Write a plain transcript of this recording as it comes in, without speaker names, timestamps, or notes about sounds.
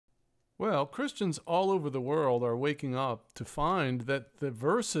Well, Christians all over the world are waking up to find that the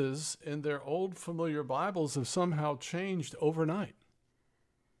verses in their old familiar Bibles have somehow changed overnight.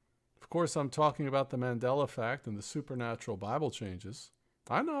 Of course, I'm talking about the Mandela effect and the supernatural Bible changes.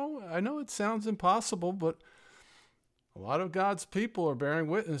 I know it sounds impossible, but a lot of God's people are bearing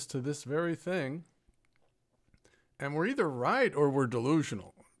witness to this very thing. And we're either right or we're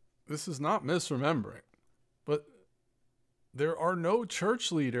delusional. This is not misremembering. But there are no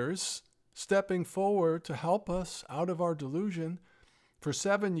church leaders stepping forward to help us out of our delusion. For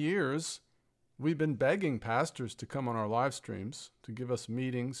 7 years, we've been begging pastors to come on our live streams, to give us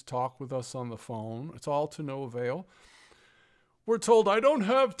meetings, talk with us on the phone. It's all to no avail. We're told, I don't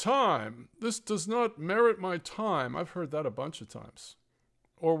have time. This does not merit my time. I've heard that a bunch of times.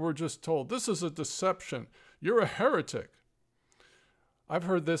 Or we're just told, this is a deception. You're a heretic. I've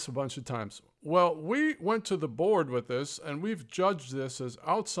heard this a bunch of times. Well, we went to the board with this, and we've judged this as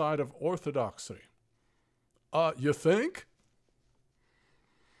outside of orthodoxy. You think?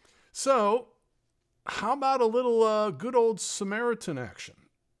 So, how about a little good old Samaritan action?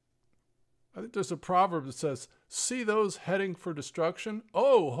 I think there's a proverb that says, see those heading for destruction?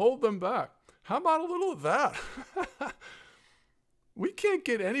 Oh, hold them back. How about a little of that? We can't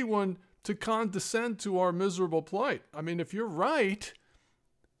get anyone to condescend to our miserable plight. I mean, if you're right,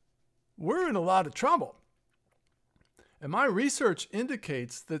 we're in a lot of trouble. And my research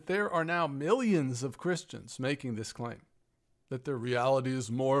indicates that there are now millions of Christians making this claim, that their reality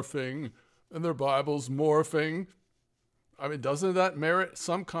is morphing and their Bible's morphing. I mean, doesn't that merit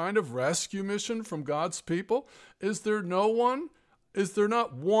some kind of rescue mission from God's people? Is there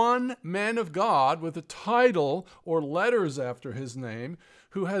not one man of God with a title or letters after his name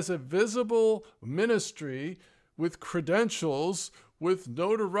who has a visible ministry with credentials, with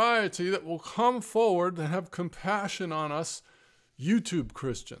notoriety that will come forward and have compassion on us YouTube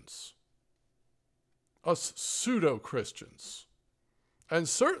Christians, us pseudo-Christians? And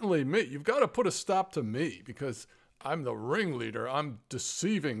certainly me. You've got to put a stop to me because I'm the ringleader. I'm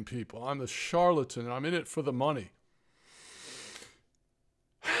deceiving people. I'm the charlatan. I'm in it for the money.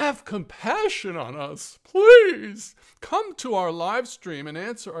 Have compassion on us, please. Come to our live stream and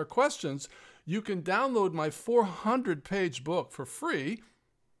answer our questions. You can download my 400-page book for free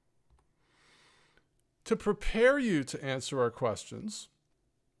to prepare you to answer our questions.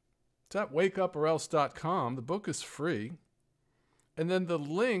 It's at wakeuporelse.com. The book is free. And then the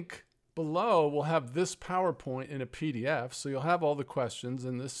link below will have this PowerPoint in a PDF, so you'll have all the questions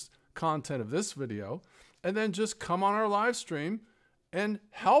and this content of this video, and then just come on our live stream and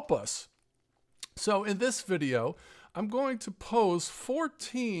help us. So in this video, I'm going to pose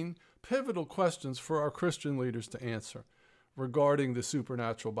 14 pivotal questions for our Christian leaders to answer regarding the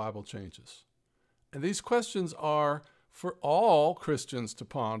supernatural Bible changes. And these questions are for all Christians to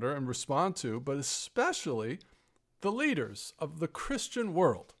ponder and respond to, but especially the leaders of the Christian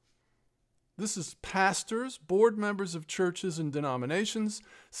world. This is pastors, board members of churches and denominations,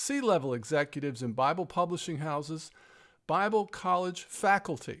 C-level executives in Bible publishing houses, Bible college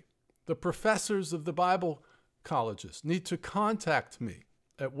faculty. The professors of the Bible colleges need to contact me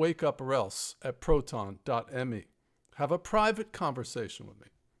at wakeuporelse@proton.me. Have a private conversation with me.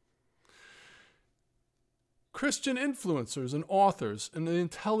 Christian influencers and authors and the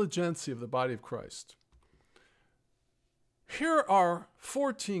intelligentsia of the body of Christ. Here are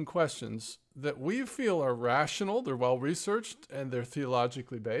 14 questions that we feel are rational, they're well-researched, and they're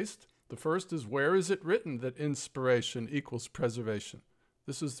theologically based. The first is, where is it written that inspiration equals preservation?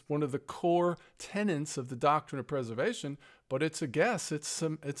 This is one of the core tenets of the doctrine of preservation, but it's a guess. It's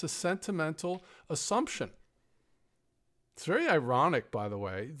a sentimental assumption. It's very ironic, by the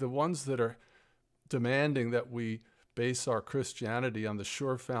way. The ones that are demanding that we base our Christianity on the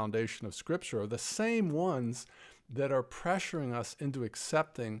sure foundation of Scripture are the same ones that are pressuring us into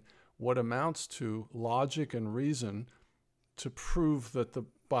accepting what amounts to logic and reason to prove that the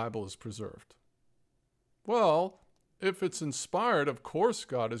Bible is preserved. Well, if it's inspired, of course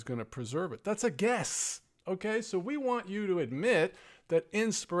God is going to preserve it. That's a guess. Okay, so we want you to admit that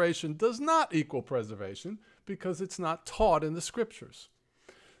inspiration does not equal preservation because it's not taught in the Scriptures.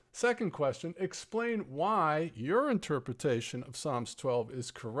 Second question, explain why your interpretation of Psalms 12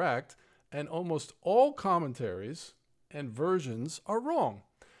 is correct and almost all commentaries and versions are wrong.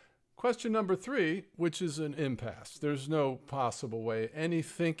 Question number 3, which is an impasse. There's no possible way any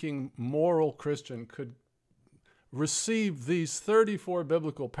thinking moral Christian could receive these 34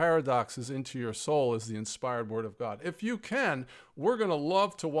 biblical paradoxes into your soul as the inspired Word of God. If you can, we're going to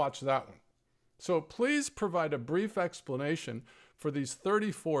love to watch that one. So please provide a brief explanation for these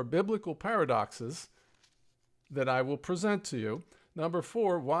 34 biblical paradoxes that I will present to you Number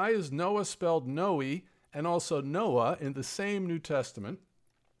 4, why is Noah spelled Noe and also Noah in the same New Testament?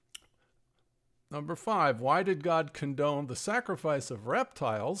 Number 5, why did God condone the sacrifice of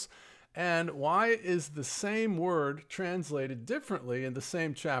reptiles? And why is the same word translated differently in the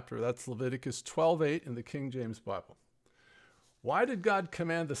same chapter? That's Leviticus 12:8 in the King James Bible. Why did God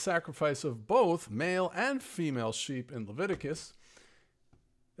command the sacrifice of both male and female sheep in Leviticus?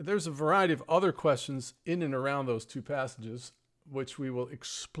 There's a variety of other questions in and around those two passages, which we will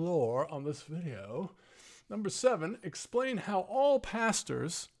explore on this video. Number 7, explain how all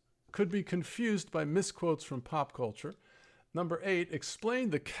pastors could be confused by misquotes from pop culture. Number 8, explain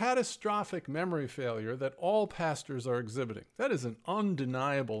the catastrophic memory failure that all pastors are exhibiting. That is an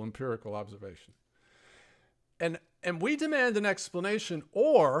undeniable empirical observation. And we demand an explanation,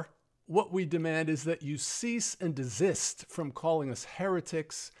 or what we demand is that you cease and desist from calling us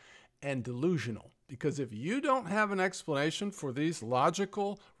heretics and delusional. Because if you don't have an explanation for these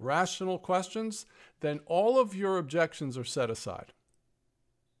logical, rational questions, then all of your objections are set aside.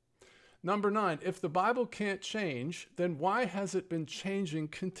 Number 9, if the Bible can't change, then why has it been changing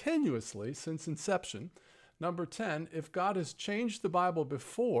continuously since inception? Number 10, if God has changed the Bible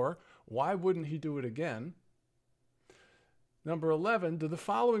before, why wouldn't he do it again? Number 11, do the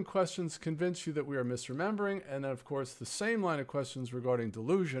following questions convince you that we are misremembering? And then, of course, the same line of questions regarding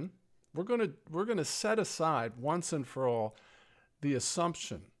delusion. We're going to set aside once and for all the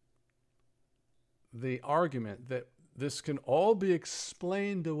assumption, the argument that this can all be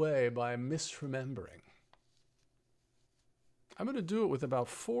explained away by misremembering. I'm going to do it with about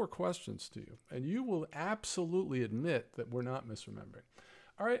 4 questions to you, and you will absolutely admit that we're not misremembering.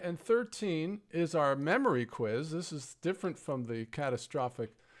 All right, and 13 is our memory quiz. This is different from the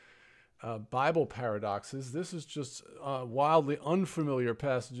catastrophic Bible paradoxes. This is just wildly unfamiliar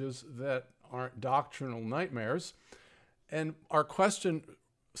passages that aren't doctrinal nightmares. And our question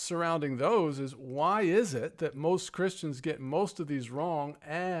surrounding those is, why is it that most Christians get most of these wrong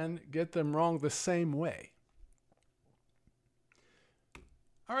and get them wrong the same way?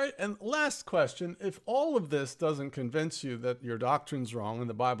 All right, and last question, if all of this doesn't convince you that your doctrine's wrong and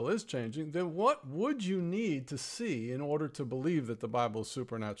the Bible is changing, then what would you need to see in order to believe that the Bible is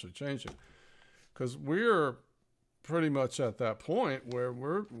supernaturally changing? Because we're pretty much at that point where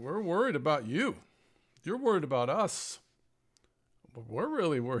we're worried about you. You're worried about us. But we're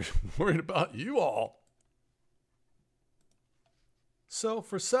really worried about you all. So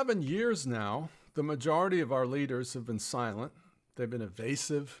for 7 years now, the majority of our leaders have been silent. They've been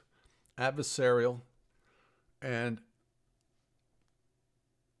evasive, adversarial, and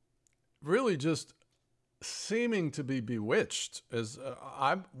really just seeming to be bewitched.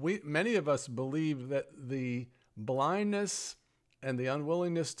 Many of us believe that the blindness and the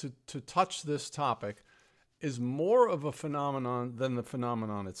unwillingness to touch this topic is more of a phenomenon than the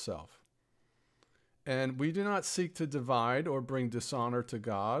phenomenon itself. And we do not seek to divide or bring dishonor to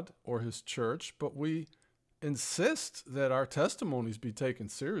God or his church, but we insist that our testimonies be taken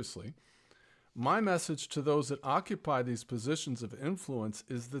seriously. My message to those that occupy these positions of influence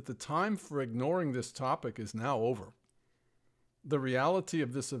is that the time for ignoring this topic is now over. The reality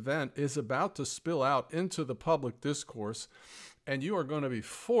of this event is about to spill out into the public discourse, and you are going to be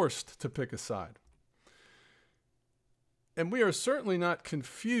forced to pick a side. And we are certainly not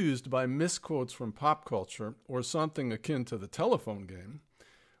confused by misquotes from pop culture or something akin to the telephone game.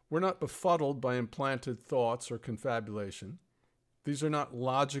 We're not befuddled by implanted thoughts or confabulation. These are not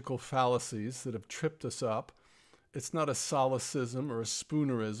logical fallacies that have tripped us up. It's not a solecism or a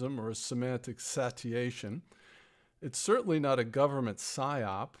spoonerism or a semantic satiation. It's certainly not a government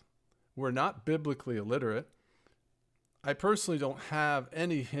psyop. We're not biblically illiterate. I personally don't have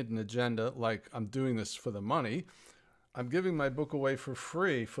any hidden agenda like I'm doing this for the money. I'm giving my book away for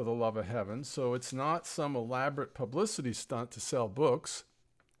free for the love of heaven, so it's not some elaborate publicity stunt to sell books.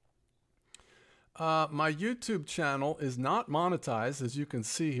 My YouTube channel is not monetized, as you can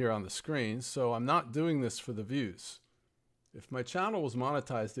see here on the screen, so I'm not doing this for the views. If my channel was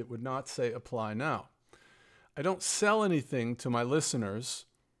monetized, it would not say apply now. I don't sell anything to my listeners,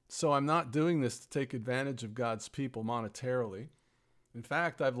 so I'm not doing this to take advantage of God's people monetarily. In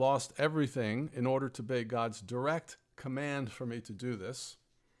fact, I've lost everything in order to obey God's direct command for me to do this.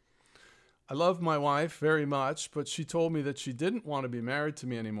 I love my wife very much, but she told me that she didn't want to be married to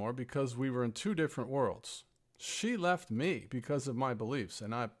me anymore because we were in 2 different worlds. She left me because of my beliefs,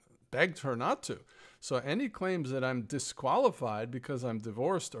 and I begged her not to. So any claims that I'm disqualified because I'm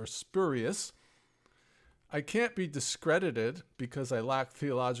divorced are spurious. I can't be discredited because I lack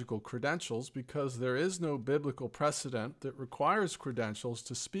theological credentials, because there is no biblical precedent that requires credentials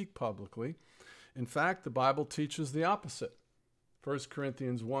to speak publicly. In fact, the Bible teaches the opposite. 1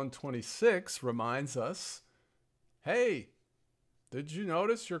 Corinthians 1:26 reminds us, hey, did you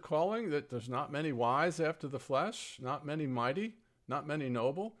notice your calling, that there's not many wise after the flesh, not many mighty, not many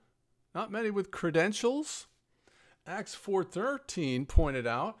noble, not many with credentials? Acts 4:13 pointed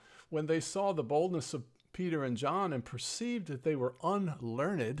out, when they saw the boldness of Peter and John and perceived that they were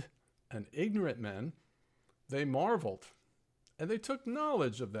unlearned and ignorant men, they marveled, and they took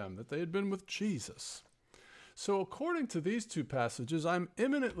knowledge of them, that they had been with Jesus. So according to these two passages, I'm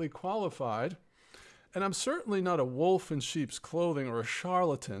eminently qualified, and I'm certainly not a wolf in sheep's clothing or a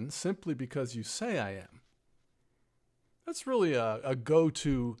charlatan simply because you say I am. That's really a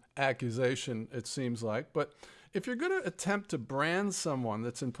go-to accusation, it seems like, but if you're going to attempt to brand someone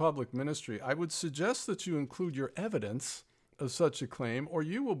that's in public ministry, I would suggest that you include your evidence of such a claim, or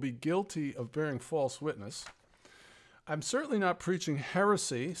you will be guilty of bearing false witness. I'm certainly not preaching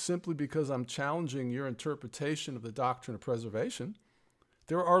heresy simply because I'm challenging your interpretation of the doctrine of preservation.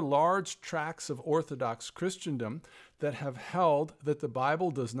 There are large tracts of Orthodox Christendom that have held that the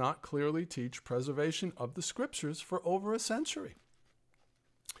Bible does not clearly teach preservation of the Scriptures for over a century.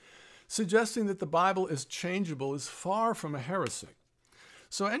 Suggesting that the Bible is changeable is far from a heresy.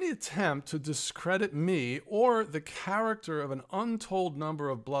 So any attempt to discredit me or the character of an untold number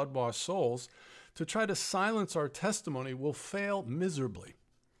of blood-washed souls to try to silence our testimony will fail miserably.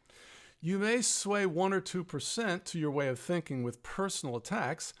 You may sway 1 or 2% to your way of thinking with personal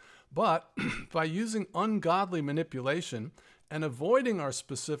attacks, but by using ungodly manipulation and avoiding our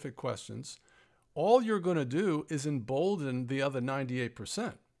specific questions, all you're going to do is embolden the other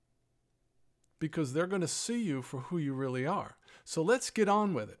 98%. Because they're going to see you for who you really are. So let's get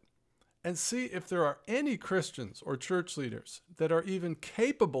on with it and see if there are any Christians or church leaders that are even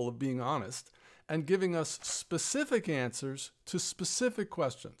capable of being honest and giving us specific answers to specific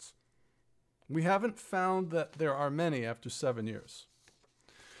questions. We haven't found that there are many after 7 years.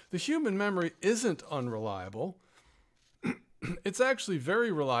 The human memory isn't unreliable. It's actually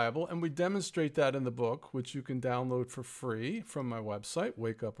very reliable, and we demonstrate that in the book, which you can download for free from my website,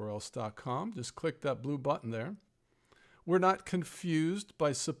 Wakeuporelse.com. Just click that blue button there. We're not confused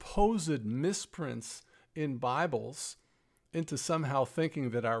by supposed misprints in Bibles into somehow thinking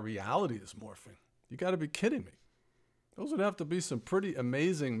that our reality is morphing. You got to be kidding me. Those would have to be some pretty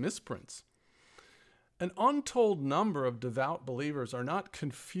amazing misprints. An untold number of devout believers are not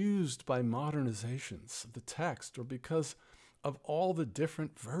confused by modernizations of the text or because of all the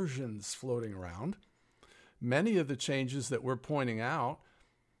different versions floating around. Many of the changes that we're pointing out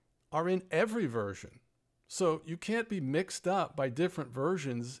are in every version. So you can't be mixed up by different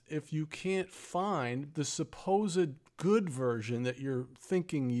versions if you can't find the supposed good version that you're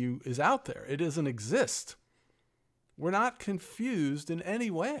thinking is out there. It doesn't exist. We're not confused in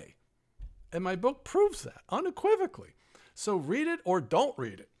any way. And my book proves that unequivocally. So read it or don't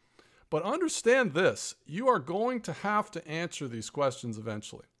read it. But understand this, you are going to have to answer these questions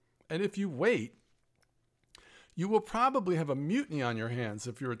eventually. And if you wait, you will probably have a mutiny on your hands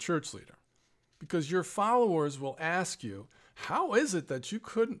if you're a church leader. Because your followers will ask you, how is it that you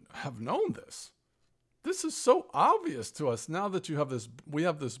couldn't have known this? This is so obvious to us now that we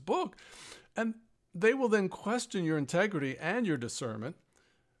have this book. And they will then question your integrity and your discernment,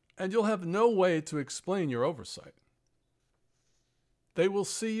 and you'll have no way to explain your oversight. They will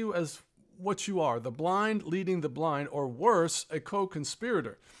see you as what you are, the blind leading the blind, or worse, a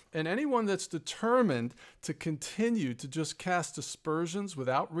co-conspirator. And anyone that's determined to continue to just cast aspersions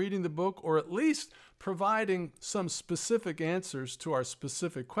without reading the book, or at least providing some specific answers to our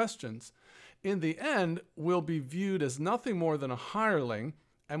specific questions, in the end will be viewed as nothing more than a hireling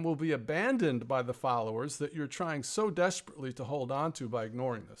and will be abandoned by the followers that you're trying so desperately to hold on to by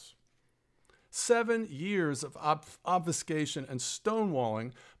ignoring this. 7 years of obfuscation and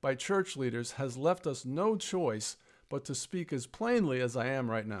stonewalling by church leaders has left us no choice but to speak as plainly as I am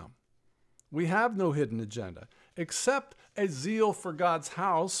right now. We have no hidden agenda, except a zeal for God's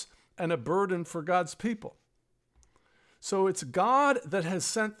house and a burden for God's people. So it's God that has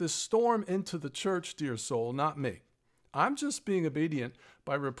sent this storm into the church, dear soul, not me. I'm just being obedient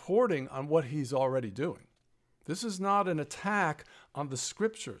by reporting on what he's already doing. This is not an attack on the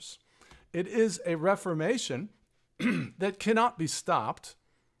scriptures. It is a reformation that cannot be stopped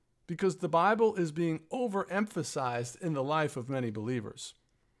because the Bible is being overemphasized in the life of many believers.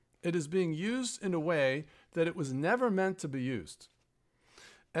 It is being used in a way that it was never meant to be used.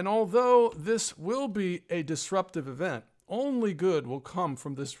 And although this will be a disruptive event, only good will come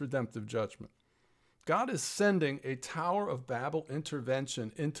from this redemptive judgment. God is sending a Tower of Babel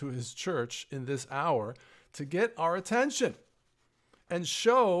intervention into his church in this hour to get our attention and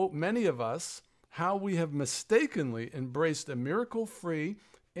show many of us how we have mistakenly embraced a miracle-free,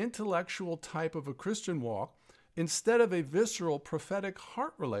 intellectual type of a Christian walk instead of a visceral, prophetic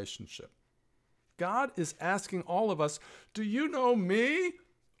heart relationship. God is asking all of us, do you know me,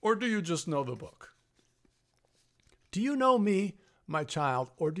 or do you just know the book? Do you know me, my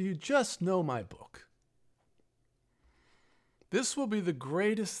child, or do you just know my book? This will be the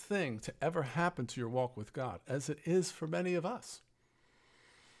greatest thing to ever happen to your walk with God, as it is for many of us.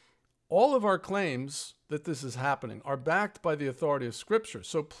 All of our claims that this is happening are backed by the authority of Scripture.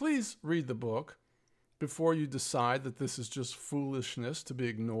 So please read the book before you decide that this is just foolishness to be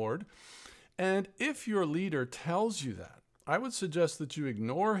ignored. And if your leader tells you that, I would suggest that you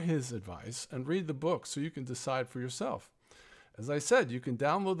ignore his advice and read the book so you can decide for yourself. As I said, you can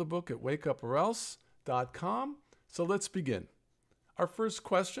download the book at Wakeuporelse.com. So let's begin. Our first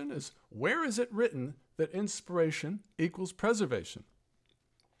question is, where is it written that inspiration equals preservation?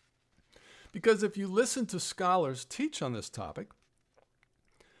 Because if you listen to scholars teach on this topic,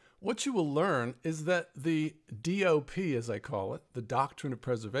 what you will learn is that the DOP, as I call it, the Doctrine of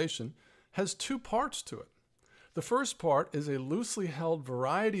Preservation, has two parts to it. The first part is a loosely held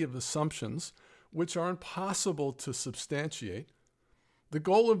variety of assumptions which are impossible to substantiate. The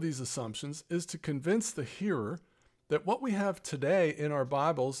goal of these assumptions is to convince the hearer that what we have today in our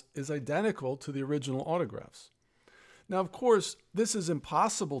Bibles is identical to the original autographs. Now, of course, this is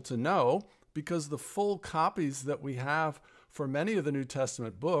impossible to know because the full copies that we have for many of the New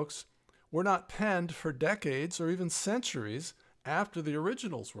Testament books were not penned for decades or even centuries after the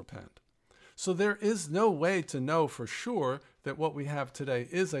originals were penned. So there is no way to know for sure that what we have today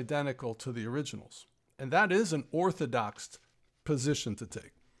is identical to the originals. And that is an orthodox position to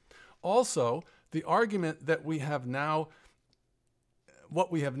take. Also, the argument that what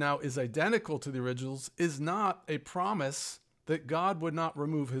we have now is identical to the originals is not a promise that God would not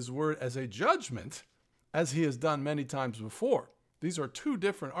remove his word as a judgment, as he has done many times before. These are two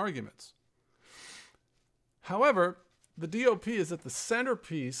different arguments. However, the DOP is at the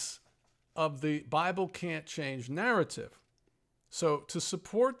centerpiece of the Bible can't change narrative. So to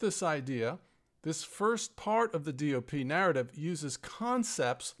support this idea, this first part of the DOP narrative uses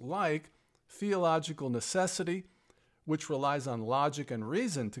concepts like theological necessity, which relies on logic and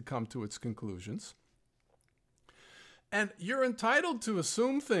reason to come to its conclusions. And you're entitled to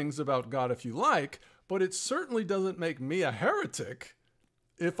assume things about God if you like, but it certainly doesn't make me a heretic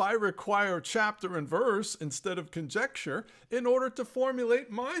if I require chapter and verse instead of conjecture in order to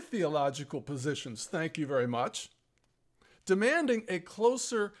formulate my theological positions. Thank you very much. Demanding a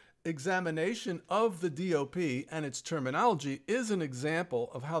closer examination of the DOP and its terminology is an example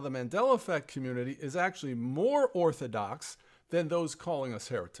of how the Mandela effect community is actually more orthodox than those calling us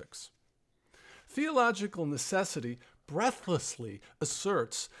heretics. Theological necessity breathlessly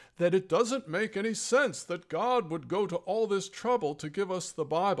asserts that it doesn't make any sense that God would go to all this trouble to give us the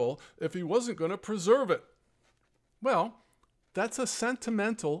Bible if he wasn't going to preserve it. Well, that's a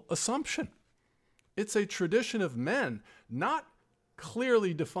sentimental assumption. It's a tradition of men, not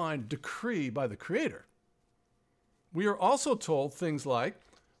clearly defined decree by the Creator. We are also told things like,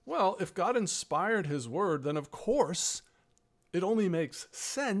 well, if God inspired his word, then of course it only makes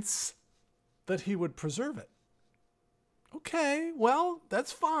sense that he would preserve it. Okay, well,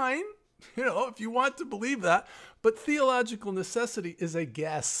 that's fine, if you want to believe that, but theological necessity is a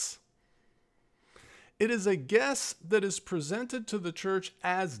guess. It is a guess that is presented to the church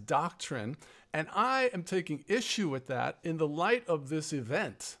as doctrine, and I am taking issue with that in the light of this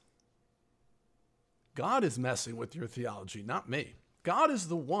event. God is messing with your theology, not me. God is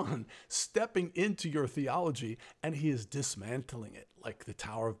the one stepping into your theology, and he is dismantling it like the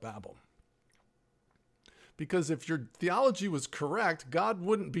Tower of Babel. Because if your theology was correct, God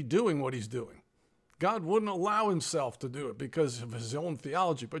wouldn't be doing what he's doing. God wouldn't allow himself to do it because of his own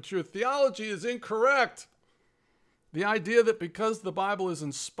theology. But your theology is incorrect. The idea that because the Bible is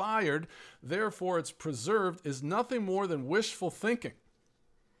inspired, therefore it's preserved, is nothing more than wishful thinking.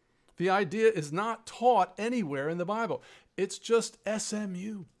 The idea is not taught anywhere in the Bible. It's just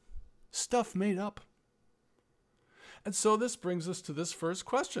SMU, stuff made up. And so this brings us to this first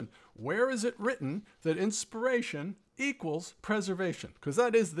question. Where is it written that inspiration equals preservation? Because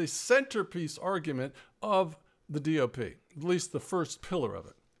that is the centerpiece argument of the DOP, at least the first pillar of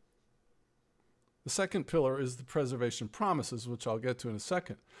it. The second pillar is the preservation promises, which I'll get to in a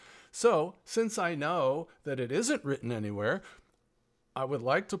second. So, since I know that it isn't written anywhere, I would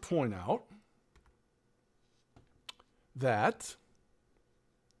like to point out that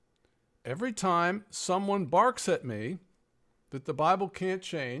every time someone barks at me that the Bible can't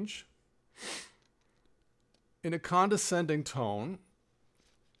change in a condescending tone,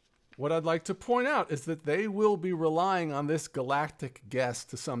 what I'd like to point out is that they will be relying on this galactic guess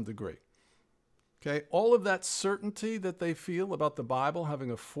to some degree. Okay, all of that certainty that they feel about the Bible having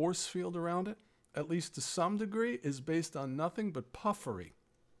a force field around it, at least to some degree, is based on nothing but puffery.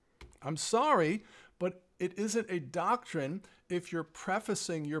 I'm sorry, but it isn't a doctrine if you're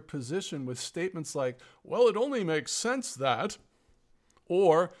prefacing your position with statements like, well, it only makes sense that,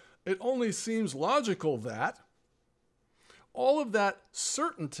 or it only seems logical that. All of that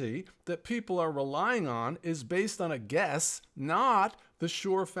certainty that people are relying on is based on a guess, not the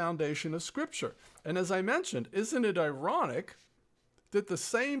sure foundation of Scripture. And as I mentioned, isn't it ironic that the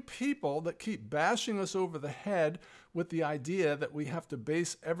same people that keep bashing us over the head with the idea that we have to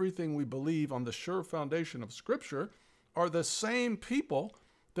base everything we believe on the sure foundation of Scripture are the same people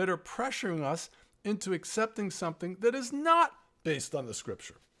that are pressuring us into accepting something that is not based on the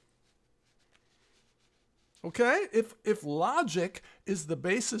Scripture? Okay? If logic is the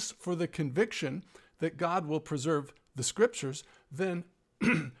basis for the conviction that God will preserve the Scriptures, then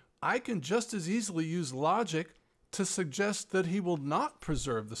I can just as easily use logic to suggest that he will not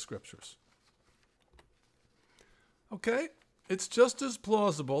preserve the Scriptures. Okay? It's just as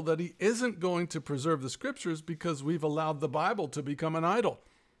plausible that he isn't going to preserve the Scriptures because we've allowed the Bible to become an idol.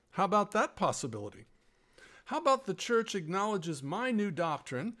 How about that possibility? How about the church acknowledges my new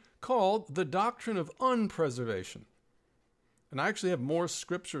doctrine called the Doctrine of Unpreservation? And I actually have more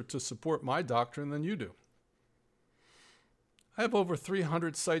Scripture to support my doctrine than you do. I have over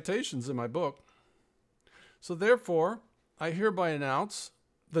 300 citations in my book. So therefore, I hereby announce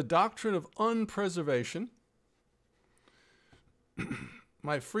the Doctrine of Unpreservation,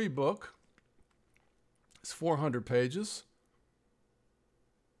 my free book. It's 400 pages.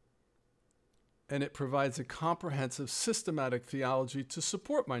 And it provides a comprehensive, systematic theology to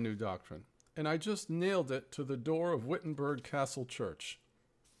support my new doctrine. And I just nailed it to the door of Wittenberg Castle Church.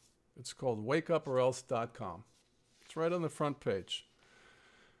 It's called Wakeuporelse.com. It's right on the front page.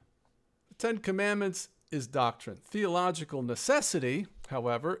 The Ten Commandments is doctrine. Theological necessity,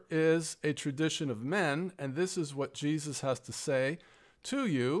 however, is a tradition of men, and this is what Jesus has to say to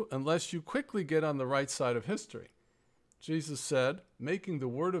you unless you quickly get on the right side of history. Jesus said, making the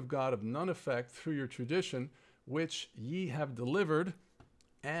word of God of none effect through your tradition, which ye have delivered,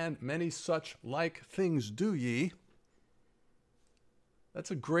 and many such like things do ye.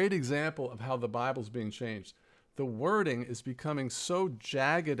 That's a great example of how the Bible's being changed. The wording is becoming so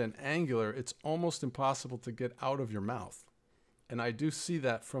jagged and angular, it's almost impossible to get out of your mouth. And I do see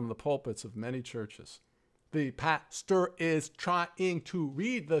that from the pulpits of many churches. The pastor is trying to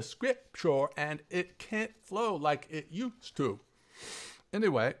read the Scripture and it can't flow like it used to.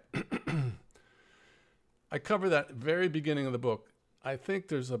 Anyway, I cover that at the very beginning of the book. I think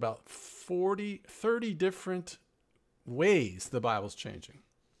there's about 30 different ways the Bible's changing.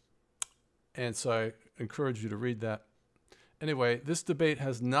 And so I encourage you to read that. Anyway, this debate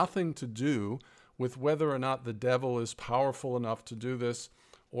has nothing to do with whether or not the devil is powerful enough to do this,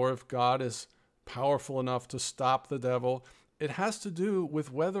 or if God is powerful enough to stop the devil. It has to do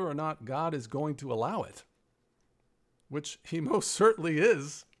with whether or not God is going to allow it, which he most certainly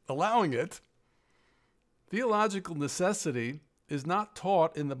is allowing it. Theological necessity is not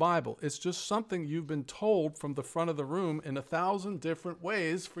taught in the Bible. It's just something you've been told from the front of the room in 1,000 different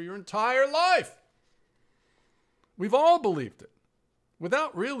ways for your entire life. We've all believed it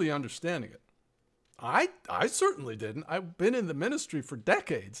without really understanding it. I certainly didn't. I've been in the ministry for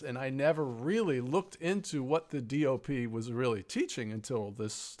decades, and I never really looked into what the DOP was really teaching until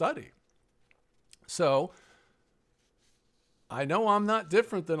this study. So I know I'm not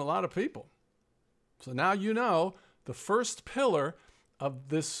different than a lot of people. So now you know the first pillar of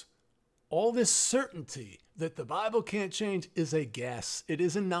this, all this certainty that the Bible can't change is a guess. It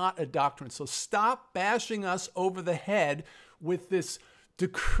is not a doctrine. So stop bashing us over the head with this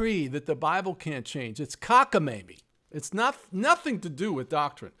decree that the Bible can't change. It's cockamamie. It's nothing to do with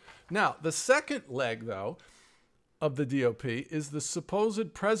doctrine. Now, the second leg, though, of the DOP is the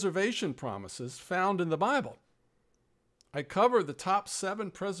supposed preservation promises found in the Bible. I cover the top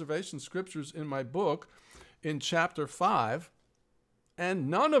 7 preservation scriptures in my book in chapter 5, and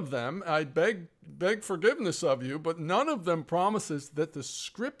none of them, I beg forgiveness of you, but none of them promises that the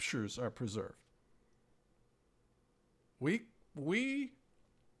scriptures are preserved. We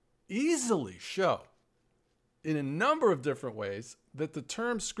easily show in a number of different ways that the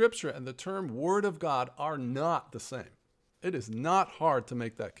term scripture and the term word of God are not the same. It is not hard to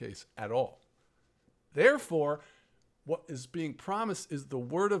make that case at all. Therefore, what is being promised is the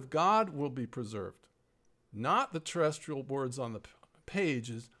word of God will be preserved, not the terrestrial words on the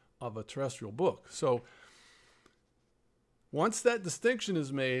pages of a terrestrial book. So once that distinction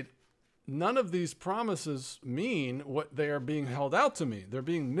is made, none of these promises mean what they are being held out to mean. They're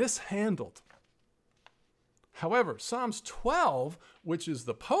being mishandled. However, Psalms 12, which is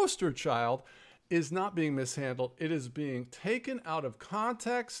the poster child, is not being mishandled. It is being taken out of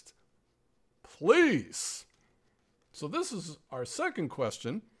context. Please. So this is our second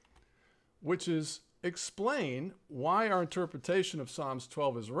question, which is explain why our interpretation of Psalms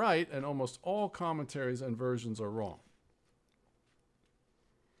 12 is right and almost all commentaries and versions are wrong.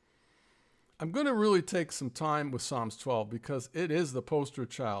 I'm going to really take some time with Psalms 12 because it is the poster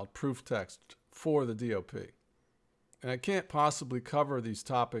child proof text for the DOP. And I can't possibly cover these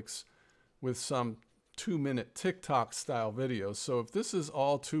topics with some 2-minute TikTok style videos. So if this is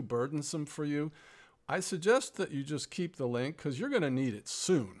all too burdensome for you, I suggest that you just keep the link because you're going to need it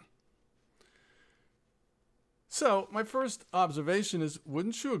soon. So my first observation is,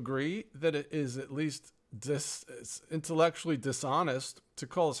 wouldn't you agree that it is at least intellectually dishonest to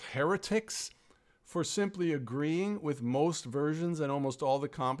call us heretics for simply agreeing with most versions and almost all the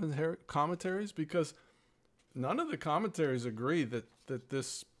commentaries? Because none of the commentaries agree that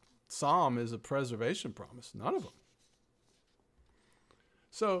this psalm is a preservation promise. None of them.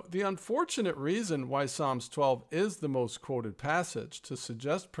 So the unfortunate reason why Psalms 12 is the most quoted passage to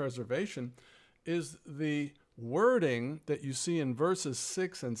suggest preservation is the wording that you see in verses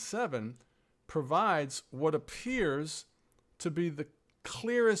 6 and 7 provides what appears to be the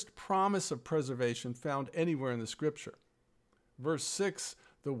clearest promise of preservation found anywhere in the scripture. Verse 6,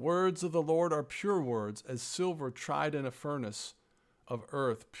 the words of the Lord are pure words, as silver tried in a furnace of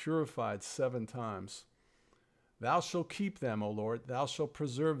earth, purified 7 times. Thou shalt keep them, O Lord. Thou shalt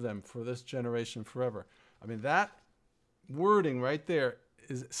preserve them for this generation forever. I mean, that wording right there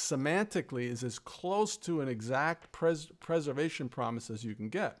is semantically is as close to an exact preservation promise as you can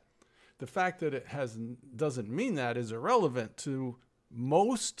get. The fact that it doesn't mean that is irrelevant to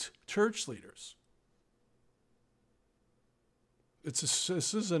most church leaders. This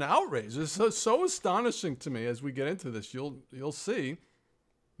is an outrage. This is so astonishing to me as we get into this. You'll see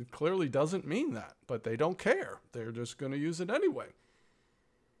it clearly doesn't mean that, but they don't care. They're just going to use it anyway.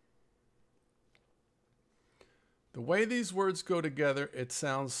 The way these words go together, it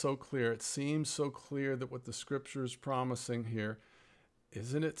sounds so clear. It seems so clear that what the scripture is promising here,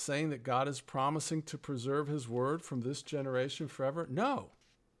 isn't it saying that God is promising to preserve his word from this generation forever? No.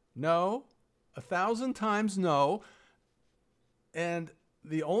 No. 1,000 times no. And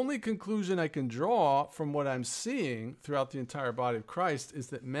the only conclusion I can draw from what I'm seeing throughout the entire body of Christ is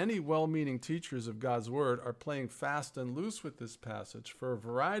that many well-meaning teachers of God's word are playing fast and loose with this passage for a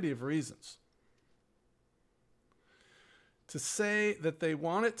variety of reasons. To say that they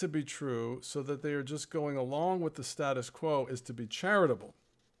want it to be true so that they are just going along with the status quo is to be charitable.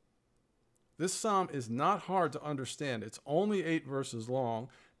 This psalm is not hard to understand. It's only 8 verses long,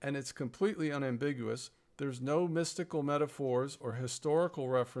 and it's completely unambiguous. There's no mystical metaphors or historical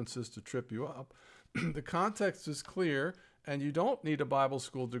references to trip you up. The context is clear, and you don't need a Bible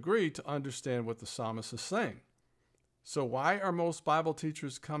school degree to understand what the psalmist is saying. So why are most Bible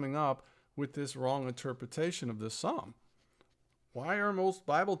teachers coming up with this wrong interpretation of this psalm? Why are most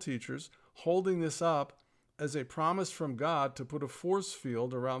Bible teachers holding this up as a promise from God to put a force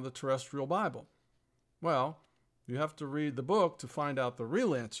field around the terrestrial Bible? Well, you have to read the book to find out the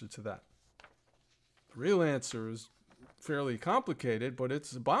real answer to that. The real answer is fairly complicated, but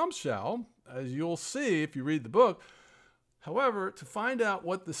it's a bombshell, as you'll see if you read the book. However, to find out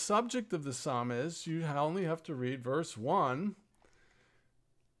what the subject of the psalm is, you only have to read verse 1,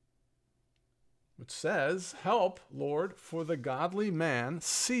 which says, "Help, Lord, for the godly man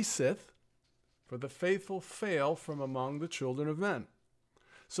ceaseth, for the faithful fail from among the children of men."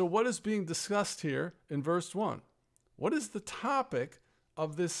 So what is being discussed here in verse 1? What is the topic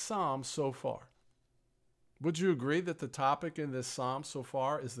of this psalm so far? Would you agree that the topic in this psalm so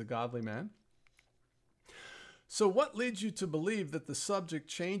far is the godly man? So what leads you to believe that the subject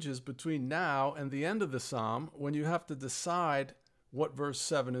changes between now and the end of the psalm when you have to decide what verse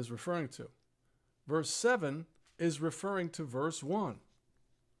 7 is referring to? Verse 7 is referring to verse 1.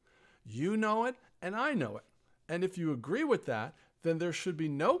 You know it, and I know it. And if you agree with that, then there should be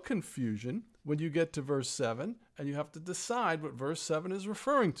no confusion when you get to verse 7 and you have to decide what verse 7 is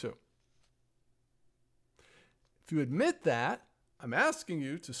referring to. If you admit that, I'm asking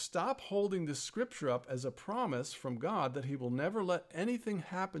you to stop holding this scripture up as a promise from God that he will never let anything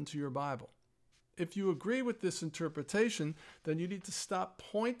happen to your Bible. If you agree with this interpretation, then you need to stop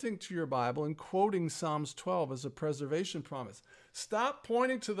pointing to your Bible and quoting Psalms 12 as a preservation promise. Stop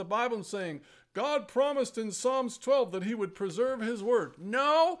pointing to the Bible and saying, God promised in Psalms 12 that he would preserve his word.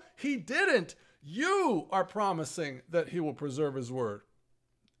 No, he didn't. You are promising that he will preserve his word.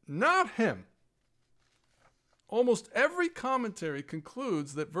 not him. Almost every commentary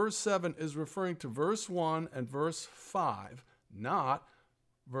concludes that verse 7 is referring to verse 1 and verse 5, not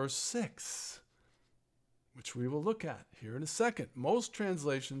verse 6, which we will look at here in a second. Most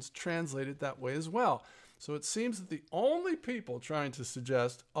translations translate it that way as well. So it seems that the only people trying to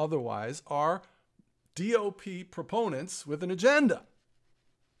suggest otherwise are DOP proponents with an agenda.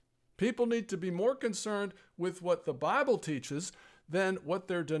 People need to be more concerned with what the Bible teaches than what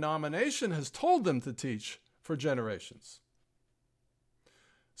their denomination has told them to teach for generations.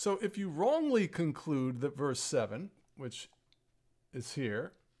 So if you wrongly conclude that verse 7, which is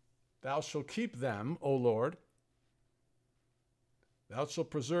here, thou shalt keep them, O Lord, thou shalt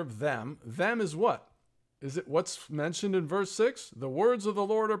preserve them. Them is what? Is it what's mentioned in verse 6? The words of the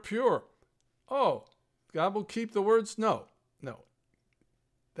Lord are pure. Oh, God will keep the words? No.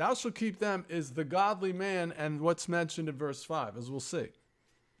 Thou shalt keep them is the godly man and what's mentioned in verse 5, as we'll see.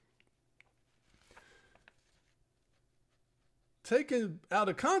 Taken out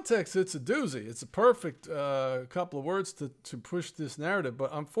of context, it's a doozy. It's a perfect couple of words to push this narrative. But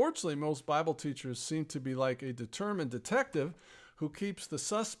unfortunately, most Bible teachers seem to be like a determined detective who keeps the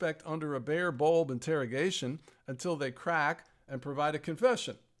suspect under a bare bulb interrogation until they crack and provide a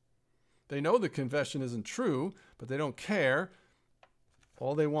confession. They know the confession isn't true, but they don't care.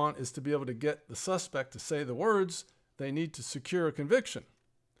 All they want is to be able to get the suspect to say the words they need to secure a conviction.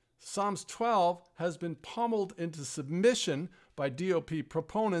 Psalms 12 has been pummeled into submission by DOP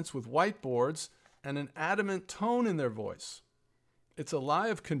proponents with whiteboards and an adamant tone in their voice. It's a lie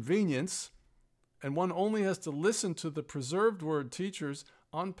of convenience, and one only has to listen to the preserved word teachers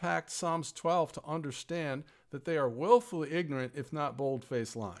unpack Psalms 12 to understand that they are willfully ignorant, if not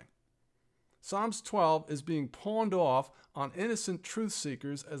bold-faced lying. Psalms 12 is being pawned off on innocent truth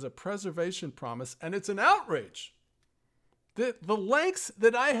seekers as a preservation promise, and it's an outrage. The lengths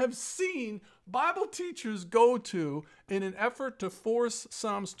that I have seen Bible teachers go to in an effort to force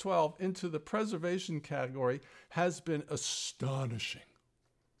Psalms 12 into the preservation category has been astonishing.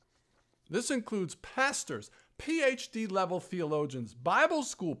 This includes pastors, PhD-level theologians, Bible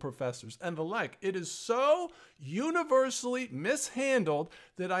school professors, and the like. It is so universally mishandled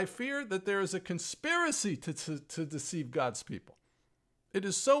that I fear that there is a conspiracy to deceive God's people. It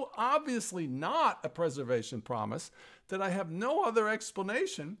is so obviously not a preservation promise that I have no other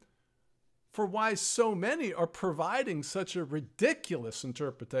explanation for why so many are providing such a ridiculous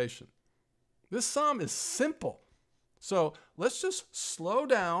interpretation. This psalm is simple. So let's just slow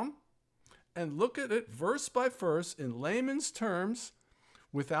down and look at it verse by verse in layman's terms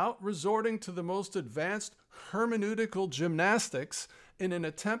without resorting to the most advanced hermeneutical gymnastics in an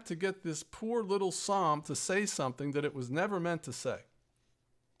attempt to get this poor little psalm to say something that it was never meant to say.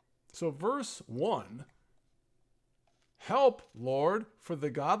 So verse 1, help, Lord, for the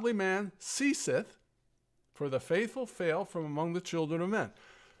godly man ceaseth, for the faithful fail from among the children of men.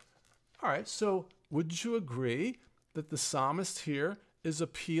 All right, so would you agree that the psalmist here is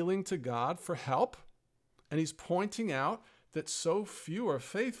appealing to God for help? And he's pointing out that so few are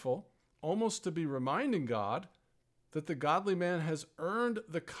faithful, almost to be reminding God that the godly man has earned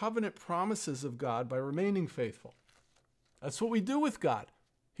the covenant promises of God by remaining faithful. That's what we do with God.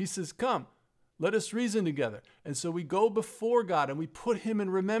 He says, come, let us reason together. And so we go before God and we put him in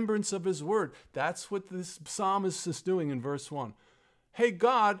remembrance of his word. That's what this psalmist is doing in verse 1. Hey,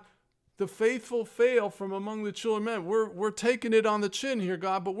 God, the faithful fail from among the children of men. We're taking it on the chin here,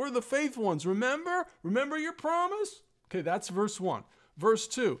 God, but we're the faithful ones. Remember? Remember your promise? Okay, that's verse 1. Verse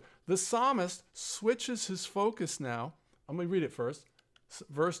 2, the psalmist switches his focus now. Let me read it first.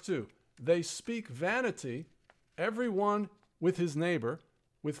 Verse 2, they speak vanity, everyone with his neighbor,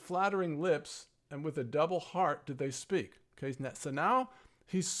 with flattering lips and with a double heart did they speak. Okay, so now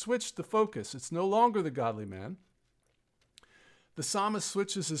he's switched the focus. It's no longer the godly man. The psalmist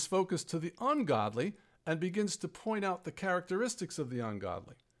switches his focus to the ungodly and begins to point out the characteristics of the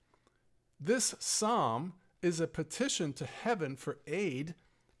ungodly. This psalm is a petition to heaven for aid,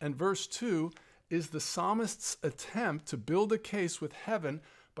 and verse 2 is the psalmist's attempt to build a case with heaven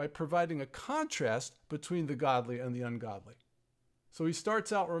by providing a contrast between the godly and the ungodly. So he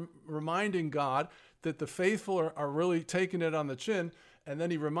starts out reminding God that the faithful are really taking it on the chin, and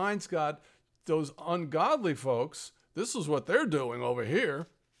then he reminds God, those ungodly folks, this is what they're doing over here.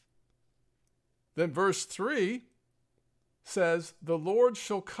 Then verse 3 says, the Lord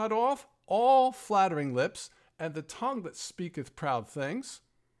shall cut off all flattering lips and the tongue that speaketh proud things.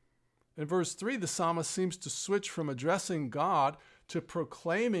 In verse 3, the psalmist seems to switch from addressing God to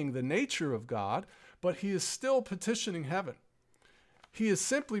proclaiming the nature of God, but he is still petitioning heaven. He is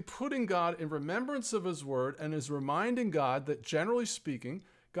simply putting God in remembrance of his word and is reminding God that, generally speaking,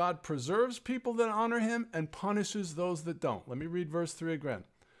 God preserves people that honor him and punishes those that don't. Let me read verse 3 again.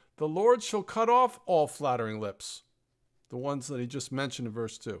 The Lord shall cut off all flattering lips, the ones that he just mentioned in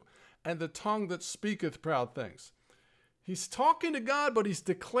verse 2, and the tongue that speaketh proud things. He's talking to God, but he's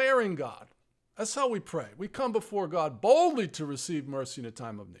declaring God. That's how we pray. We come before God boldly to receive mercy in a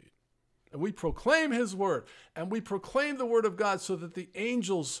time of need. And we proclaim his word, and we proclaim the word of God so that the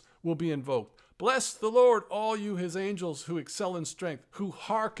angels will be invoked. Bless the Lord, all you his angels who excel in strength, who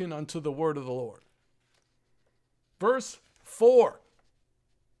hearken unto the word of the Lord. Verse 4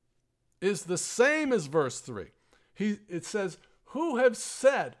 is the same as verse 3. It says, who have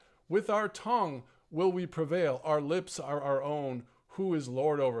said, with our tongue will we prevail, our lips are our own, who is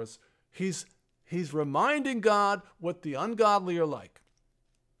Lord over us? He's reminding God what the ungodly are like.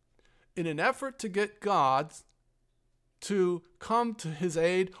 In an effort to get God to come to his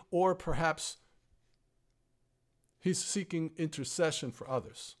aid, or perhaps he's seeking intercession for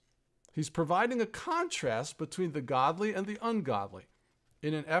others. He's providing a contrast between the godly and the ungodly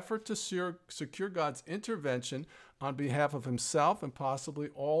in an effort to secure God's intervention on behalf of himself and possibly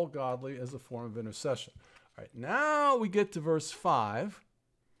all godly as a form of intercession. All right, now we get to verse 5.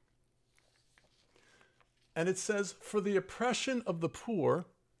 And it says, for the oppression of the poor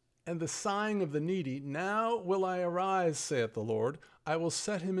and the sighing of the needy, now will I arise, saith the Lord. I will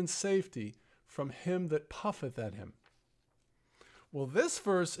set him in safety from him that puffeth at him. Well, this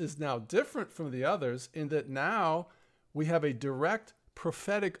verse is now different from the others in that now we have a direct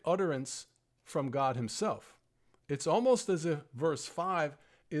prophetic utterance from God himself. It's almost as if verse 5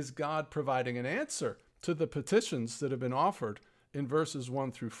 is God providing an answer to the petitions that have been offered in verses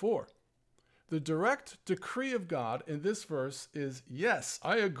 1 through 4. The direct decree of God in this verse is, yes,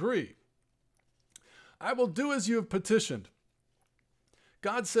 I agree. I will do as you have petitioned.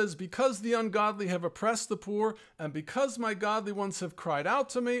 God says, because the ungodly have oppressed the poor, and because my godly ones have cried out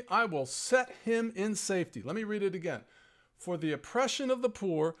to me, I will set him in safety. Let me read it again. For the oppression of the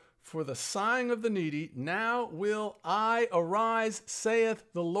poor, for the sighing of the needy, now will I arise, saith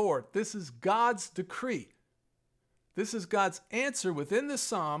the Lord. This is God's decree. This is God's answer within the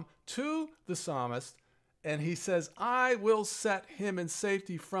psalm to the psalmist. And he says, I will set him in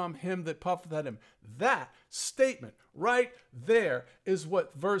safety from him that puffeth at him. That statement right there is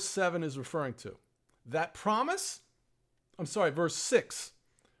what verse 7 is referring to. That promise, verse 6.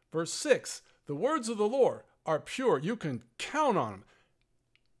 Verse 6, the words of the Lord are pure. You can count on them.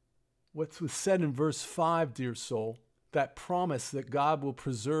 What was said in verse 5, dear soul, that promise that God will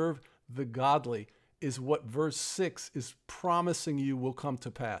preserve the godly, is what verse 6 is promising you will come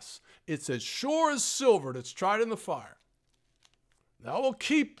to pass. It's as sure as silver that's tried in the fire. Thou will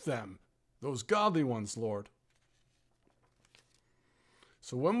keep them, those godly ones, Lord.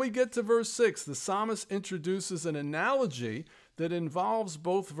 So when we get to verse 6, the psalmist introduces an analogy that involves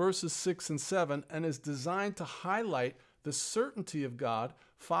both verses 6 and 7 and is designed to highlight the certainty of God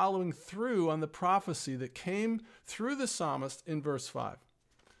following through on the prophecy that came through the psalmist in verse 5.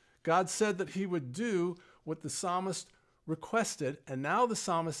 God said that he would do what the psalmist requested, and now the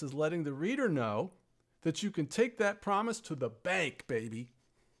psalmist is letting the reader know that you can take that promise to the bank, baby.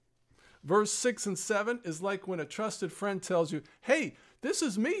 Verse 6 and 7 is like when a trusted friend tells you, hey, this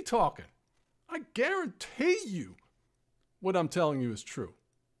is me talking. I guarantee you what I'm telling you is true.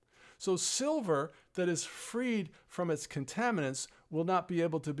 So silver that is freed from its contaminants will not be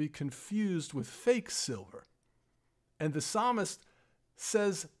able to be confused with fake silver. And the psalmist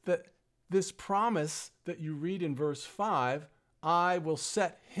says that this promise that you read in verse 5, I will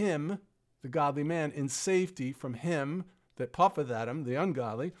set him, the godly man, in safety from him that puffeth at him, the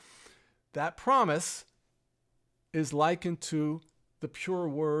ungodly. That promise is likened to the pure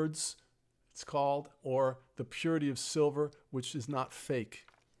words, it's called, or the purity of silver, which is not fake.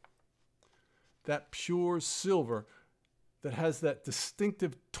 That pure silver that has that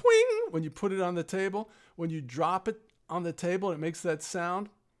distinctive twing when you put it on the table, when you drop it on the table and it makes that sound.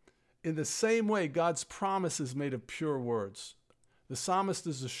 In the same way, God's promise is made of pure words. The psalmist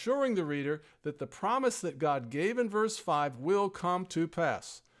is assuring the reader that the promise that God gave in verse 5 will come to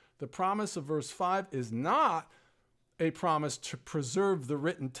pass. The promise of verse 5 is not a promise to preserve the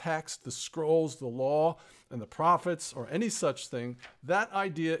written text, the scrolls, the law, and the prophets, or any such thing. That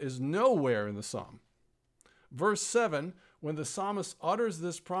idea is nowhere in the psalm. Verse 7, when the psalmist utters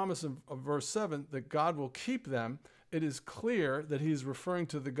this promise of verse 7 that God will keep them, it is clear that he is referring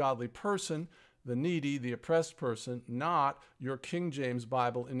to the godly person, the needy, the oppressed person, not your King James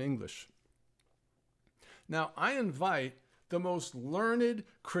Bible in English. Now, I invite the most learned,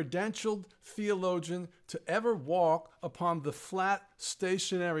 credentialed theologian to ever walk upon the flat,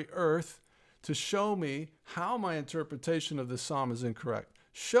 stationary earth to show me how my interpretation of this psalm is incorrect.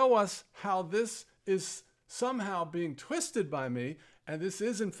 Show us how this is somehow being twisted by me, and this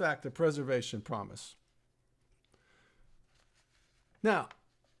is in fact a preservation promise. Now,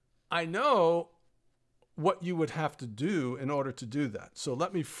 I know what you would have to do in order to do that. So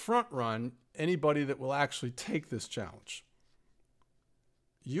let me front run anybody that will actually take this challenge.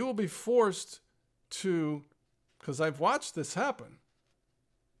 You will be forced to, because I've watched this happen.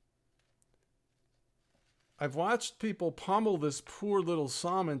 I've watched people pummel this poor little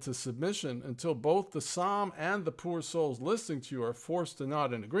psalm into submission until both the psalm and the poor souls listening to you are forced to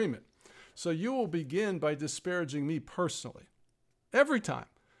nod in agreement. So you will begin by disparaging me personally. Every time.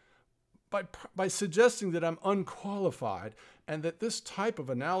 By suggesting that I'm unqualified and that this type of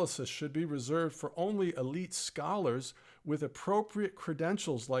analysis should be reserved for only elite scholars with appropriate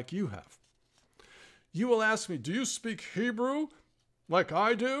credentials like you have. You will ask me, do you speak Hebrew like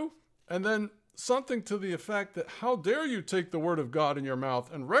I do? And then something to the effect that how dare you take the word of God in your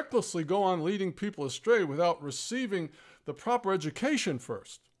mouth and recklessly go on leading people astray without receiving the proper education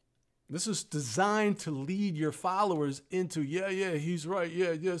first. This is designed to lead your followers into, yeah, he's right.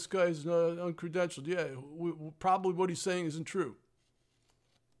 Yeah, this guy's uncredentialed. Yeah, probably what he's saying isn't true.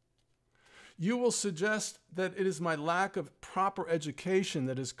 You will suggest that it is my lack of proper education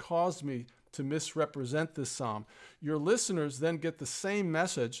that has caused me to misrepresent this psalm. Your listeners then get the same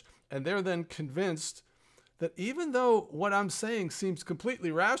message, and they're then convinced that even though what I'm saying seems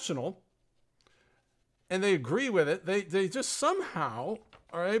completely rational, and they agree with it, they just somehow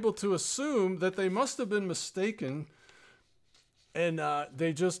are able to assume that they must have been mistaken, and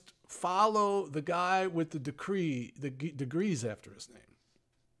they just follow the guy with the degrees after his name.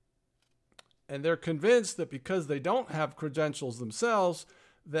 And they're convinced that because they don't have credentials themselves,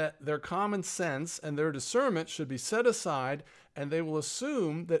 that their common sense and their discernment should be set aside, and they will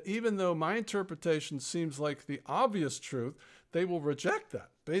assume that even though my interpretation seems like the obvious truth, they will reject that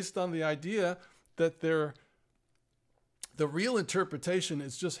based on the idea that the real interpretation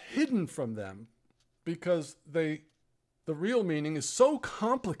is just hidden from them because the real meaning is so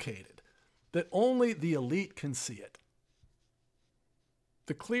complicated that only the elite can see it.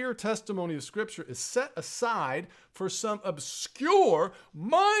 The clear testimony of Scripture is set aside for some obscure,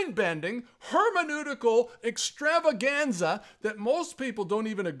 mind-bending, hermeneutical extravaganza that most people don't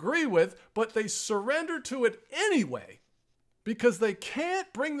even agree with, but they surrender to it anyway because they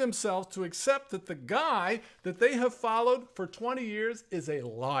can't bring themselves to accept that the guy that they have followed for 20 years is a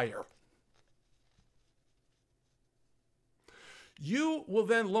liar. You will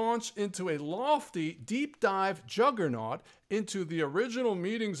then launch into a lofty, deep dive juggernaut into the original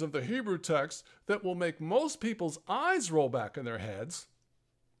meanings of the Hebrew text that will make most people's eyes roll back in their heads.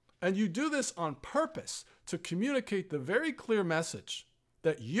 And you do this on purpose to communicate the very clear message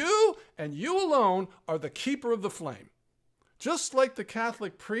that you and you alone are the keeper of the flame. Just like the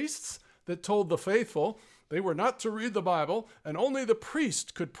Catholic priests that told the faithful they were not to read the Bible and only the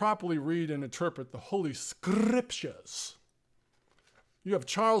priest could properly read and interpret the Holy Scriptures. You have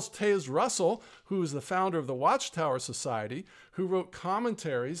Charles Taze Russell, who is the founder of the Watchtower Society, who wrote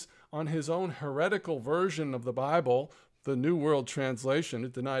commentaries on his own heretical version of the Bible, the New World Translation.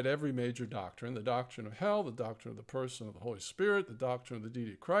 It denied every major doctrine, the doctrine of hell, the doctrine of the person of the Holy Spirit, the doctrine of the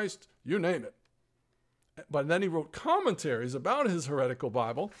deity of Christ, you name it. But then he wrote commentaries about his heretical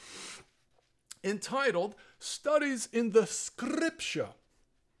Bible entitled Studies in the Scripture.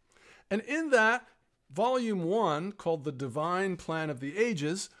 And in that, Volume 1, called The Divine Plan of the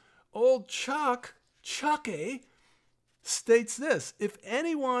Ages, old Chucky, states this: if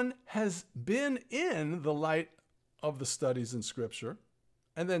anyone has been in the light of the studies in Scripture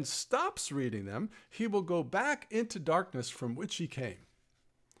and then stops reading them, he will go back into darkness from which he came.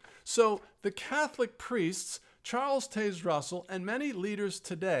 So the Catholic priests, Charles Taze Russell, and many leaders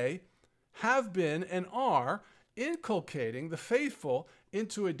today have been and are inculcating the faithful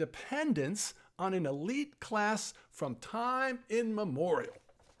into a dependence on an elite class from time immemorial.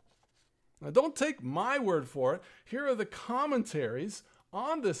 Now, don't take my word for it. Here are the commentaries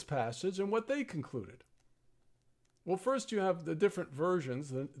on this passage and what they concluded. Well, first you have the different versions.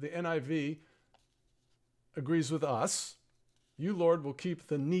 The NIV agrees with us. You, Lord, will keep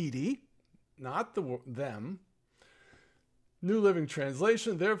the needy, not them. New Living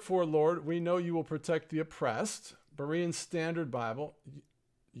Translation, therefore, Lord, we know you will protect the oppressed. Berean Standard Bible,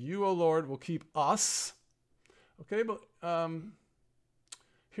 you, O Lord, will keep us. Okay, but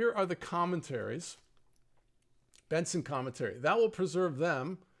here are the commentaries. Benson commentary. Thou will preserve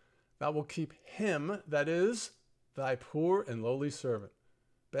them. Thou will keep him, that is, thy poor and lowly servant.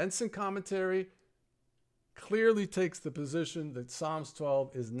 Benson commentary clearly takes the position that Psalms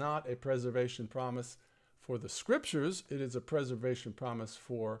 12 is not a preservation promise For the scriptures, it is a preservation promise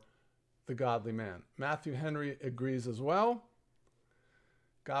for the godly man. Matthew Henry agrees as well.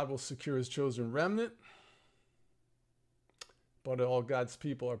 God will secure his chosen remnant, but all God's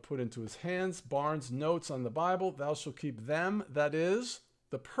people are put into his hands. Barnes notes on the Bible, thou shalt keep them, that is,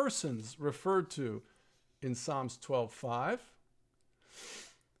 the persons referred to in Psalms 12:5.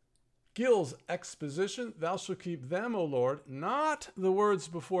 Gill's exposition, thou shalt keep them, O Lord, not the words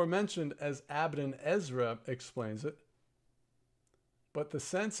before mentioned as Abbott Ezra explains it, but the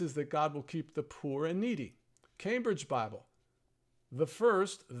sense is that God will keep the poor and needy. Cambridge Bible, the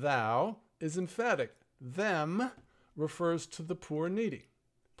first, thou, is emphatic. Them refers to the poor and needy.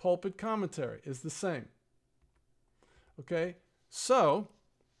 Pulpit commentary is the same. Okay, so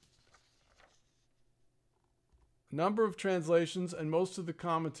a number of translations and most of the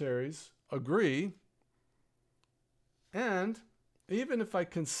commentaries agree. And even if I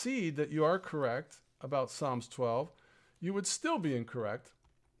concede that you are correct about Psalms 12, you would still be incorrect.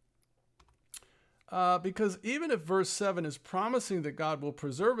 Because even if verse 7 is promising that God will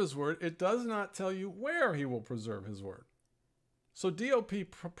preserve his word, it does not tell you where he will preserve his word. So DOP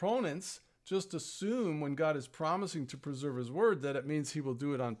proponents just assume when God is promising to preserve his word that it means he will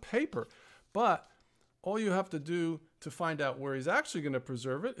do it on paper. But all you have to do to find out where he's actually going to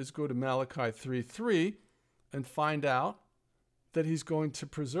preserve it is go to Malachi 3:3 and find out that he's going to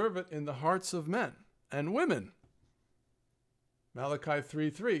preserve it in the hearts of men and women. Malachi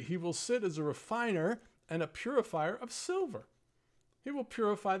 3:3, he will sit as a refiner and a purifier of silver. He will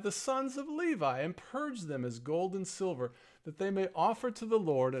purify the sons of Levi and purge them as gold and silver, that they may offer to the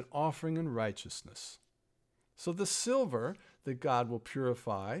Lord an offering in righteousness. So the silver that God will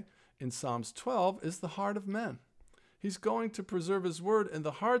purify in Psalms 12 is the heart of men. He's going to preserve his word in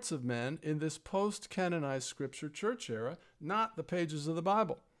the hearts of men in this post-canonized scripture church era, not the pages of the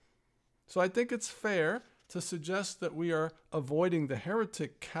Bible. So I think it's fair to suggest that we are avoiding the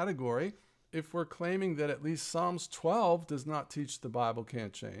heretic category if we're claiming that at least Psalms 12 does not teach the Bible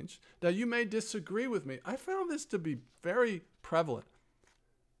can't change. Now, you may disagree with me. I found this to be very prevalent.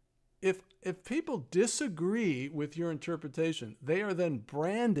 If people disagree with your interpretation, they are then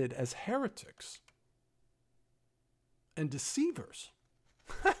branded as heretics and deceivers.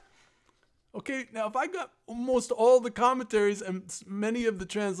 Okay, now if I got almost all the commentaries and many of the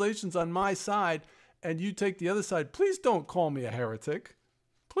translations on my side, and you take the other side, please don't call me a heretic.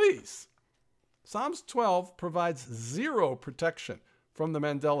 Please. Psalms 12 provides zero protection from the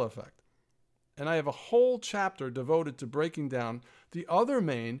Mandela effect. And I have a whole chapter devoted to breaking down the other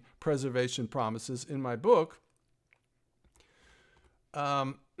main preservation promises in my book,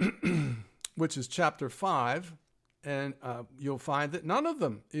 which is chapter 5. And you'll find that none of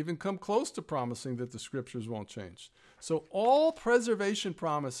them even come close to promising that the scriptures won't change. So all preservation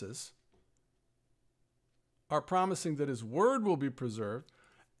promises are promising that his word will be preserved.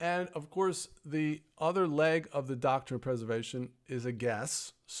 And of course, the other leg of the doctrine of preservation is a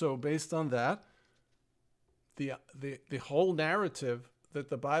guess. So based on that, the whole narrative that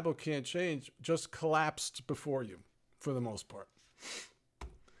the Bible can't change just collapsed before you for the most part.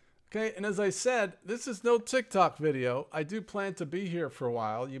 Okay, and as I said, this is no TikTok video. I do plan to be here for a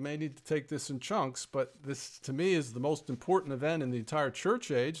while. You may need to take this in chunks, but this to me is the most important event in the entire church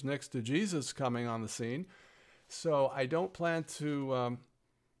age next to Jesus coming on the scene. So I don't plan to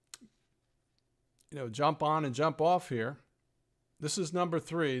jump on and jump off here. This is number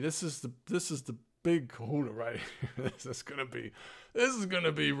 3. This is the big kahuna right here. This is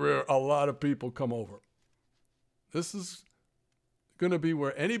gonna be where a lot of people come over. This is going to be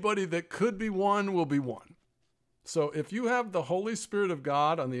where anybody that could be one will be one. So if you have the Holy Spirit of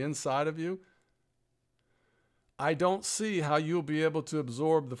God on the inside of you, I don't see how you'll be able to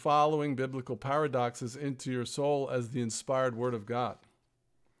absorb the following biblical paradoxes into your soul as the inspired Word of God.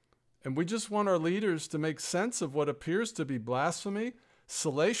 And we just want our leaders to make sense of what appears to be blasphemy,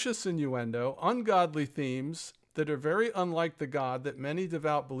 salacious innuendo, ungodly themes that are very unlike the God that many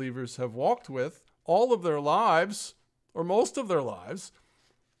devout believers have walked with all of their lives, or most of their lives.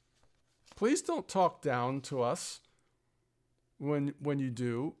 Please don't talk down to us when you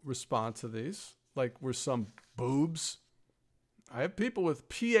do respond to these, like we're some boobs. I have people with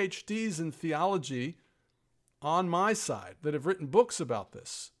PhDs in theology on my side that have written books about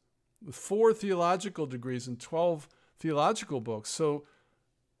this, with 4 theological degrees and 12 theological books. So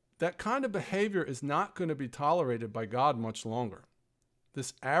that kind of behavior is not going to be tolerated by God much longer.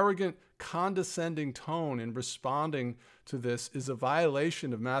 This arrogant, condescending tone in responding to this is a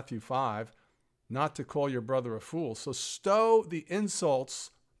violation of Matthew 5, not to call your brother a fool. So stow the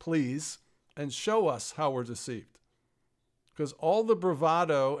insults, please, and show us how we're deceived. Because all the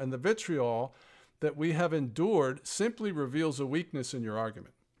bravado and the vitriol that we have endured simply reveals a weakness in your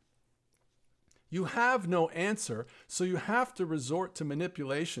argument. You have no answer, so you have to resort to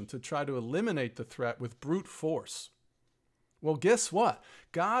manipulation to try to eliminate the threat with brute force. Well, guess what?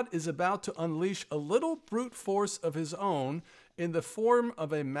 God is about to unleash a little brute force of his own in the form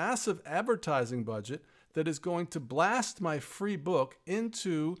of a massive advertising budget that is going to blast my free book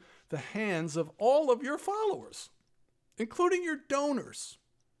into the hands of all of your followers, including your donors.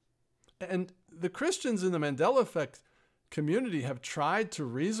 And the Christians in the Mandela effect community have tried to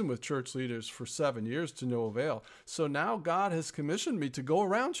reason with church leaders for 7 years to no avail. So now God has commissioned me to go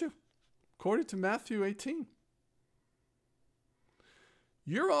around you, according to Matthew 18.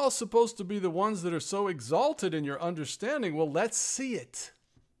 You're all supposed to be the ones that are so exalted in your understanding. Well, let's see it.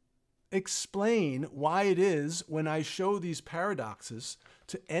 Explain why it is when I show these paradoxes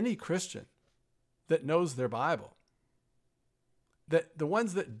to any Christian that knows their Bible, that the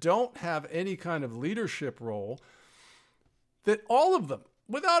ones that don't have any kind of leadership role, that all of them,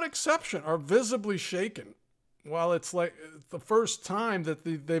 without exception, are visibly shaken. Well, it's like the first time that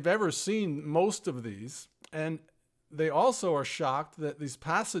they've ever seen most of these. And they also are shocked that these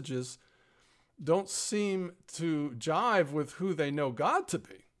passages don't seem to jive with who they know God to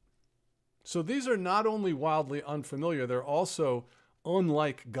be. So these are not only wildly unfamiliar, they're also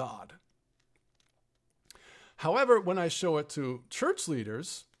unlike God. However, when I show it to church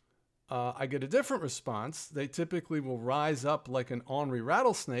leaders, I get a different response. They typically will rise up like an ornery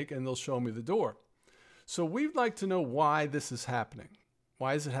rattlesnake and they'll show me the door. So we'd like to know why this is happening.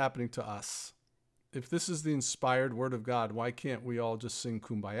 Why is it happening to us? If this is the inspired word of God, why can't we all just sing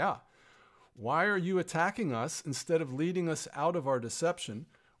Kumbaya? Why are you attacking us instead of leading us out of our deception?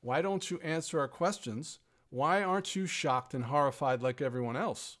 Why don't you answer our questions? Why aren't you shocked and horrified like everyone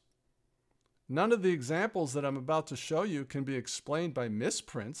else? None of the examples that I'm about to show you can be explained by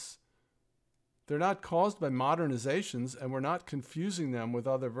misprints. They're not caused by modernizations, and we're not confusing them with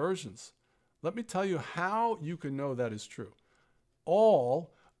other versions. Let me tell you how you can know that is true.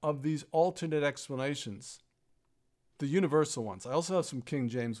 All of these alternate explanations, the universal ones. I also have some King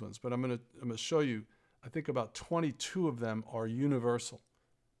James ones, but I'm going to show you, I think about 22 of them are universal.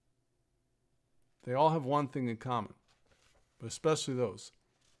 They all have one thing in common, but especially those.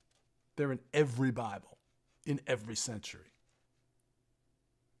 They're in every Bible, in every century.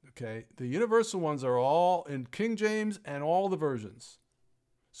 Okay? The universal ones are all in King James and all the versions.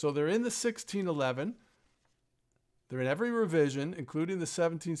 So they're in the 1611. They're in every revision, including the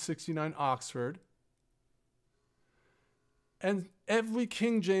 1769 Oxford. And every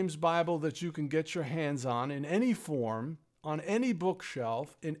King James Bible that you can get your hands on in any form, on any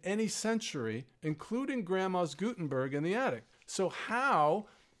bookshelf, in any century, including Grandma's Gutenberg in the attic. So how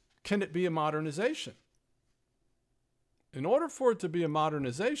can it be a modernization? In order for it to be a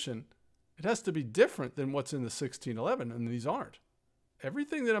modernization, it has to be different than what's in the 1611, and these aren't.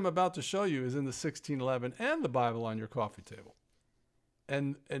 Everything that I'm about to show you is in the 1611 and the Bible on your coffee table.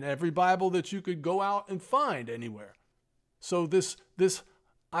 And every Bible that you could go out and find anywhere. So this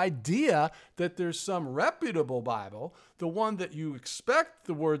idea that there's some reputable Bible, the one that you expect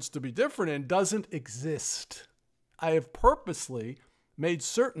the words to be different in, doesn't exist. I have purposely made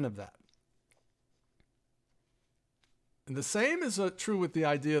certain of that. And the same is true with the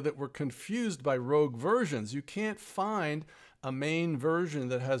idea that we're confused by rogue versions. You can't find a main version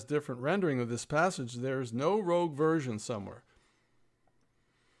that has different rendering of this passage. There's no rogue version somewhere.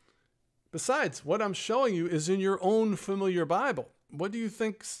 Besides, what I'm showing you is in your own familiar Bible. What do you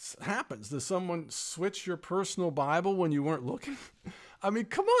think happens? Does someone switch your personal Bible when you weren't looking? I mean,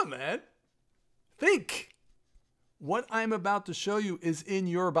 come on, man. Think. What I'm about to show you is in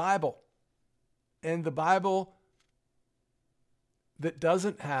your Bible. And the Bible that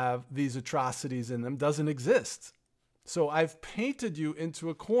doesn't have these atrocities in them doesn't exist. So I've painted you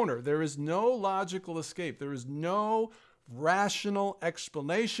into a corner. There is no logical escape. There is no rational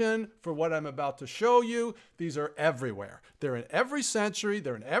explanation for what I'm about to show you. These are everywhere. They're in every century.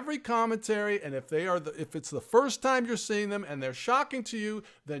 They're in every commentary. And if it's the first time you're seeing them and they're shocking to you,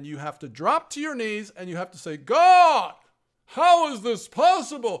 then you have to drop to your knees and you have to say, God, how is this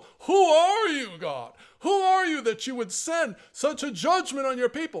possible? Who are you, God? Who are you that you would send such a judgment on your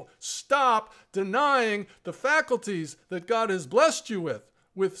people? Stop denying the faculties that God has blessed you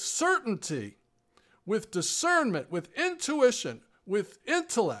with certainty, with discernment, with intuition, with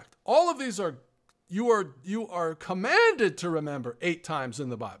intellect. All of these you are commanded to remember 8 times in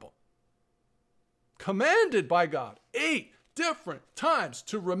the Bible. Commanded by God 8 different times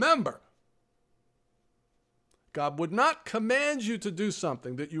to remember. God would not command you to do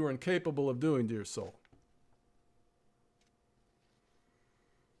something that you are incapable of doing, dear soul.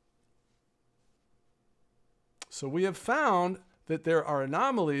 So we have found that there are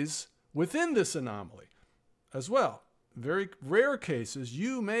anomalies within this anomaly as well. Very rare cases,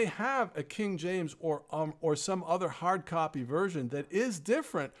 you may have a King James or some other hard copy version that is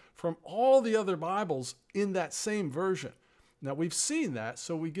different from all the other Bibles in that same version. Now, we've seen that,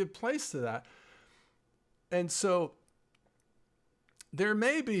 so we give place to that. And so there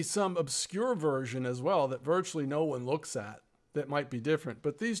may be some obscure version as well that virtually no one looks at that might be different,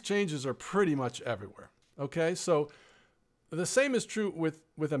 but these changes are pretty much everywhere. Okay, so the same is true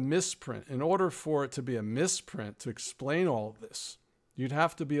with a misprint. In order for it to be a misprint, to explain all of this, you'd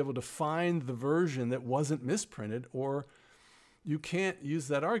have to be able to find the version that wasn't misprinted, or you can't use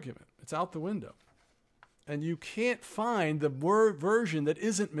that argument. It's out the window. And you can't find the version that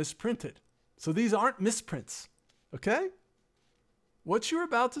isn't misprinted. So these aren't misprints, okay? What you're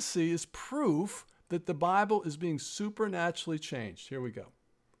about to see is proof that the Bible is being supernaturally changed. Here we go.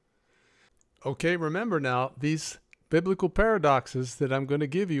 Okay, remember now, these biblical paradoxes that I'm going to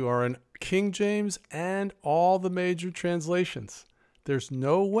give you are in King James and all the major translations. There's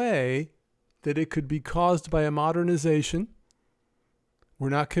no way that it could be caused by a modernization. We're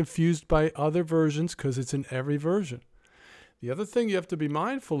not confused by other versions because it's in every version. The other thing you have to be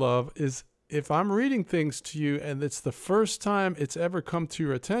mindful of is if I'm reading things to you and it's the first time it's ever come to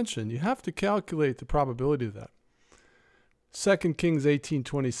your attention, you have to calculate the probability of that. 2 Kings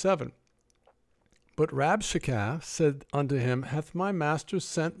 18:27. But Rabshakeh said unto him, Hath my master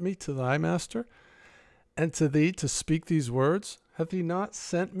sent me to thy master, and to thee to speak these words? Hath he not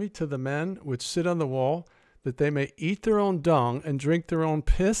sent me to the men which sit on the wall, that they may eat their own dung and drink their own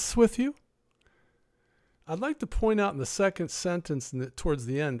piss with you? I'd like to point out in the second sentence towards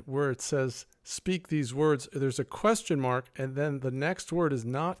the end where it says, speak these words, there's a question mark, and then the next word is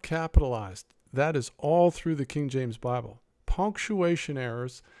not capitalized. That is all through the King James Bible. Punctuation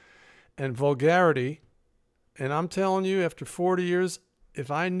errors and vulgarity. And I'm telling you, after 40 years, if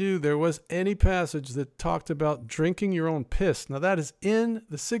I knew there was any passage that talked about drinking your own piss, now that is in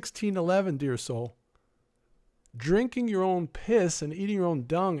the 1611, dear soul. Drinking your own piss and eating your own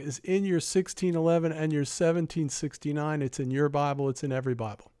dung is in your 1611 and your 1769. It's in your Bible. It's in every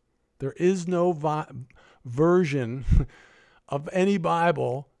Bible. There is no version of any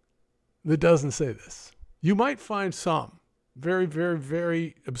Bible that doesn't say this. You might find some very, very,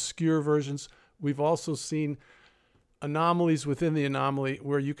 very obscure versions. We've also seen anomalies within the anomaly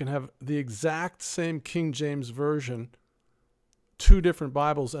where you can have the exact same King James version, two different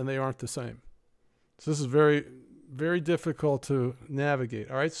Bibles, and they aren't the same. So this is very, very difficult to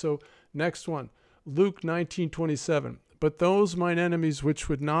navigate. All right, so next one, Luke 19:27. But those mine enemies which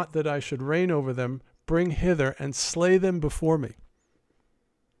would not that I should reign over them, bring hither and slay them before me.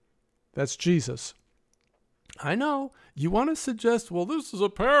 That's Jesus. I know, you want to suggest, well, this is a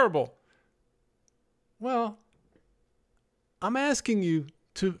parable. Well, I'm asking you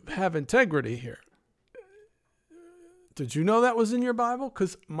to have integrity here. Did you know that was in your Bible?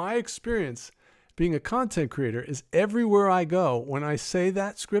 Because my experience being a content creator is everywhere I go, when I say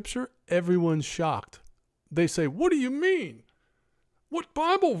that scripture, everyone's shocked. They say, what do you mean? What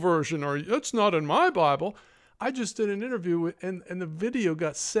Bible version are you? That's not in my Bible. I just did an interview and the video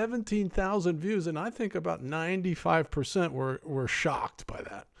got 17,000 views, and I think about 95% were shocked by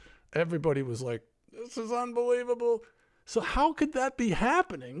that. Everybody was like, this is unbelievable. So how could that be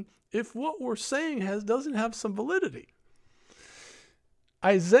happening if what we're saying doesn't have some validity?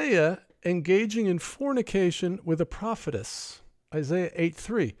 Isaiah engaging in fornication with a prophetess. Isaiah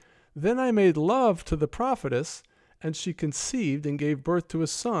 8:3. Then I made love to the prophetess, and she conceived and gave birth to a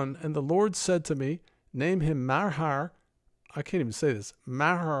son. And the Lord said to me, name him Mahar. I can't even say this.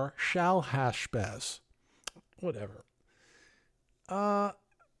 Mahar Shalhashbaz. Whatever.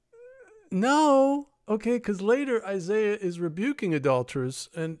 No. Okay, because later Isaiah is rebuking adulterers,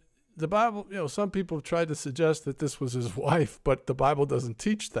 and the Bible, some people have tried to suggest that this was his wife, but the Bible doesn't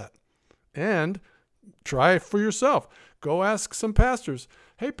teach that. And try it for yourself. Go ask some pastors.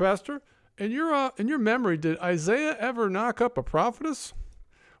 Hey, pastor, in your memory, did Isaiah ever knock up a prophetess?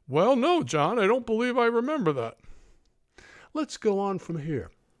 Well, no, John, I don't believe I remember that. Let's go on from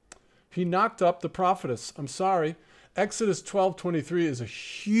here. He knocked up the prophetess. I'm sorry. Exodus 12:23 is a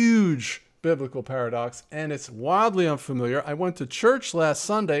huge biblical paradox, and it's wildly unfamiliar. I went to church last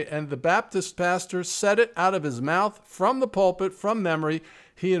Sunday, and the Baptist pastor said it out of his mouth from the pulpit, from memory.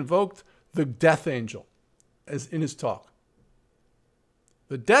 He invoked the death angel as in his talk.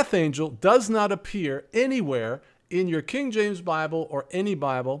 The death angel does not appear anywhere in your King James Bible or any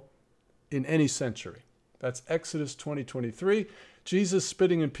Bible in any century. That's Exodus 20:23. Jesus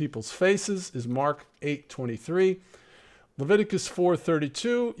spitting in people's faces is Mark 8:23. Leviticus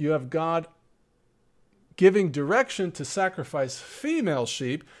 4:32, you have God giving direction to sacrifice female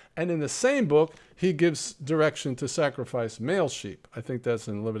sheep, and in the same book, he gives direction to sacrifice male sheep. I think that's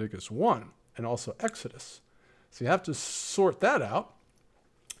in Leviticus 1 and also Exodus. So you have to sort that out.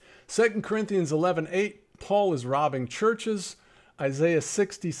 2 Corinthians 11:8, Paul is robbing churches. Isaiah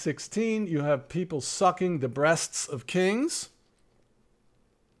 60:16, you have people sucking the breasts of kings.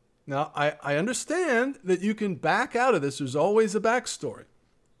 Now, I understand that you can back out of this. There's always a backstory.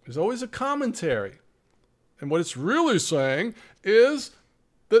 There's always a commentary. And what it's really saying is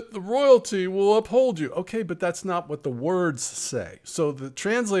that the royalty will uphold you. Okay, but that's not what the words say. So the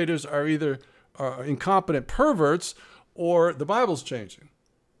translators are either incompetent perverts or the Bible's changing.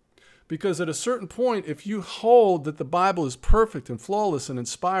 Because at a certain point, if you hold that the Bible is perfect and flawless and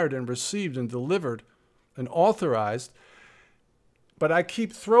inspired and received and delivered and authorized, but I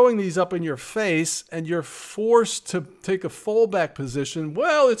keep throwing these up in your face and you're forced to take a fallback position,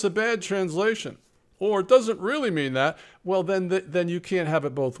 well, it's a bad translation, or it doesn't really mean that, well, then you can't have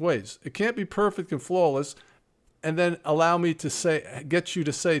it both ways. It can't be perfect and flawless and then allow me to get you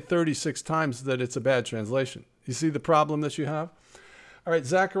to say 36 times that it's a bad translation. You see the problem that you have? All right,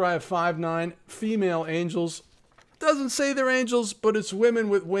 Zechariah 5:9, female angels. Doesn't say they're angels, but it's women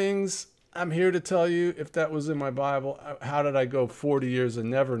with wings. I'm here to tell you, if that was in my Bible, how did I go 40 years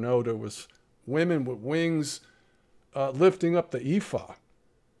and never know there was women with wings lifting up the ephah?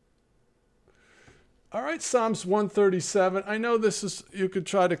 All right, Psalms 137. I know this is, you could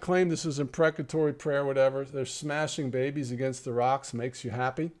try to claim this is imprecatory prayer, whatever. They're smashing babies against the rocks, makes you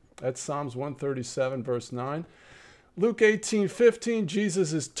happy. That's Psalms 137, verse 9. Luke 18:15,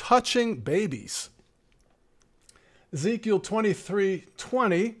 Jesus is touching babies. Ezekiel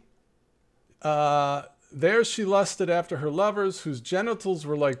 23:20, there she lusted after her lovers, whose genitals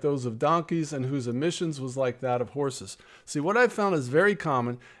were like those of donkeys and whose emissions was like that of horses. See, what I've found is very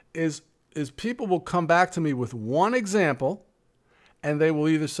common is people will come back to me with one example, and they will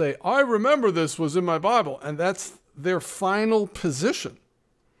either say, I remember this was in my Bible, and that's their final position.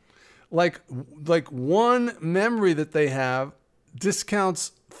 Like one memory that they have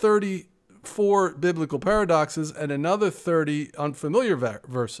discounts 34 biblical paradoxes and another 30 unfamiliar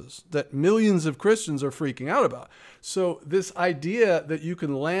verses that millions of Christians are freaking out about. So this idea that you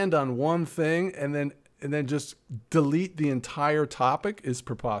can land on one thing and then just delete the entire topic is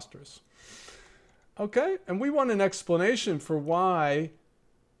preposterous. Okay, and we want an explanation for why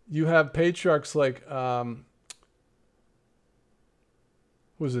you have patriarchs like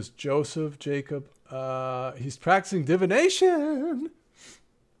was this Jacob? He's practicing divination.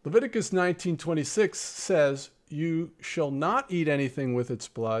 Leviticus 19:26 says, you shall not eat anything with its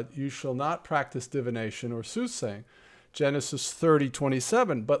blood. You shall not practice divination or soothsaying. Genesis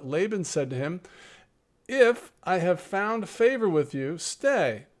 30:27. But Laban said to him, if I have found favor with you,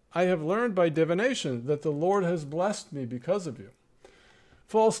 stay. I have learned by divination that the Lord has blessed me because of you.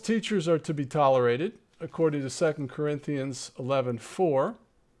 False teachers are to be tolerated, according to 2 Corinthians 11:4.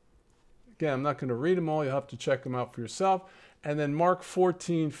 Again, I'm not going to read them all. You'll have to check them out for yourself. And then Mark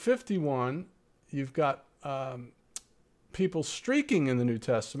 14:51, you've got people streaking in the New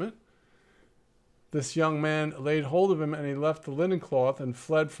Testament. This young man laid hold of him and he left the linen cloth and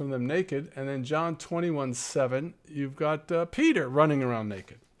fled from them naked. And then John 21:7, you've got Peter running around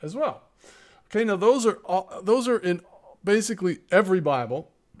naked as well. Okay, now those are in basically every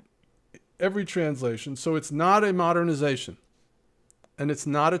Bible, every translation. So it's not a modernization. And it's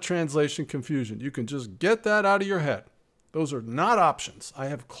not a translation confusion. You can just get that out of your head. Those are not options. I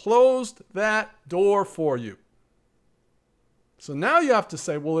have closed that door for you. So now you have to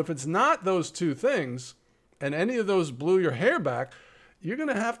say, well, if it's not those two things, and any of those blew your hair back, you're going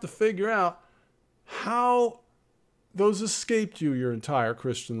to have to figure out how those escaped you your entire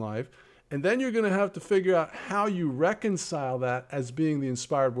Christian life. And then you're going to have to figure out how you reconcile that as being the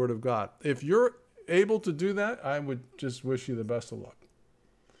inspired word of God. If you're able to do that, I would just wish you the best of luck.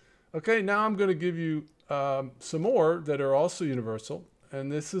 Okay, now I'm going to give you some more that are also universal.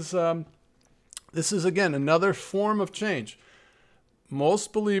 And this is again, another form of change.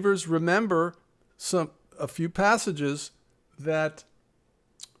 Most believers remember a few passages that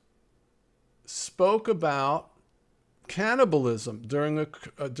spoke about cannibalism during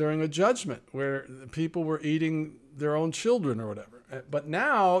a judgment where people were eating their own children or whatever. But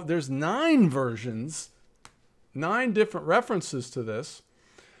now there's 9 versions, 9 different references to this.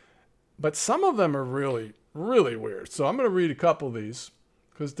 But some of them are really, really weird. So I'm going to read a couple of these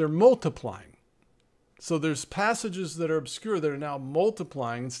because they're multiplying. So there's passages that are obscure that are now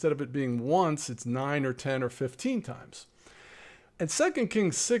multiplying. Instead of it being once, it's 9 or 10 or 15 times. And 2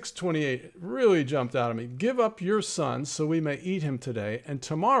 Kings 6:28 really jumped out at me. Give up your son so we may eat him today, and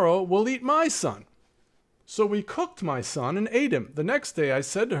tomorrow we'll eat my son. So we cooked my son and ate him. The next day I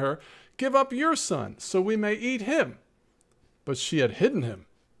said to her, give up your son, so we may eat him. But she had hidden him.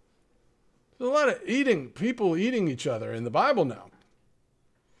 There's a lot of people eating each other in the Bible now.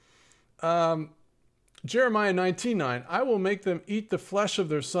 Jeremiah 19:9, I will make them eat the flesh of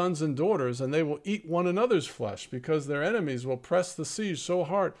their sons and daughters, and they will eat one another's flesh, because their enemies will press the siege so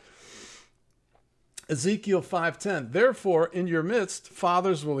hard. Ezekiel 5:10, therefore in your midst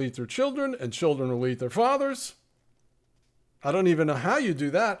fathers will eat their children, and children will eat their fathers. I don't even know how you do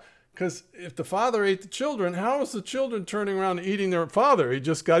that, because if the father ate the children, how is the children turning around and eating their father? He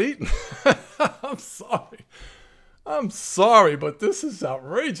just got eaten. I'm sorry, but this is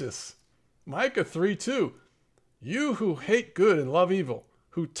outrageous. Micah 3:2, you who hate good and love evil,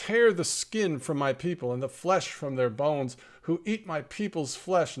 who tear the skin from my people and the flesh from their bones, who eat my people's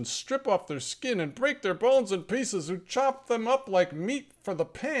flesh and strip off their skin and break their bones in pieces, who chop them up like meat for the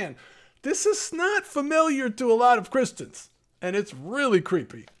pan. This is not familiar to a lot of Christians, and it's really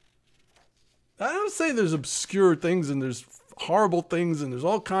creepy. I don't say there's obscure things and there's horrible things and there's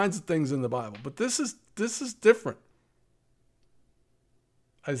all kinds of things in the Bible, but this is different.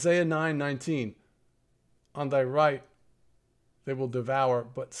 Isaiah 9:19, on thy right they will devour,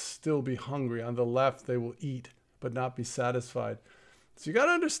 but still be hungry. On the left they will eat, but not be satisfied. So you got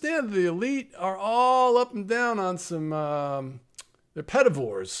to understand the elite are all up and down on some, they're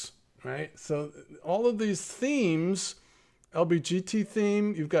pedivores, right? So all of these themes, LBGT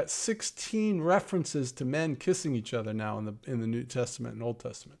theme, you've got 16 references to men kissing each other now in the New Testament and Old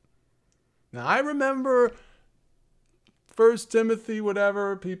Testament. Now I remember 1 Timothy,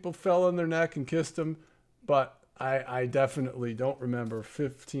 whatever, people fell on their neck and kissed him, but I definitely don't remember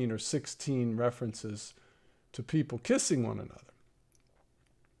 15 or 16 references to people kissing one another.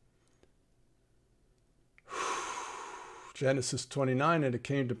 Genesis 29, and it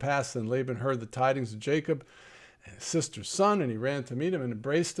came to pass, then Laban heard the tidings of Jacob and his sister's son, and he ran to meet him and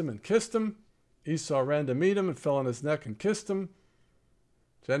embraced him and kissed him. Esau ran to meet him and fell on his neck and kissed him.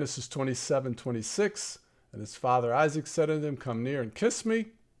 Genesis 27:26, and his father Isaac said unto him, come near and kiss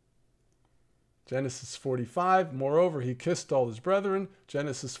me. Genesis 45, moreover, he kissed all his brethren.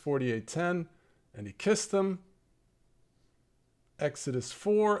 Genesis 48:10, and he kissed them. Exodus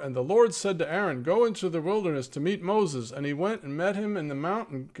 4, and the Lord said to Aaron, go into the wilderness to meet Moses. And he went and met him in the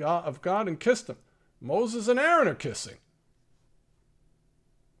mountain of God and kissed him. Moses and Aaron are kissing.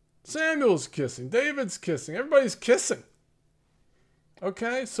 Samuel's kissing. David's kissing. Everybody's kissing.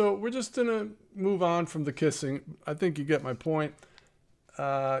 Okay, so we're just going to move on from the kissing. I think you get my point.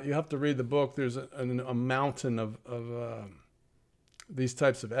 You have to read the book. There's a mountain of these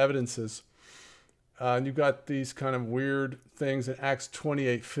types of evidences. And you've got these kind of weird things in Acts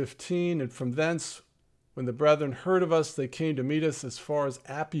 28:15. And from thence, when the brethren heard of us, they came to meet us as far as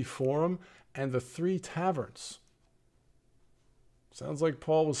Appii Forum and the 3 taverns. Sounds like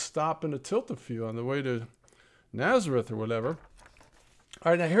Paul was stopping to tilt a few on the way to Nazareth or whatever.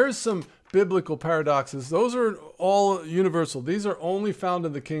 All right, now here's some biblical paradoxes. Those are all universal. These are only found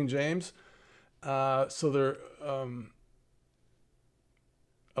in the King James. So they're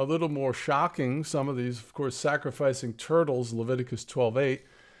a little more shocking. Some of these, of course, sacrificing turtles, Leviticus 12:8.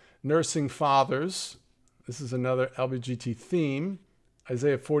 Nursing fathers. This is another LBGT theme.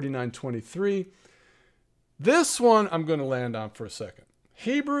 Isaiah 49:23. This one I'm going to land on for a second.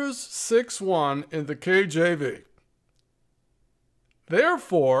 Hebrews 6:1 in the KJV.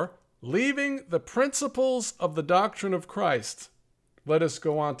 Therefore, leaving the principles of the doctrine of Christ, let us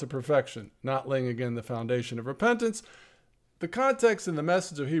go on to perfection, not laying again the foundation of repentance. The context and the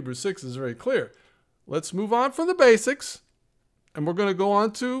message of Hebrews 6 is very clear. Let's move on from the basics, and we're going to go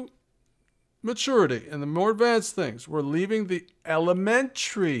on to maturity and the more advanced things. We're leaving the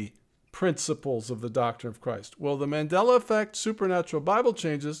elementary principles of the doctrine of Christ. Well, the Mandela effect, supernatural Bible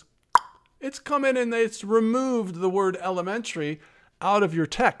changes, it's come in and it's removed the word elementary out of your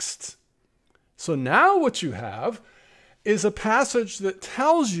text. So now what you have is a passage that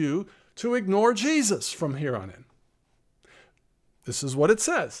tells you to ignore Jesus from here on in. This is what it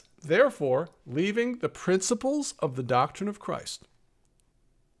says. Therefore, leaving the principles of the doctrine of Christ.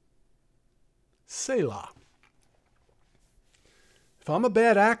 Selah. If I'm a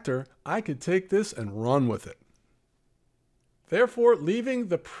bad actor, I could take this and run with it. Therefore, leaving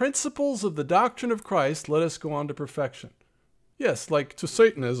the principles of the doctrine of Christ, let us go on to perfection. Yes, like to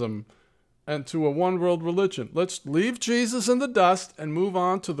Satanism and to a one-world religion. Let's leave Jesus in the dust and move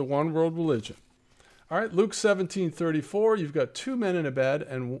on to the one-world religion. All right, Luke 17:34, you've got 2 men in a bed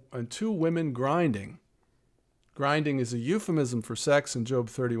and 2 women grinding. Grinding is a euphemism for sex in Job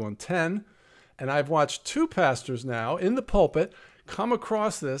 31:10. And I've watched 2 pastors now in the pulpit come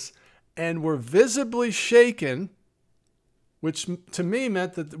across this and were visibly shaken, which to me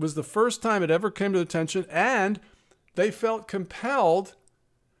meant that it was the first time it ever came to their attention, and they felt compelled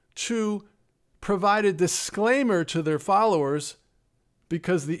to provide a disclaimer to their followers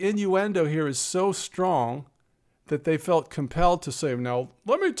because the innuendo here is so strong that they felt compelled to say, now,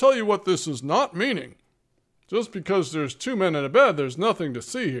 let me tell you what this is not meaning. Just because there's two men in a bed, there's nothing to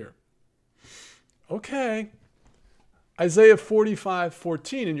see here. Okay. Isaiah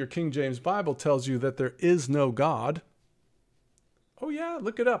 45:14 in your King James Bible tells you that there is no God. Oh yeah,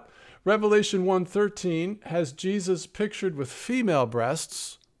 look it up. Revelation 1:13 has Jesus pictured with female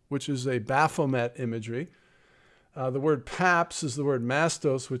breasts, which is a Baphomet imagery. The word paps is the word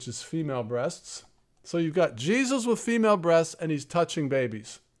mastos, which is female breasts. So you've got Jesus with female breasts, and he's touching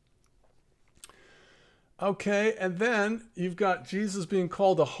babies. Okay, and then you've got Jesus being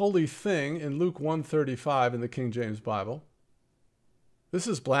called a holy thing in Luke 1:35 in the King James Bible. This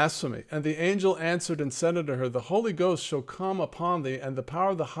is blasphemy. And the angel answered and said unto her, the Holy Ghost shall come upon thee, and the power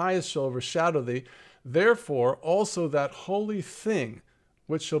of the highest shall overshadow thee. Therefore also that holy thing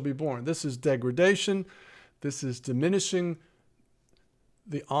which shall be born. This is degradation. This is diminishing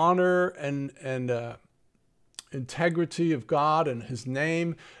the honor and integrity of God and his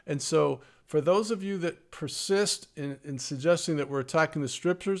name. And so for those of you that persist in suggesting that we're attacking the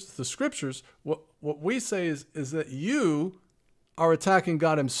scriptures, what we say is that you are attacking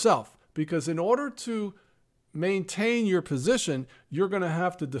God himself, because in order to maintain your position, you're going to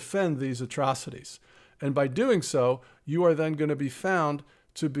have to defend these atrocities. And by doing so, you are then going to be found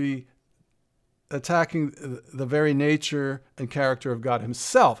to be attacking the very nature and character of God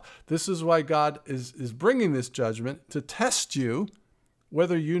himself. This is why God is bringing this judgment to test you,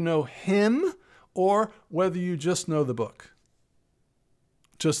 whether you know him or whether you just know the book.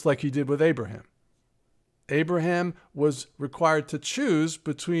 Just like he did with Abraham. Abraham was required to choose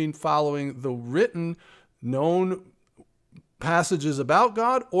between following the written, known passages about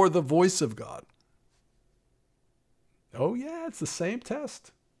God or the voice of God. Oh yeah, it's the same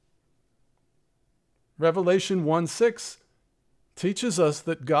test. Revelation 1:6 teaches us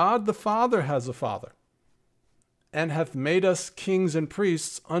that God the Father has a Father, and hath made us kings and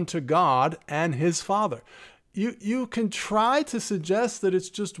priests unto God and his Father. You can try to suggest that it's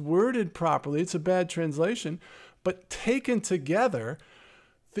just worded properly. It's a bad translation, but taken together,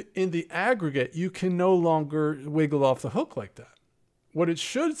 in the aggregate, you can no longer wiggle off the hook like that. What it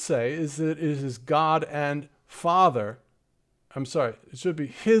should say is that it is God and Father. I'm sorry, it should be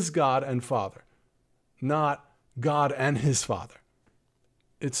his God and Father, not God and his Father.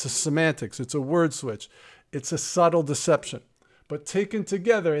 It's a semantics. It's a word switch. It's a subtle deception. But taken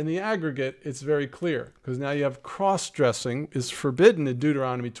together in the aggregate, it's very clear, because now you have cross-dressing is forbidden in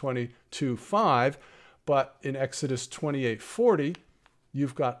Deuteronomy 22:5, but in Exodus 28:40,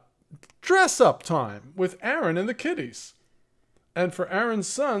 you've got dress-up time with Aaron and the kiddies. And for Aaron's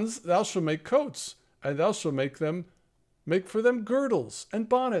sons, thou shalt make coats, and thou shalt make for them girdles and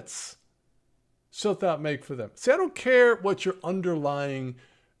bonnets. Shalt thou make for them. See, I don't care what your underlying,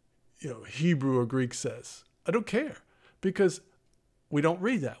 Hebrew or Greek says. I don't care, because we don't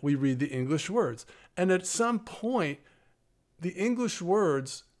read that. We read the English words. And at some point, the English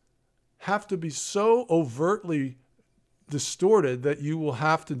words have to be so overtly distorted that you will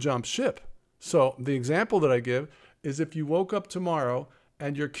have to jump ship. So the example that I give is if you woke up tomorrow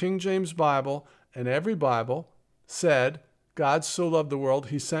and your King James Bible and every Bible said, God so loved the world,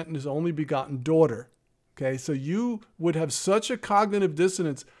 he sent his only begotten daughter. Okay, so you would have such a cognitive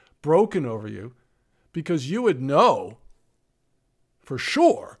dissonance broken over you, because you would know for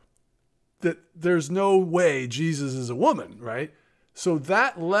sure that there's no way Jesus is a woman, right? So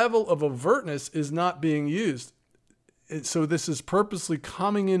that level of overtness is not being used. So this is purposely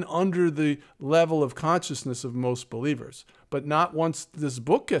coming in under the level of consciousness of most believers, but not once this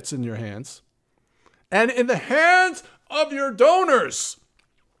book gets in your hands and in the hands of your donors.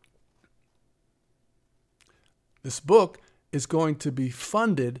 This book is going to be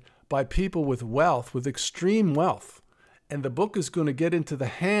funded by people with wealth, with extreme wealth. And the book is going to get into the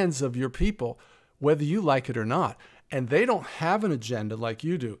hands of your people, whether you like it or not. And they don't have an agenda like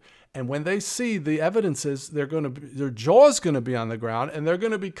you do. And when they see the evidences, their jaw's going to be on the ground, and they're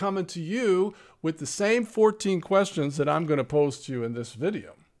going to be coming to you with the same 14 questions that I'm going to pose to you in this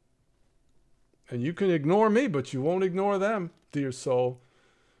video. And you can ignore me, but you won't ignore them, dear soul.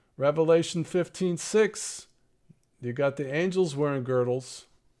 Revelation 15:6, you got the angels wearing girdles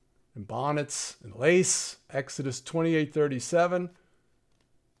and bonnets and lace. Exodus 28:37,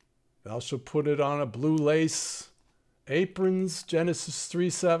 thou shalt put it on a blue lace. Aprons, Genesis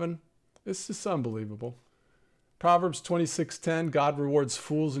 3:7. It's just unbelievable. Proverbs 26:10, God rewards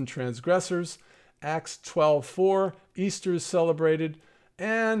fools and transgressors. Acts 12:4, Easter is celebrated.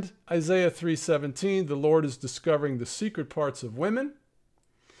 And Isaiah 3:17, the Lord is discovering the secret parts of women.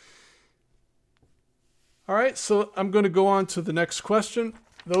 All right, so I'm going to go on to the next question.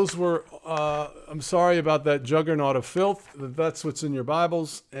 Those were, I'm sorry about that juggernaut of filth. That's what's in your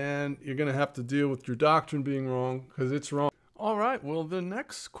Bibles, and you're going to have to deal with your doctrine being wrong because it's wrong. All right, well, the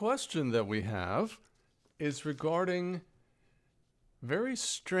next question that we have is regarding very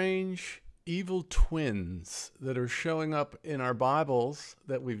strange evil twins that are showing up in our Bibles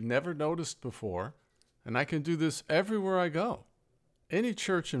that we've never noticed before. And I can do this everywhere I go. Any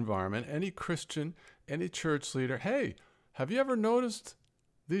church environment, any Christian, any church leader. Hey, have you ever noticed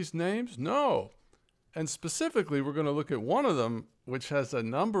these names? No. And specifically, we're going to look at one of them, which has a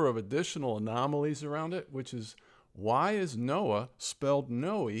number of additional anomalies around it, which is why is Noah spelled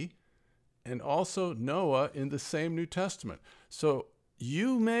Noe and also Noah in the same New Testament? So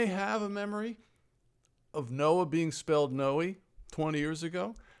you may have a memory of Noah being spelled Noe 20 years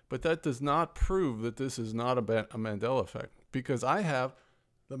ago, but that does not prove that this is not a Mandela effect, because I have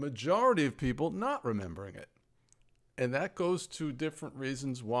the majority of people not remembering it. And that goes to different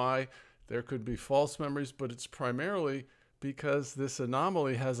reasons why there could be false memories, but it's primarily because this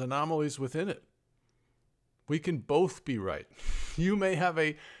anomaly has anomalies within it. We can both be right. You may have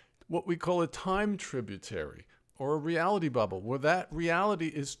what we call a time tributary or a reality bubble where that reality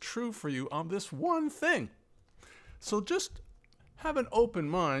is true for you on this one thing. So just have an open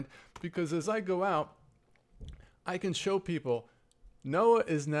mind, because as I go out, I can show people Noah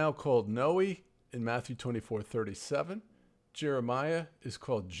is now called Noe in Matthew 24:37. Jeremiah is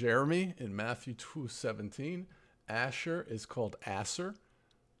called Jeremy in Matthew 2:17. Asher is called Asser.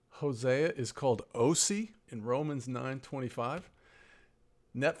 Hosea is called Osi in Romans 9:25.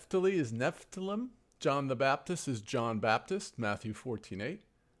 Naphtali is Nephthalim. John the Baptist is John Baptist, Matthew 14:8.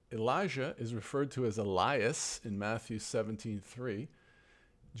 Elijah is referred to as Elias in Matthew 17:3.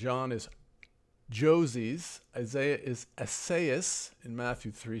 John is Joses. Isaiah is Esaias in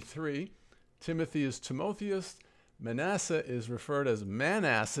Matthew 3:3. Timothy is Timotheus. Manasseh is referred as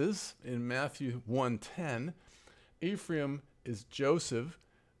Manasses in Matthew 1:10. Ephraim is Joseph.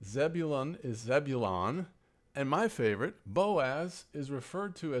 Zebulun is Zebulon. And my favorite, Boaz, is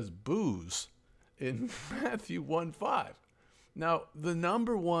referred to as Booze in Matthew 1:5. Now, the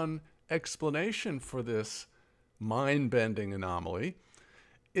number one explanation for this mind-bending anomaly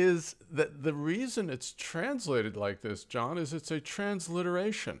is that the reason it's translated like this, John, is it's a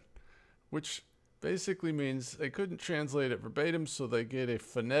transliteration, which basically means they couldn't translate it verbatim, so they get a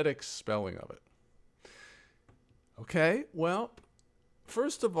phonetic spelling of it. Okay, well,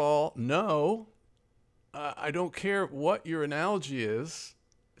 first of all, no, I don't care what your analogy is.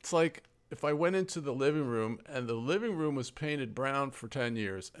 It's like if I went into the living room and the living room was painted brown for 10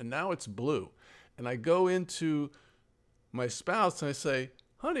 years and now it's blue, and I go into my spouse and I say,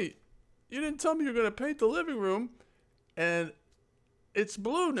 honey, you didn't tell me you're going to paint the living room, and it's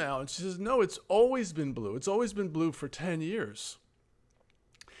blue now. And she says, no, it's always been blue. It's always been blue for 10 years.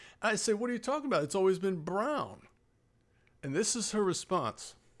 I say, what are you talking about? It's always been brown. And this is her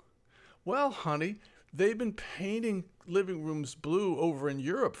response. Well, honey, they've been painting living rooms blue over in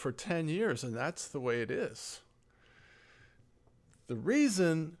Europe for 10 years, and that's the way it is. The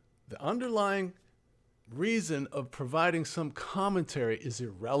underlying reason of providing some commentary is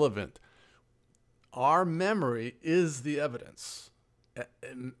irrelevant. Our memory is the evidence.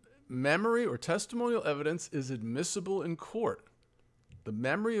 Memory or testimonial evidence is admissible in court. The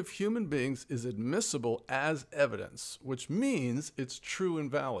memory of human beings is admissible as evidence, which means it's true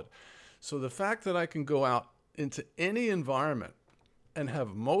and valid. So the fact that I can go out into any environment and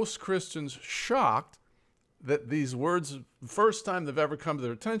have most Christians shocked that these words, first time they've ever come to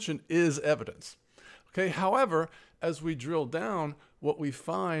their attention, is evidence. Okay, however, as we drill down, what we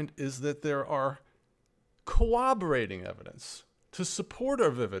find is that there are corroborating evidence to support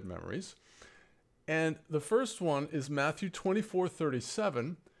our vivid memories. And the first one is Matthew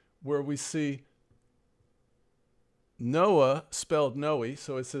 24:37, where we see Noah spelled Noe.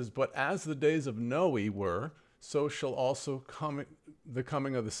 So it says, but as the days of Noe were, so shall also the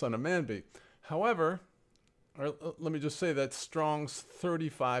coming of the Son of Man be. However, let me just say that Strong's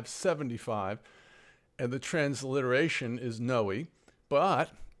 3575, and the transliteration is Noe.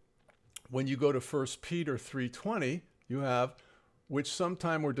 But when you go to 1 Peter 3:20, you have, which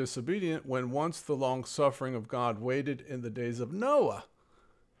sometime were disobedient when once the long suffering of God waited in the days of Noah.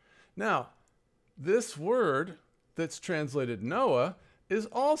 Now, this word that's translated Noah is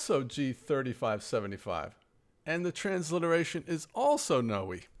also G3575, and the transliteration is also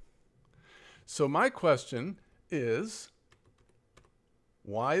Noe. So my question is,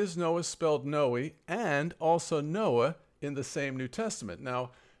 why is Noah spelled Noe and also Noah in the same New Testament?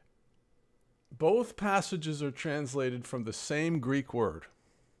 Now, both passages are translated from the same Greek word.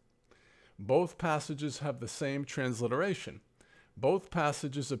 Both passages have the same transliteration. Both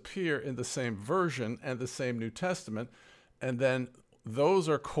passages appear in the same version and the same New Testament, and then those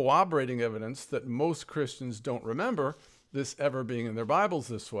are corroborating evidence that most Christians don't remember this ever being in their Bibles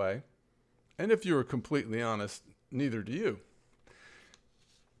this way. And if you were completely honest, neither do you.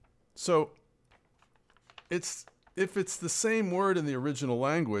 So if it's the same word in the original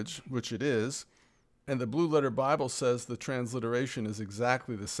language, which it is, and the Blue Letter Bible says the transliteration is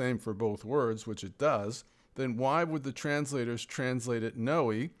exactly the same for both words, which it does, then why would the translators translate it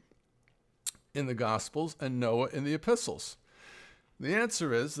Noe in the Gospels and Noah in the epistles? The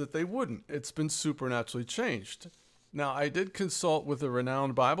answer is that they wouldn't. It's been supernaturally changed. Now, I did consult with a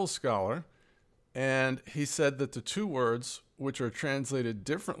renowned Bible scholar, and he said that the two words, which are translated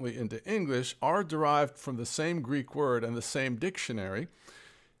differently into English, are derived from the same Greek word and the same dictionary.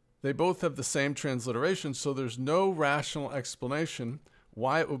 They both have the same transliteration, so there's no rational explanation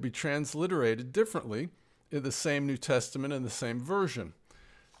why it would be transliterated differently in the same New Testament and the same version.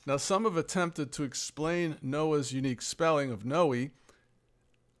 Now, some have attempted to explain Noah's unique spelling of Noe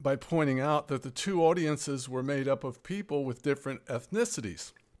by pointing out that the two audiences were made up of people with different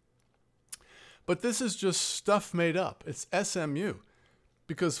ethnicities. But this is just stuff made up. It's SMU.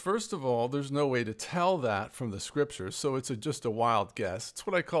 Because first of all, there's no way to tell that from the scriptures, so it's just a wild guess. It's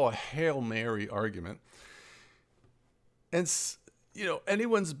what I call a Hail Mary argument. And, you know,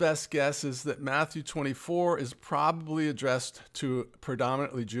 anyone's best guess is that Matthew 24 is probably addressed to a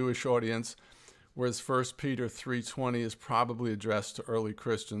predominantly Jewish audience, whereas 1 Peter 3:20 is probably addressed to early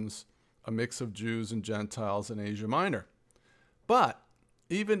Christians, a mix of Jews and Gentiles in Asia Minor. But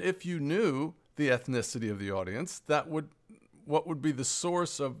even if you knew the ethnicity of the audience, what would be the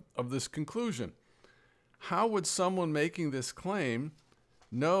source of this conclusion? How would someone making this claim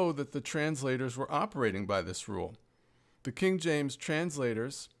know that the translators were operating by this rule? The King James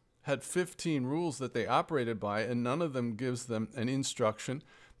translators had 15 rules that they operated by, and none of them gives them an instruction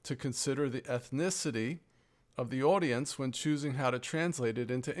to consider the ethnicity of the audience when choosing how to translate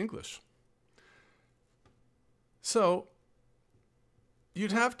it into English. So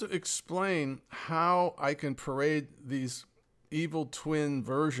you'd have to explain how I can parade these evil twin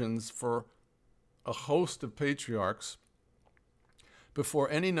versions for a host of patriarchs before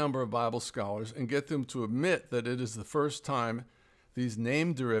any number of Bible scholars and get them to admit that it is the first time these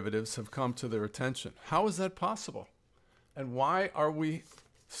name derivatives have come to their attention. How is that possible? And why are we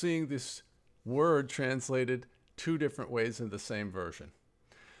seeing this word translated two different ways in the same version?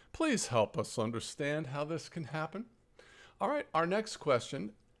 Please help us understand how this can happen. All right, our next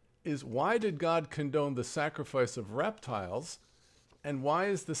question is, why did God condone the sacrifice of reptiles, and why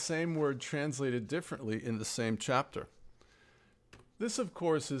is the same word translated differently in the same chapter? This, of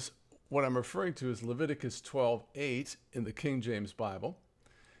course, is what I'm referring to as Leviticus 12:8 in the King James Bible.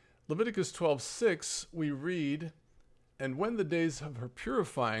 Leviticus 12:6, we read, "And when the days of her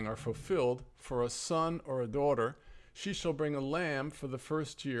purifying are fulfilled, for a son or a daughter, she shall bring a lamb for the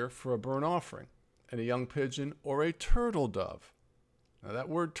first year for a burnt offering, and a young pigeon or a turtle dove." Now that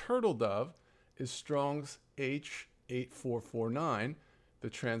word turtle dove is Strong's H8449. The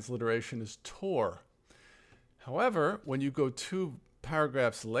transliteration is Tor. However, when you go 2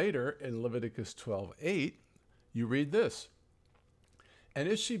 paragraphs later in Leviticus 12:8, you read this: "And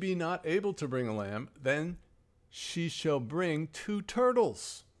if she be not able to bring a lamb, then she shall bring 2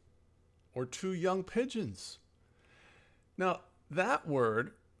 turtles or 2 young pigeons." Now, that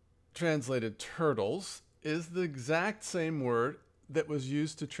word, translated turtles, is the exact same word that was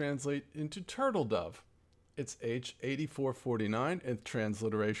used to translate into turtle dove. It's H8449, and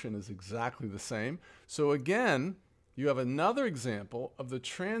transliteration is exactly the same. So again, you have another example of the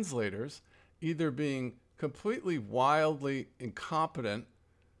translators either being completely wildly incompetent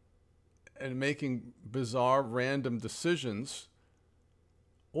and making bizarre random decisions,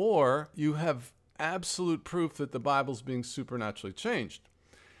 or you have absolute proof that the Bible's being supernaturally changed.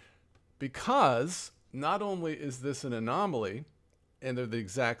 Because not only is this an anomaly, and they're the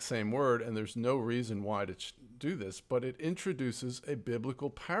exact same word, and there's no reason why to do this, but it introduces a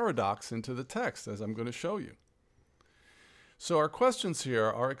biblical paradox into the text, as I'm going to show you. So our questions here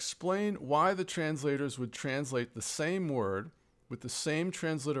are: explain why the translators would translate the same word with the same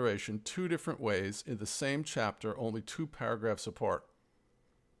transliteration 2 different ways in the same chapter, only 2 paragraphs apart.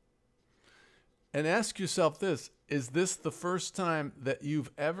 And ask yourself this: is this the first time that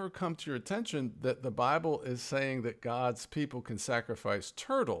you've ever come to your attention that the Bible is saying that God's people can sacrifice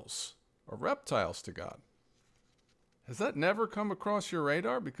turtles or reptiles to God? Has that never come across your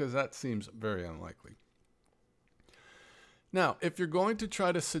radar? Because that seems very unlikely. Now, if you're going to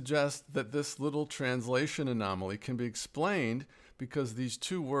try to suggest that this little translation anomaly can be explained because these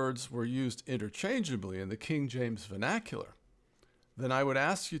two words were used interchangeably in the King James vernacular, then I would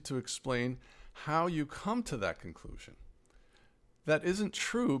ask you to explain how you come to that conclusion. That isn't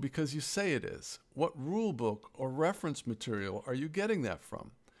true because you say it is. What rule book or reference material are you getting that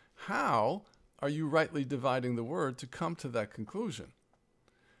from? How are you rightly dividing the word to come to that conclusion?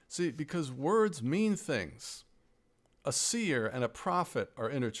 See, because words mean things. A seer and a prophet are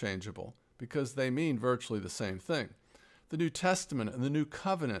interchangeable because they mean virtually the same thing. The New Testament and the New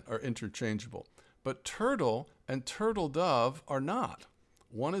Covenant are interchangeable, but turtle and turtle dove are not.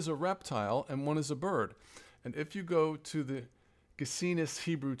 One is a reptile and one is a bird. And if you go to the Gesenius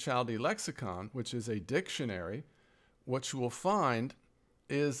Hebrew Chaldee Lexicon, which is a dictionary, what you will find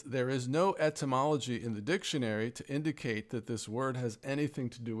is there is no etymology in the dictionary to indicate that this word has anything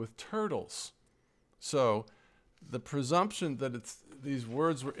to do with turtles. So the presumption that these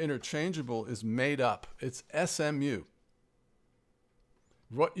words were interchangeable is made up. It's SMU.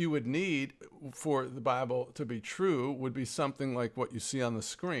 What you would need for the Bible to be true would be something like what you see on the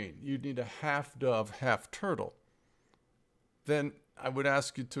screen. You'd need a half dove, half turtle. Then I would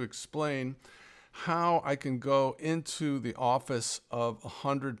ask you to explain how I can go into the office of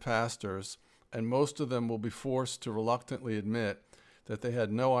 100 pastors, and most of them will be forced to reluctantly admit that they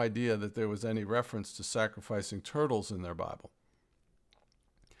had no idea that there was any reference to sacrificing turtles in their Bible.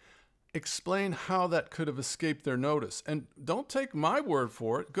 Explain how that could have escaped their notice. And don't take my word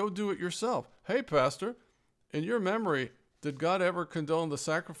for it. Go do it yourself. Hey, Pastor, in your memory, did God ever condone the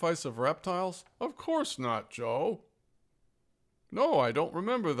sacrifice of reptiles? Of course not, Joe. No, I don't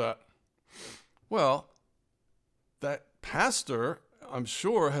remember that. Well, that pastor, I'm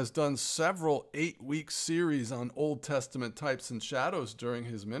sure, has done several 8-week series on Old Testament types and shadows during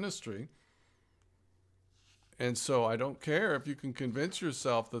his ministry. And so I don't care if you can convince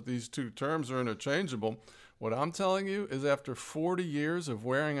yourself that these two terms are interchangeable. What I'm telling you is after 40 years of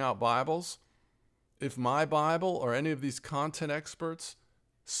wearing out Bibles, if my Bible or any of these content experts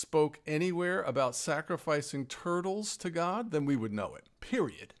spoke anywhere about sacrificing turtles to God, then we would know it,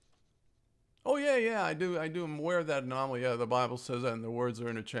 period. Oh, yeah, I do. I'm aware of that anomaly. Yeah, the Bible says that and the words are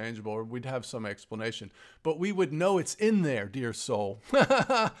interchangeable, or we'd have some explanation. But we would know it's in there, dear soul.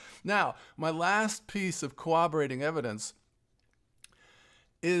 Now, my last piece of corroborating evidence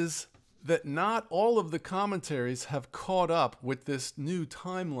is that not all of the commentaries have caught up with this new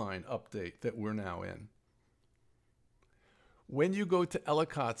timeline update that we're now in. When you go to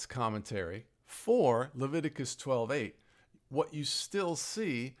Ellicott's commentary for Leviticus 12:8, what you still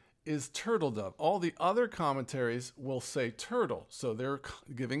see is turtle dove. All the other commentaries will say turtle. So they're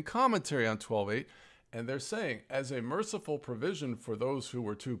giving commentary on 12:8, and they're saying, as a merciful provision for those who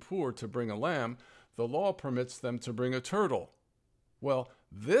were too poor to bring a lamb, the law permits them to bring a turtle. Well,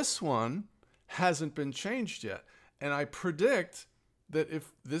 this one hasn't been changed yet. And I predict that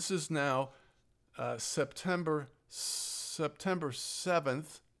if this is now September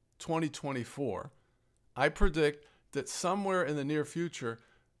 7th, 2024, I predict that somewhere in the near future,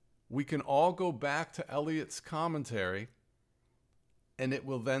 we can all go back to Eliot's commentary, and it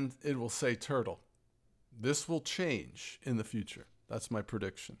will say turtle. This will change in the future. That's my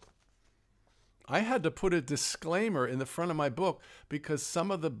prediction. I had to put a disclaimer in the front of my book because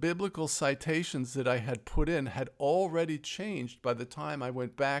some of the biblical citations that I had put in had already changed by the time I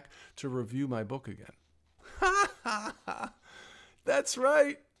went back to review my book again. That's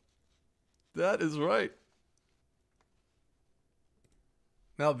right. That is right.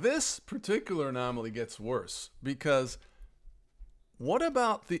 Now, this particular anomaly gets worse because what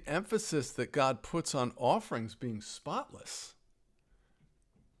about the emphasis that God puts on offerings being spotless?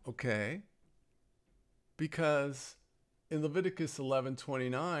 Okay. Because in Leviticus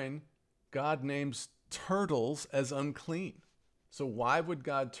 11:29, God names turtles as unclean. So why would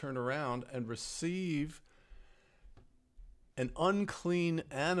God turn around and receive an unclean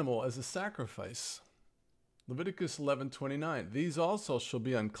animal as a sacrifice? Leviticus 11:29, these also shall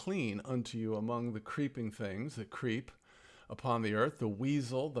be unclean unto you among the creeping things that creep upon the earth, the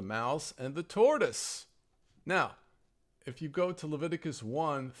weasel, the mouse, and the tortoise. Now, if you go to Leviticus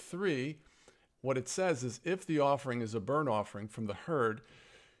 1:3, what it says is, if the offering is a burnt offering from the herd,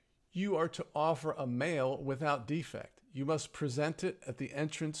 you are to offer a male without defect. You must present it at the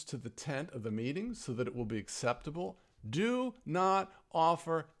entrance to the tent of the meeting so that it will be acceptable. Do not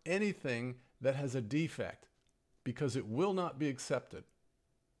offer anything that has a defect, because it will not be accepted.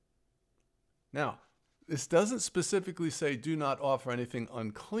 Now, this doesn't specifically say do not offer anything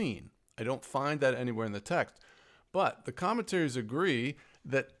unclean. I don't find that anywhere in the text. But the commentaries agree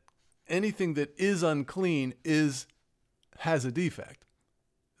that anything that is unclean has a defect.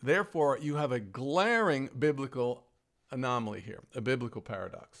 Therefore, you have a glaring biblical anomaly here, a biblical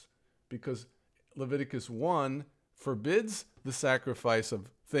paradox, because Leviticus 1 forbids the sacrifice of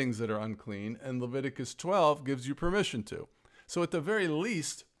things that are unclean, and Leviticus 12 gives you permission to. So at the very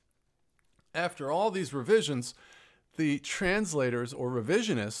least, after all these revisions, the translators or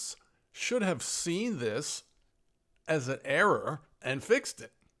revisionists should have seen this as an error and fixed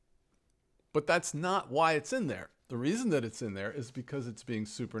it. But that's not why it's in there. The reason that it's in there is because it's being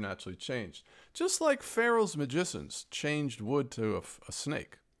supernaturally changed. Just like Pharaoh's magicians changed wood to a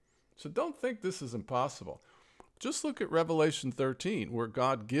snake. So don't think this is impossible. Just look at Revelation 13, where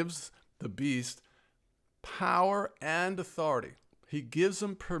God gives the beast power and authority. He gives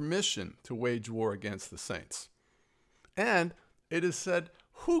him permission to wage war against the saints. And it is said,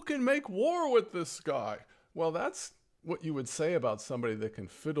 who can make war with this guy? Well, that's what you would say about somebody that can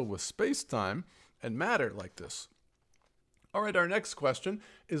fiddle with space-time and matter like this. All right, our next question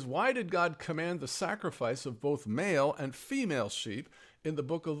is, why did God command the sacrifice of both male and female sheep in the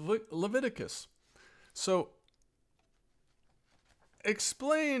book of Leviticus? So,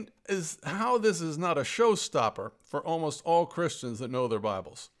 explain how this is not a showstopper for almost all Christians that know their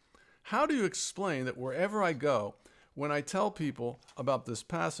Bibles. How do you explain that wherever I go, when I tell people about this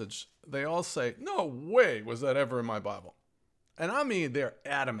passage, they all say, no way was that ever in my Bible. And I mean, they're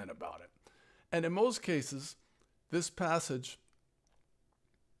adamant about it. And in most cases, this passage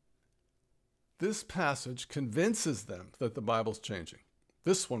convinces them that the Bible's changing.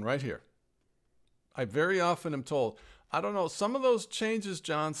 This one right here. I very often am told, I don't know, some of those changes,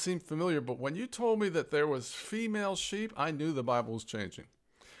 John, seem familiar, but when you told me that there was female sheep, I knew the Bible was changing.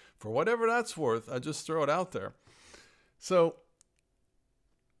 For whatever that's worth, I just throw it out there. So,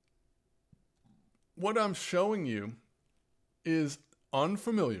 what I'm showing you is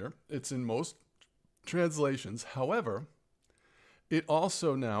unfamiliar. It's in most translations. However, it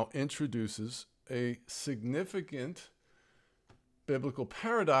also now introduces a significant biblical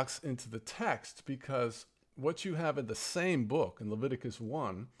paradox into the text, because what you have in the same book, in Leviticus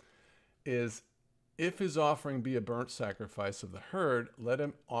 1, is, if his offering be a burnt sacrifice of the herd, let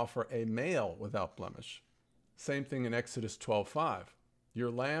him offer a male without blemish. Same thing in Exodus 12:5.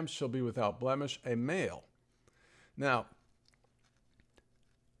 Your lamb shall be without blemish, a male. Now,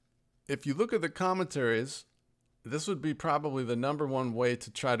 if you look at the commentaries, this would be probably the number one way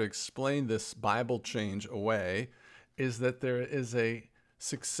to try to explain this Bible change away, is that there is a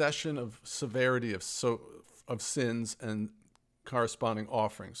succession of severity of sins and corresponding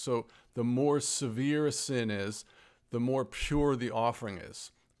offerings. So the more severe a sin is, the more pure the offering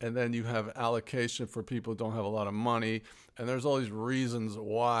is. And then you have allocation for people who don't have a lot of money. And there's all these reasons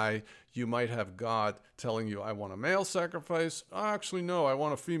why you might have God telling you, I want a male sacrifice. Actually, no, I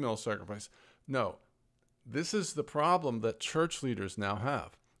want a female sacrifice. No, this is the problem that church leaders now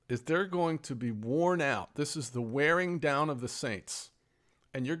have, is they're going to be worn out. This is the wearing down of the saints.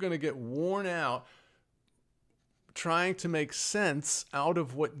 And you're going to get worn out trying to make sense out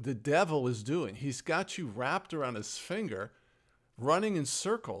of what the devil is doing. He's got you wrapped around his finger, running in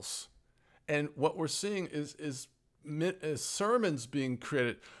circles. And what we're seeing is sermons being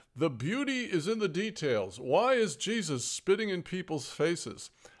created. The beauty is in the details. Why is Jesus spitting in people's faces?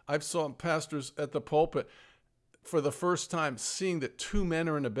 I've saw pastors at the pulpit for the first time seeing that two men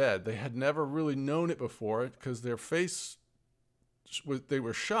are in a bed. They had never really known it before because their face, they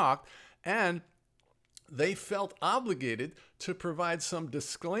were shocked, and they felt obligated to provide some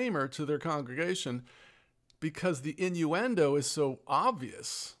disclaimer to their congregation because the innuendo is so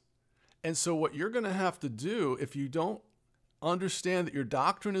obvious. And so what you're going to have to do, if you don't understand that your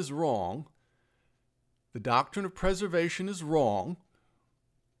doctrine is wrong, the doctrine of preservation is wrong,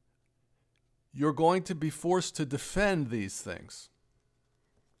 you're going to be forced to defend these things.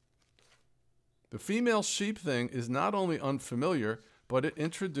 The female sheep thing is not only unfamiliar, but it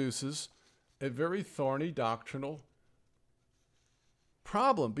introduces a very thorny doctrinal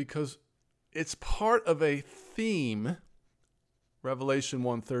problem, because it's part of a theme. Revelation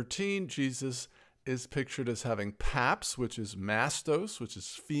 1:13, Jesus is pictured as having paps, which is mastos, which is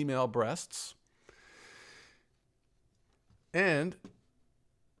female breasts. And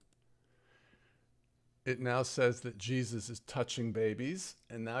it now says that Jesus is touching babies,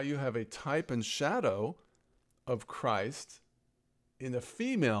 and now you have a type and shadow of Christ in the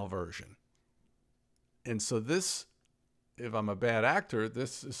female version. And so this, if I'm a bad actor,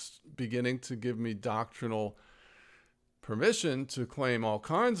 this is beginning to give me doctrinal permission to claim all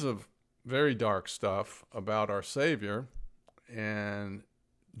kinds of very dark stuff about our Savior and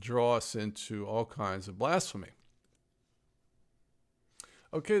draw us into all kinds of blasphemy.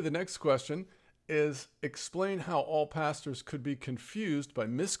 Okay, the next question is explain how all pastors could be confused by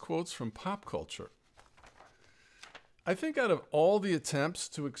misquotes from pop culture. I think out of all the attempts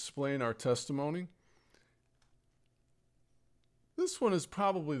to explain our testimony, this one is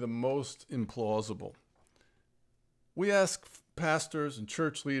probably the most implausible. We ask pastors and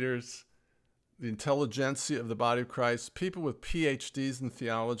church leaders, the intelligentsia of the body of Christ, people with PhDs in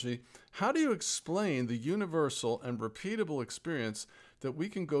theology, how do you explain the universal and repeatable experience that we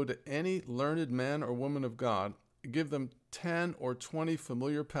can go to any learned man or woman of God, give them 10 or 20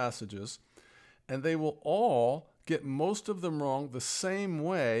 familiar passages, and they will all get most of them wrong the same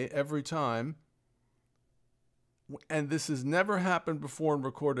way every time, and this has never happened before in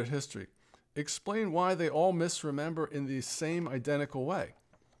recorded history. Explain why they all misremember in the same identical way.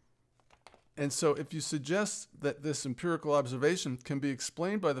 And so if you suggest that this empirical observation can be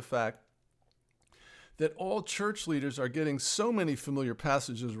explained by the fact that all church leaders are getting so many familiar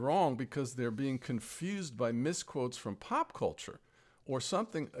passages wrong because they're being confused by misquotes from pop culture or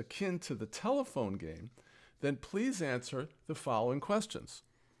something akin to the telephone game, then please answer the following questions.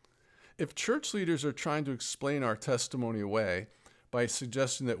 If church leaders are trying to explain our testimony away by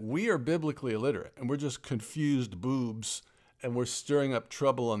suggesting that we are biblically illiterate and we're just confused boobs and we're stirring up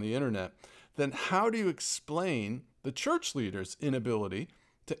trouble on the internet, then how do you explain the church leaders' inability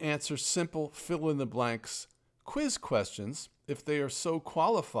to answer simple fill-in-the-blanks quiz questions if they are so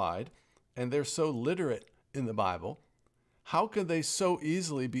qualified and they're so literate in the Bible? How can they so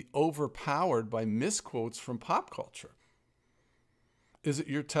easily be overpowered by misquotes from pop culture? Is it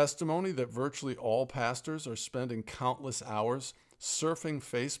your testimony that virtually all pastors are spending countless hours surfing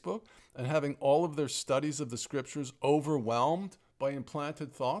Facebook and having all of their studies of the scriptures overwhelmed by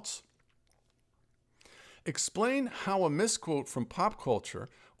implanted thoughts? Explain how a misquote from pop culture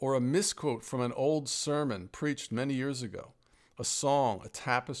or a misquote from an old sermon preached many years ago, a song, a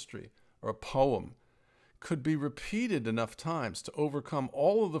tapestry, or a poem, could be repeated enough times to overcome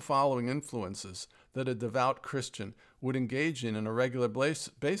all of the following influences that a devout Christian would engage in on a regular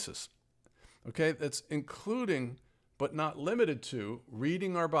basis. Okay, that's including, but not limited to,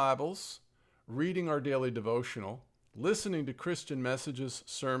 reading our Bibles, reading our daily devotional, listening to Christian messages,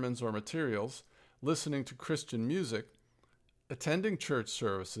 sermons, or materials, listening to Christian music, attending church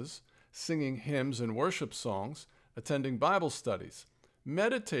services, singing hymns and worship songs, attending Bible studies,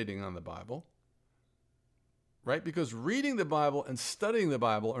 meditating on the Bible, right? Because reading the Bible and studying the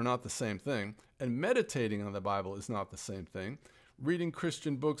Bible are not the same thing, and meditating on the Bible is not the same thing. Reading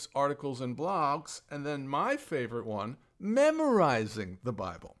Christian books, articles, and blogs, and then my favorite one, memorizing the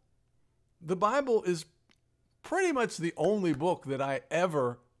Bible. The Bible is pretty much the only book that I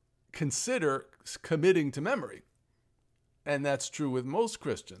ever consider committing to memory. And that's true with most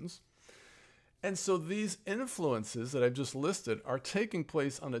Christians. And so these influences that I've just listed are taking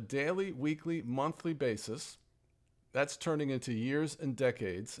place on a daily, weekly, monthly basis. That's turning into years and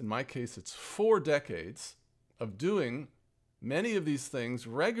decades. In my case, it's 4 decades of doing many of these things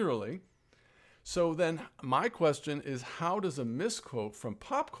regularly. So then my question is, how does a misquote from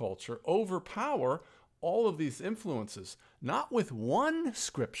pop culture overpower all of these influences? Not with one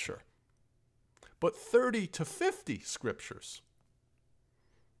scripture, but 30 to 50 scriptures.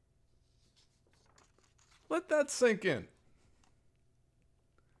 Let that sink in.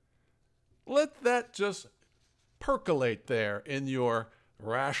 Let that just percolate there in your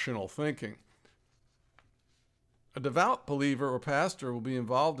rational thinking. A devout believer or pastor will be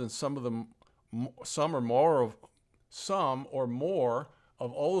involved in some or more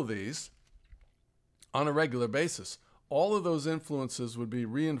of all of these on a regular basis. All of those influences would be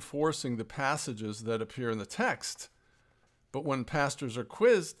reinforcing the passages that appear in the text. But when pastors are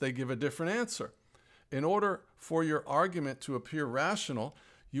quizzed, they give a different answer. In order for your argument to appear rational,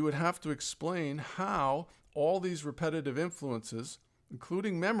 you would have to explain how all these repetitive influences,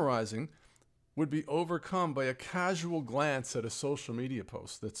 including memorizing, would be overcome by a casual glance at a social media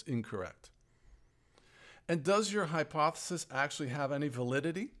post that's incorrect. And does your hypothesis actually have any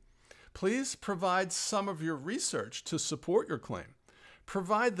validity? Please provide some of your research to support your claim.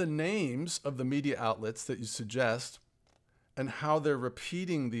 Provide the names of the media outlets that you suggest and how they're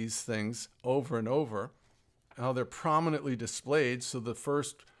repeating these things over and over, how they're prominently displayed so the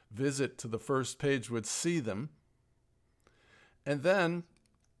first visit to the first page would see them. And then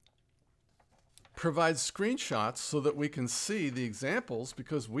provide screenshots so that we can see the examples,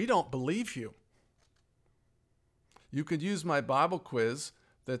 because we don't believe you. You could use my Bible quiz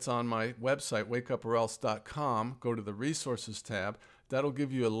that's on my website, Wakeuporelse.com. Go to the Resources tab. That'll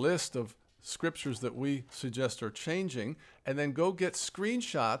give you a list of scriptures that we suggest are changing, and then go get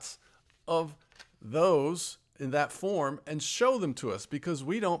screenshots of those in that form and show them to us, because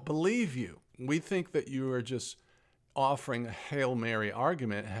we don't believe you. We think that you are just offering a Hail Mary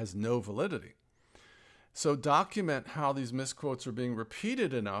argument. It has no validity. So document how these misquotes are being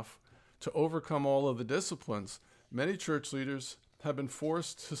repeated enough to overcome all of the disciplines. Many church leaders have been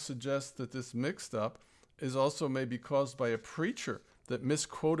forced to suggest that this mixed up is also maybe caused by a preacher that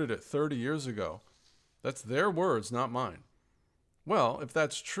misquoted it 30 years ago. That's their words, not mine. Well, if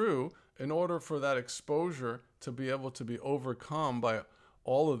that's true, in order for that exposure to be able to be overcome by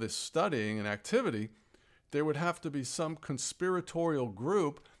all of this studying and activity, there would have to be some conspiratorial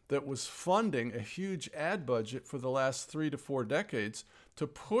group that was funding a huge ad budget for the last 3 to 4 decades to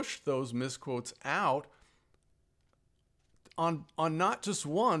push those misquotes out on not just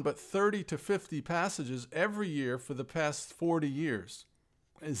one, but 30 to 50 passages every year for the past 40 years.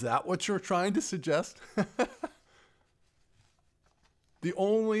 Is that what you're trying to suggest? The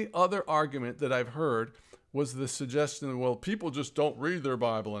only other argument that I've heard was the suggestion, well, people just don't read their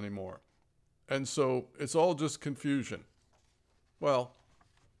Bible anymore, and so it's all just confusion. Well,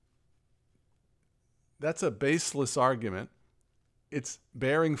 that's a baseless argument. It's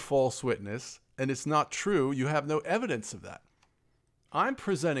bearing false witness, and it's not true. You have no evidence of that. I'm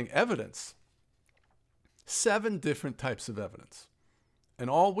presenting evidence, 7 different types of evidence, and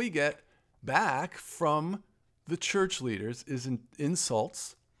all we get back from the church leaders is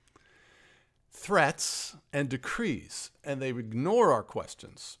insults, threats, and decrees, and they ignore our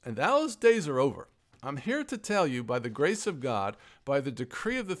questions. And those days are over. I'm here to tell you, by the grace of God, by the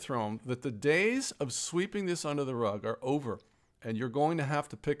decree of the throne, that the days of sweeping this under the rug are over, and you're going to have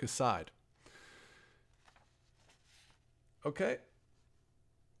to pick a side. Okay?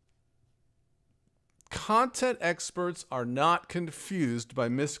 Content experts are not confused by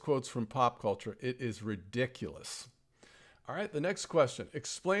misquotes from pop culture. It is ridiculous. All right, the next question.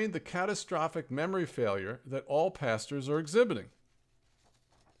 Explain the catastrophic memory failure that all pastors are exhibiting.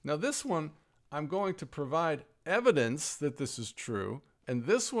 Now, this one, I'm going to provide evidence that this is true, and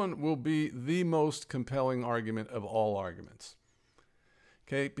this one will be the most compelling argument of all arguments.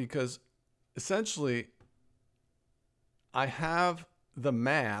 Okay, because essentially, I have the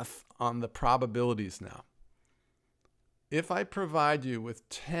math on the probabilities now. If I provide you with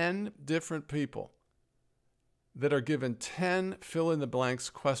 10 different people that are given 10 fill-in-the-blanks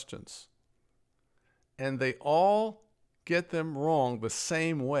questions, and they all get them wrong the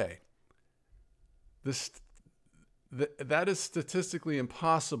same way, that is statistically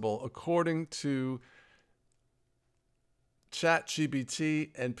impossible according to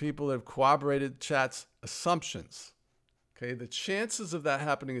ChatGPT and people that have corroborated Chat's assumptions. Okay, the chances of that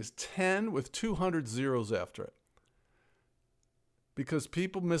happening is 10 with 200 zeros after it, because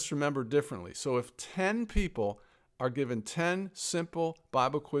people misremember differently. So if 10 people are given 10 simple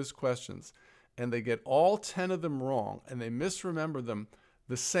Bible quiz questions and they get all 10 of them wrong and they misremember them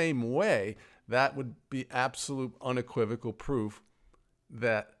the same way, that would be absolute unequivocal proof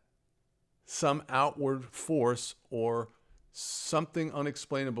that some outward force or something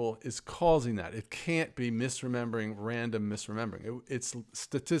unexplainable is causing that. It can't be misremembering, random misremembering. It's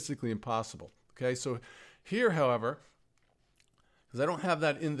statistically impossible. Okay, so here, however, because I don't have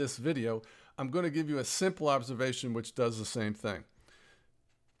that in this video, I'm going to give you a simple observation which does the same thing.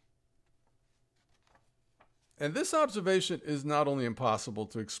 And this observation is not only impossible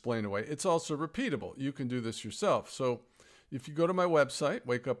to explain away, it's also repeatable. You can do this yourself. So if you go to my website,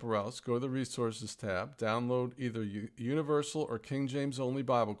 Wakeuporelse, go to the Resources tab, download either Universal or King James Only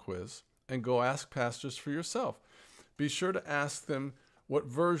Bible Quiz, and go ask pastors for yourself. Be sure to ask them what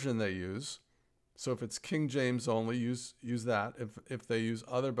version they use. So if it's King James Only, use that. If they use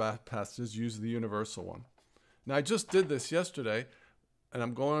other pastors, use the Universal one. Now, I just did this yesterday, and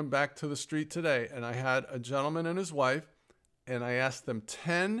I'm going back to the street today, and I had a gentleman and his wife, and I asked them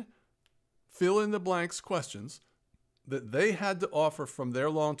 10 fill-in-the-blanks questions that they had to offer from their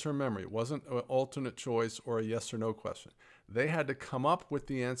long-term memory. It wasn't an alternate choice or a yes or no question. They had to come up with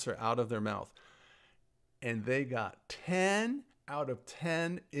the answer out of their mouth. And they got 10 out of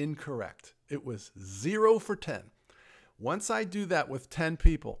 10 incorrect. It was 0 for 10. Once I do that with 10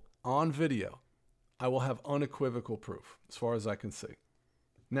 people on video, I will have unequivocal proof as far as I can see.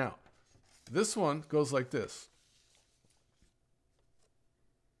 Now, this one goes like this.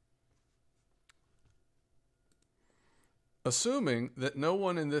 Assuming that no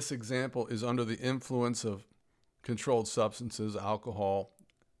one in this example is under the influence of controlled substances, alcohol,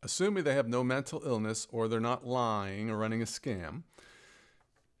 assuming they have no mental illness or they're not lying or running a scam,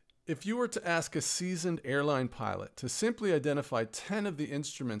 if you were to ask a seasoned airline pilot to simply identify 10 of the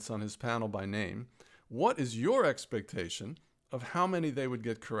instruments on his panel by name, what is your expectation of how many they would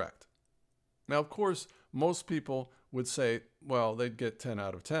get correct? Now, of course, most people would say, well, they'd get 10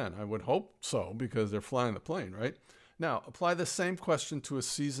 out of 10. I would hope so, because they're flying the plane, right? Now, apply the same question to a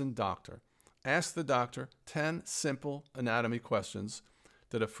seasoned doctor. Ask the doctor 10 simple anatomy questions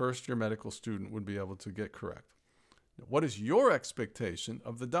that a first-year medical student would be able to get correct. What is your expectation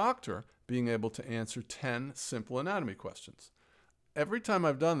of the doctor being able to answer 10 simple anatomy questions? Every time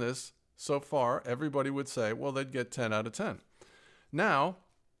I've done this, so far, everybody would say, well, they'd get 10 out of 10. Now,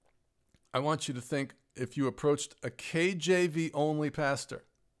 I want you to think if you approached a KJV-only pastor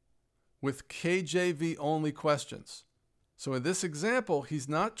with KJV-only questions. So in this example, he's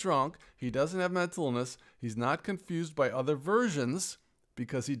not drunk, he doesn't have mental illness, he's not confused by other versions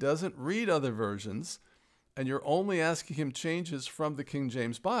because he doesn't read other versions, and you're only asking him changes from the King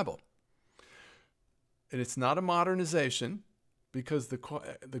James Bible. And it's not a modernization, because the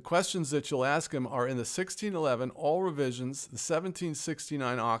questions that you'll ask him are in the 1611, all revisions, the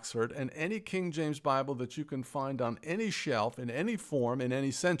 1769 Oxford, and any King James Bible that you can find on any shelf, in any form, in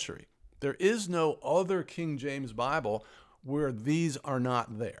any century. There is no other King James Bible where these are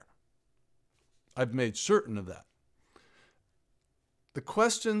not there. I've made certain of that. The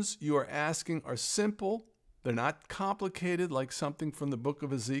questions you are asking are simple. They're not complicated like something from the book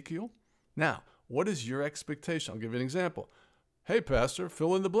of Ezekiel. Now, what is your expectation? I'll give you an example. Hey, pastor,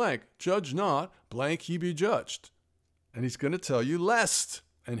 fill in the blank. Judge not, blank ye be judged. And he's going to tell you lest,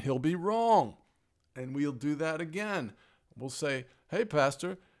 and he'll be wrong. And we'll do that again. We'll say, hey,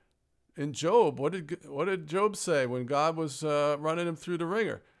 pastor, in Job, what did Job say when God was running him through the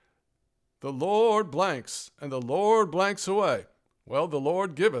ringer? The Lord blanks, and the Lord blanks away. Well, the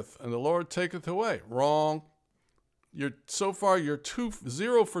Lord giveth, and the Lord taketh away. Wrong. So far, you're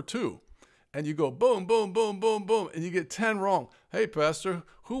 0 for 2. And you go boom, boom, boom, boom, boom, and you get 10 wrong. Hey, pastor,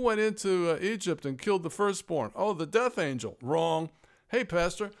 who went into Egypt and killed the firstborn? Oh, the death angel. Wrong. Hey,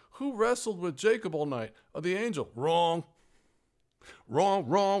 pastor, who wrestled with Jacob all night? Oh, the angel. Wrong. Wrong,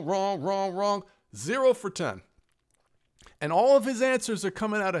 wrong, wrong, wrong, wrong. 0 for 10. And all of his answers are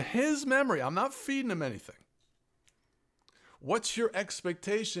coming out of his memory. I'm not feeding him anything. What's your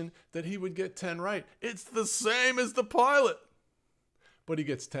expectation that he would get 10 right? It's the same as the pilot, but he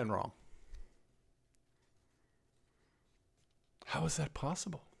gets 10 wrong. How is that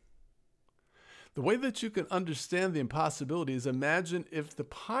possible? The way that you can understand the impossibility is imagine if the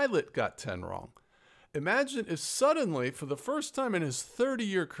pilot got 10 wrong. Imagine if suddenly, for the first time in his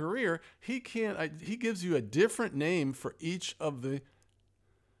 30-year career, he gives you a different name for each of the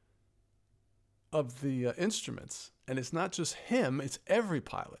instruments. And it's not just him, it's every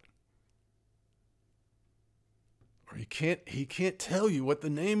pilot. Or he can't tell you what the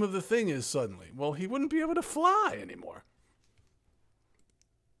name of the thing is suddenly. Well, he wouldn't be able to fly anymore.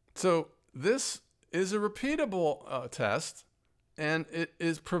 So this is a repeatable test, and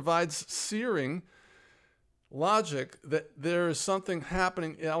it provides searing logic that there is something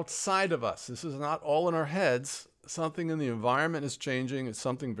happening outside of us. This is not all in our heads. Something in the environment is changing. It's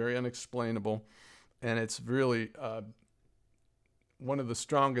something very unexplainable, and it's really one of the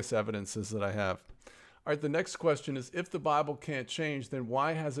strongest evidences that I have. All right, the next question is, if the Bible can't change, then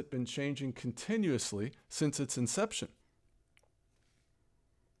why has it been changing continuously since its inception?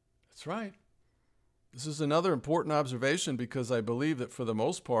 That's right. This is another important observation, because I believe that for the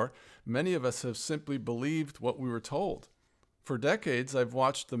most part, many of us have simply believed what we were told. For decades, I've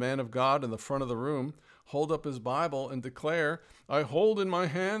watched the man of God in the front of the room hold up his Bible and declare, I hold in my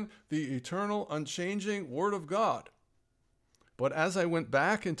hand the eternal, unchanging Word of God. But as I went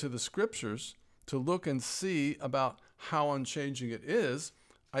back into the scriptures to look and see about how unchanging it is,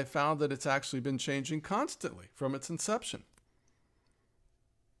 I found that it's actually been changing constantly from its inception.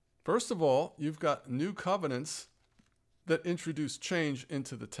 First of all, you've got new covenants that introduce change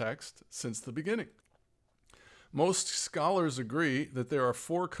into the text since the beginning. Most scholars agree that there are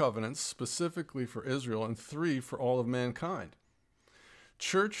 4 covenants specifically for Israel and 3 for all of mankind.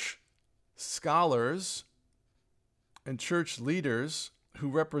 Church scholars and church leaders who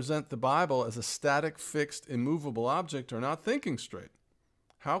represent the Bible as a static, fixed, immovable object are not thinking straight.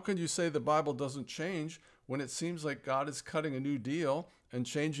 How can you say the Bible doesn't change when it seems like God is cutting a new deal and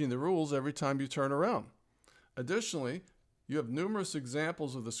changing the rules every time you turn around? Additionally, you have numerous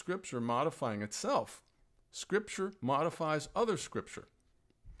examples of the Scripture modifying itself. Scripture modifies other Scripture.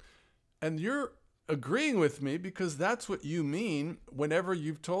 And you're agreeing with me because that's what you mean whenever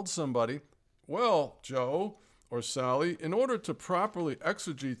you've told somebody, well, Joe or Sally, in order to properly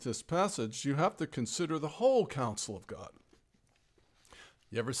exegete this passage, you have to consider the whole counsel of God.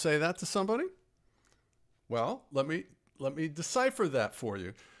 You ever say that to somebody? Well, let me decipher that for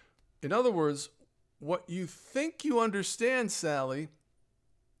you. In other words, what you think you understand, Sally,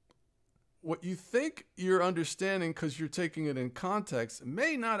 what you think you're understanding because you're taking it in context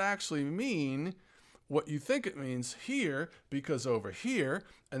may not actually mean what you think it means here, because over here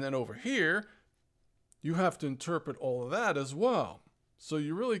and then over here, you have to interpret all of that as well. So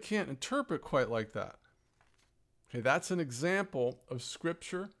you really can't interpret quite like that. Okay, that's an example of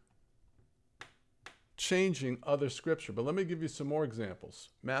Scripture changing other Scripture. But let me give you some more examples.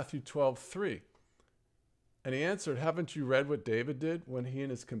 Matthew 12:3. And he answered, haven't you read what David did when he and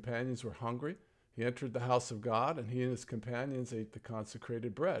his companions were hungry? He entered the house of God, and he and his companions ate the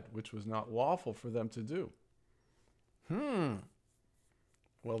consecrated bread, which was not lawful for them to do.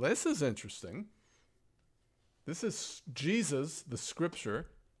 Well, this is interesting. This is Jesus, the Scripture,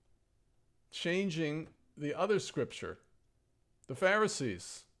 changing the other Scripture, the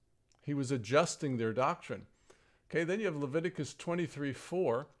Pharisees. He was adjusting their doctrine. Okay, then you have Leviticus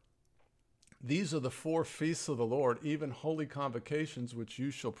 23:4. These are the 4 feasts of the Lord, even holy convocations, which you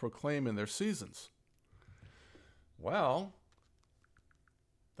shall proclaim in their seasons. Well,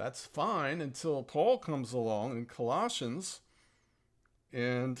 that's fine until Paul comes along in Colossians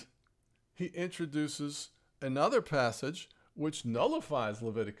and he introduces another passage which nullifies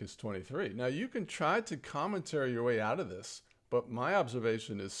Leviticus 23. Now, you can try to commentary your way out of this, but my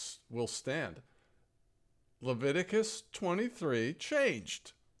observation is will stand. Leviticus 23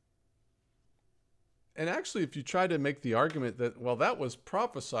 changed. And actually, if you try to make the argument that, well, that was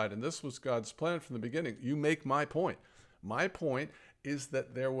prophesied and this was God's plan from the beginning, you make my point. My point is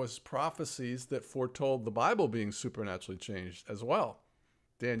that there was prophecies that foretold the Bible being supernaturally changed as well.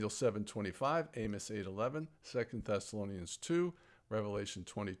 Daniel 7:25, Amos 8:11, 2 Thessalonians 2, Revelation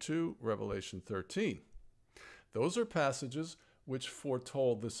 22, Revelation 13. Those are passages which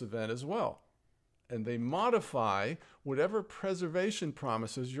foretold this event as well. And they modify whatever preservation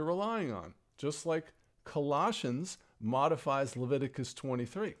promises you're relying on, just like Colossians modifies Leviticus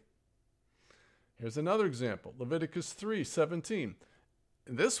 23. Here's another example, Leviticus 3:17.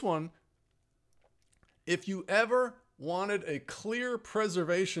 This one, if you ever wanted a clear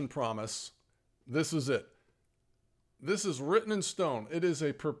preservation promise, this is it. This is written in stone. It is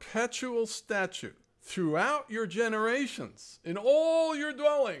a perpetual statute. Throughout your generations, in all your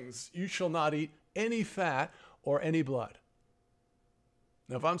dwellings, you shall not eat any fat or any blood.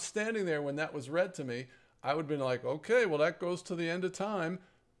 Now, if I'm standing there when that was read to me, I would have been like, okay, well, that goes to the end of time.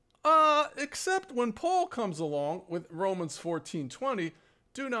 Except when Paul comes along with Romans 14:20,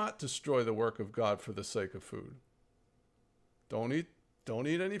 do not destroy the work of God for the sake of food. Don't eat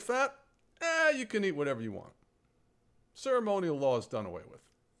any fat. You can eat whatever you want. Ceremonial law is done away with.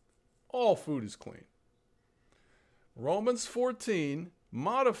 All food is clean. Romans 14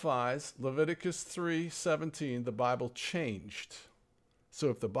 modifies Leviticus 3:17. The Bible changed. So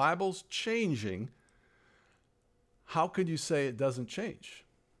if the Bible's changing, how could you say it doesn't change?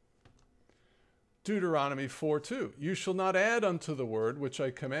 Deuteronomy 4:2. You shall not add unto the word which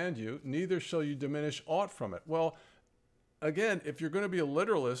I command you, neither shall you diminish aught from it. Well, again, if you're going to be a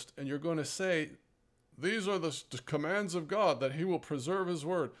literalist and you're going to say, these are the commands of God, that he will preserve his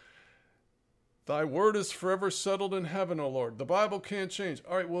word. Thy word is forever settled in heaven, O Lord. The Bible can't change.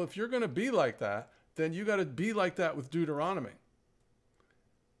 All right, well, if you're going to be like that, then you got to be like that with Deuteronomy.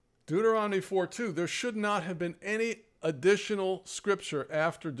 Deuteronomy 4:2, there should not have been any additional scripture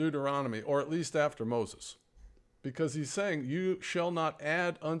after Deuteronomy, or at least after Moses. Because he's saying, you shall not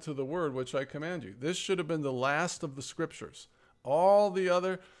add unto the word which I command you. This should have been the last of the scriptures. All the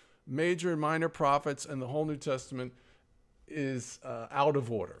other major and minor prophets and the whole New Testament is out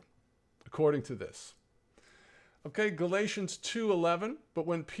of order, according to this. Okay, Galatians 2:11, but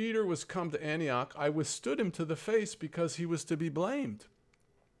when Peter was come to Antioch, I withstood him to the face because he was to be blamed.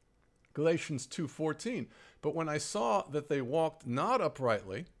 Galatians 2:14, but when I saw that they walked not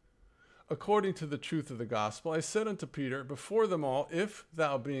uprightly, according to the truth of the gospel, I said unto Peter, before them all, if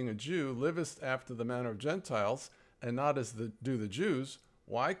thou being a Jew livest after the manner of Gentiles, and not as do the Jews,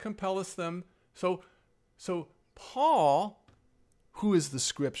 why compellest them? So Paul, who is the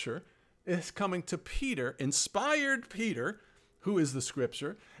scripture, is coming to Peter, inspired Peter, who is the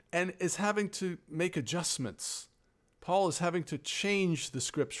scripture, and is having to make adjustments. Paul is having to change the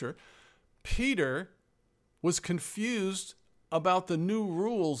scripture. Peter was confused about the new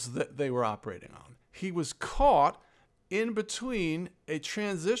rules that they were operating on. He was caught in between a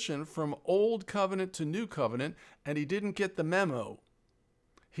transition from old covenant to new covenant, and he didn't get the memo.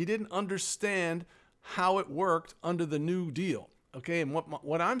 He didn't understand how it worked under the new deal. Okay, and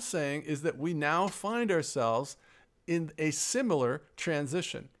what I'm saying is that we now find ourselves in a similar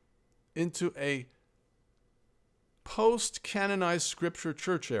transition into a post-canonized scripture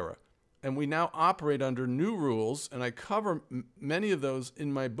church era. And we now operate under new rules, and I cover many of those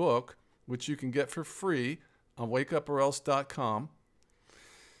in my book, which you can get for free on wakeuporelse.com.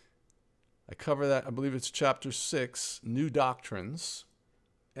 I cover that, I believe it's chapter 6, New Doctrines.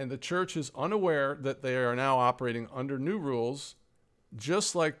 And the church is unaware that they are now operating under new rules,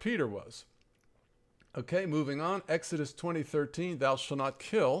 just like Peter was. Okay, moving on. Exodus 20:13, thou shalt not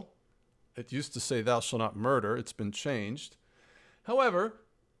kill. It used to say thou shalt not murder. It's been changed. However,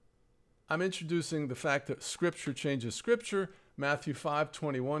 I'm introducing the fact that Scripture changes Scripture. Matthew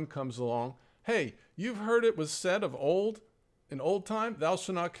 5:21 comes along. Hey, you've heard it was said of old, in old time, thou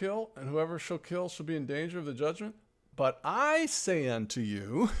shalt not kill, and whoever shall kill shall be in danger of the judgment. But I say unto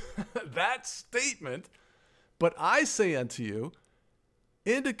you, that statement, but I say unto you,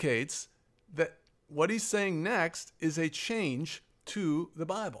 indicates that what he's saying next is a change to the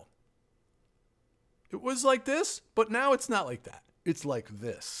Bible. It was like this, but now it's not like that. It's like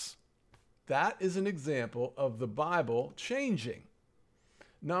this. That is an example of the Bible changing.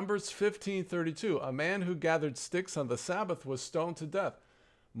 Numbers 15:32, a man who gathered sticks on the Sabbath was stoned to death.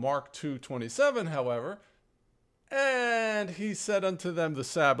 Mark 2:27, however, and he said unto them, the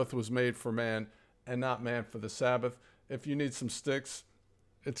Sabbath was made for man, and not man for the Sabbath. If you need some sticks,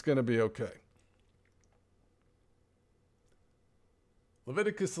 it's going to be okay.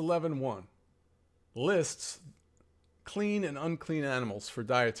 Leviticus 11:1 lists clean and unclean animals for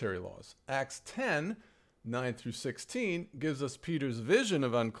dietary laws. Acts 10:9-16 gives us Peter's vision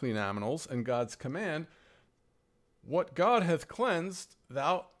of unclean animals and God's command, what God hath cleansed,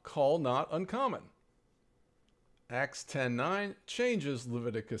 thou call not uncommon. Acts 10:9 changes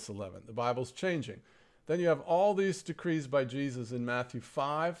Leviticus 11. The Bible's changing. Then you have all these decrees by Jesus in Matthew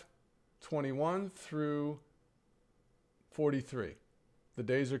 5:21-43. The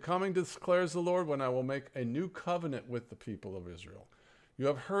days are coming, declares the Lord, when I will make a new covenant with the people of Israel. You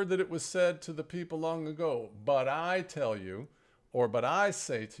have heard that it was said to the people long ago, but I tell you, or but I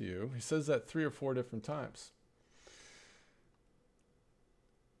say to you. He says that 3 or 4 different times.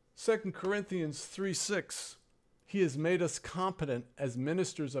 2 Corinthians 3:6. He has made us competent as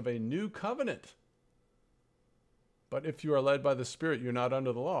ministers of a new covenant. But if you are led by the Spirit, you're not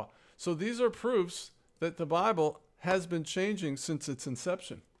under the law. So these are proofs that the Bible has been changing since its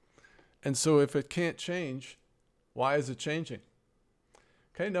inception. And so if it can't change, why is it changing?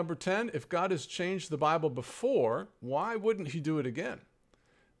 Okay, number 10, if God has changed the Bible before, why wouldn't he do it again?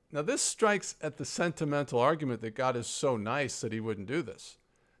 Now this strikes at the sentimental argument that God is so nice that he wouldn't do this.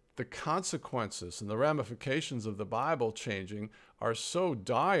 The consequences and the ramifications of the Bible changing are so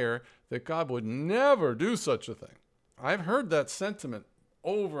dire that God would never do such a thing. I've heard that sentiment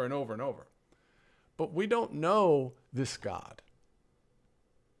over and over and over. But we don't know this God.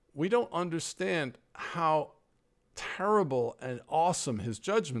 We don't understand how terrible and awesome his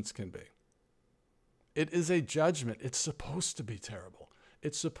judgments can be. It is a judgment. It's supposed to be terrible.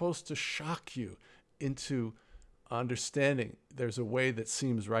 It's supposed to shock you into understanding there's a way that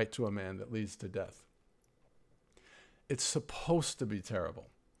seems right to a man that leads to death. It's supposed to be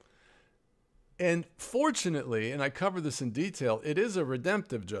terrible. And fortunately, and I cover this in detail, it is a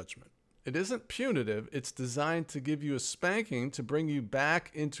redemptive judgment. It isn't punitive. It's designed to give you a spanking to bring you back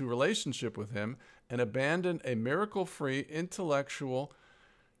into relationship with him and abandon a miracle-free intellectual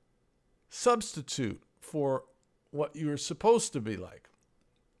substitute for what you're supposed to be like.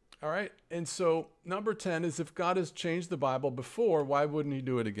 All right, and so number 10 is if God has changed the Bible before, why wouldn't he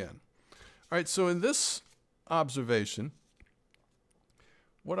do it again? All right, so in this observation,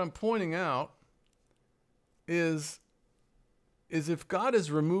 what I'm pointing out is if God has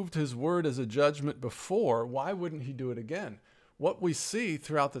removed his word as a judgment before, why wouldn't he do it again? What we see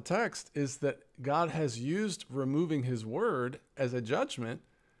throughout the text is that God has used removing his word as a judgment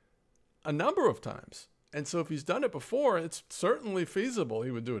a number of times. And so if he's done it before, it's certainly feasible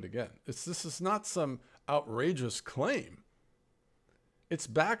he would do it again. This is not some outrageous claim. It's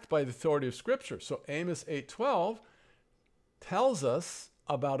backed by the authority of Scripture. So Amos 8:12 tells us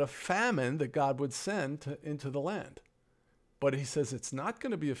about a famine that God would send into the land. But he says it's not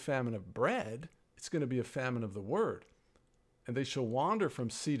going to be a famine of bread. It's going to be a famine of the word. And they shall wander from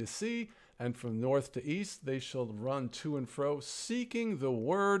sea to sea, and from north to east they shall run to and fro, seeking the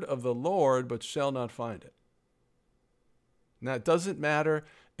word of the Lord, but shall not find it. Now, it doesn't matter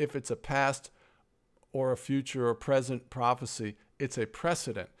if it's a past or a future or present prophecy. It's a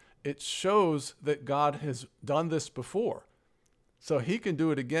precedent. It shows that God has done this before. So he can do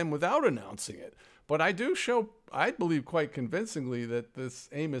it again without announcing it. But I believe quite convincingly that this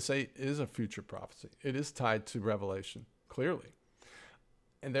Amos 8 is a future prophecy. It is tied to Revelation, clearly.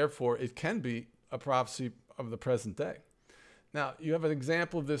 And therefore, it can be a prophecy of the present day. Now, you have an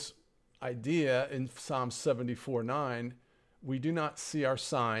example of this idea in Psalm 74:9, We do not see our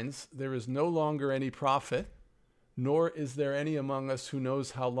signs. There is no longer any prophet, nor is there any among us who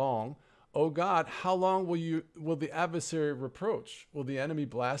knows how long. O God, how long will the adversary reproach? Will the enemy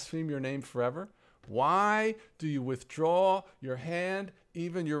blaspheme your name forever? Why do you withdraw your hand,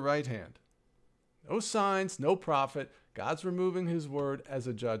 even your right hand? No signs, no prophet. God's removing his word as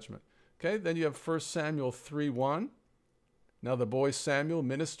a judgment. Okay, then you have 1 Samuel 3:1. Now the boy Samuel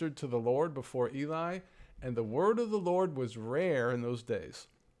ministered to the Lord before Eli, and the word of the Lord was rare in those days.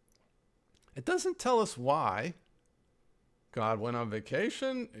 It doesn't tell us why. God went on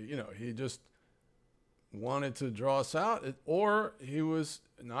vacation. He just wanted to draw us out, or he was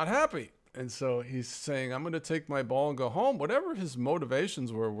not happy. And so he's saying, I'm going to take my ball and go home. Whatever his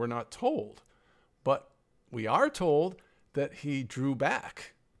motivations were, we're not told. But we are told that he drew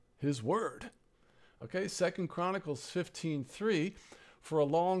back his word. Okay, 2 Chronicles 15:3. For a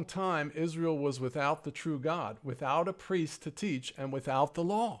long time, Israel was without the true God, without a priest to teach, and without the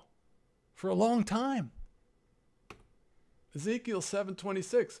law. For a long time. Ezekiel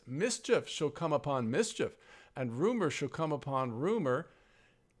 7:26. Mischief shall come upon mischief, and rumor shall come upon rumor.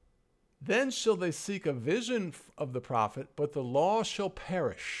 Then shall they seek a vision of the prophet, but the law shall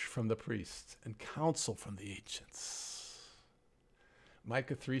perish from the priests, and counsel from the ancients.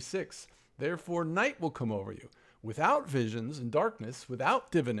 Micah 3:6. Therefore night will come over you, without visions and darkness,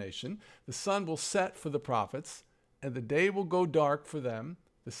 without divination. The sun will set for the prophets, and the day will go dark for them.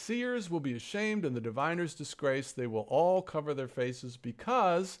 The seers will be ashamed, and the diviners disgraced. They will all cover their faces,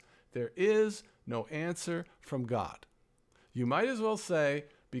 because there is no answer from God. You might as well say,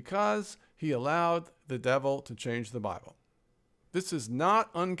 because he allowed the devil to change the Bible. This is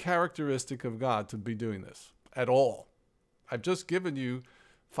not uncharacteristic of God to be doing this at all. I've just given you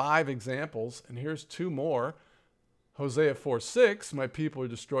 5 examples, and here's 2 more. Hosea 4:6, my people are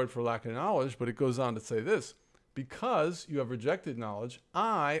destroyed for lack of knowledge, but it goes on to say this, because you have rejected knowledge,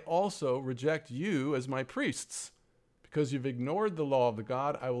 I also reject you as my priests. Because you've ignored the law of the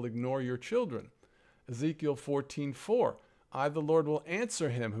God, I will ignore your children. Ezekiel 14:4, I, the Lord, will answer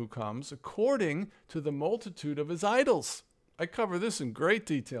him who comes according to the multitude of his idols. I cover this in great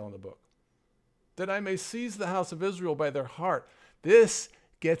detail in the book. That I may seize the house of Israel by their heart. This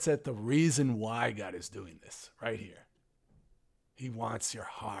gets at the reason why God is doing this right here. He wants your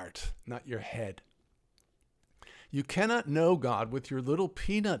heart, not your head. You cannot know God with your little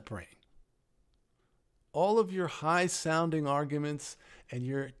peanut brain. All of your high-sounding arguments and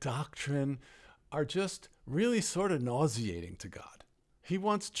your doctrine are just really sort of nauseating to God. He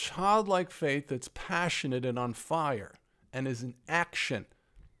wants childlike faith that's passionate and on fire and is in action.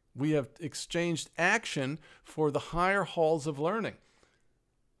 We have exchanged action for the higher halls of learning.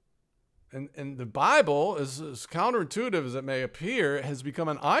 And the Bible, as counterintuitive as it may appear, has become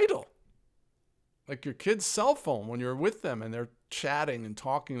an idol. Like your kid's cell phone when you're with them and they're chatting and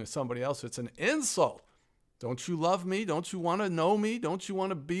talking to somebody else. It's an insult. Don't you love me? Don't you want to know me? Don't you want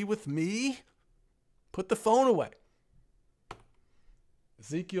to be with me? Put the phone away.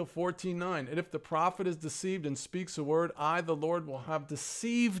 Ezekiel 14:9. And if the prophet is deceived and speaks a word, I, the Lord, will have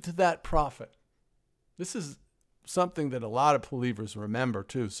deceived that prophet. This is something that a lot of believers remember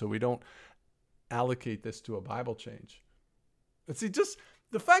too, so we don't allocate this to a Bible change. But see, just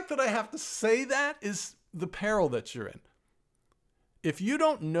the fact that I have to say that is the peril that you're in. If you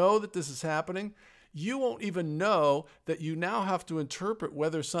don't know that this is happening, you won't even know that you now have to interpret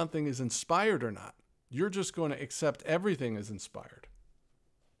whether something is inspired or not. You're just going to accept everything as inspired.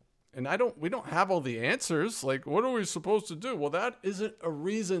 And we don't have all the answers. Like, what are we supposed to do? Well, that isn't a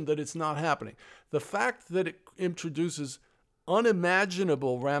reason that it's not happening. The fact that it introduces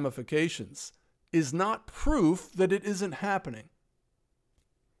unimaginable ramifications is not proof that it isn't happening.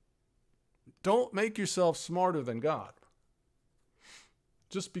 Don't make yourself smarter than God.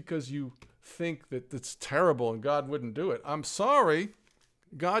 Just because you think that it's terrible and God wouldn't do it. I'm sorry.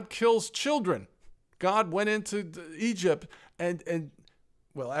 God kills children. God went into Egypt and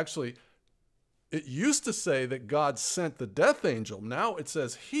well, actually, it used to say that God sent the death angel. Now it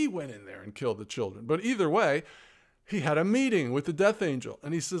says he went in there and killed the children. But either way, he had a meeting with the death angel.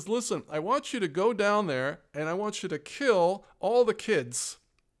 And he says, listen, I want you to go down there and I want you to kill all the kids,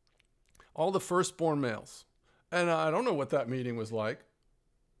 all the firstborn males. And I don't know what that meeting was like.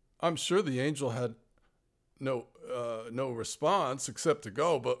 I'm sure the angel had no response except to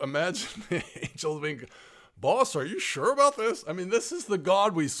go. But imagine the angel being, boss, are you sure about this? I mean, this is the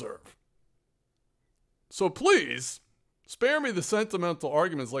God we serve. So please, spare me the sentimental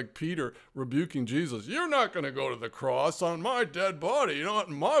arguments like Peter rebuking Jesus. You're not going to go to the cross on my dead body, not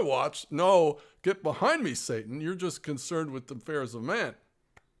on my watch. No, get behind me, Satan. You're just concerned with the affairs of man.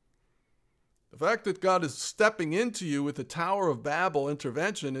 The fact that God is stepping into you with the Tower of Babel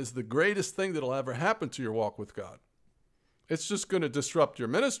intervention is the greatest thing that'll ever happen to your walk with God. It's just going to disrupt your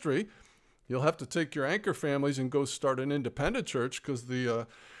ministry. You'll have to take your anchor families and go start an independent church because the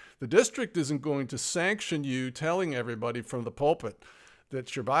district isn't going to sanction you telling everybody from the pulpit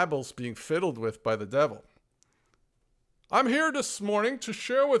that your Bible's being fiddled with by the devil. I'm here this morning to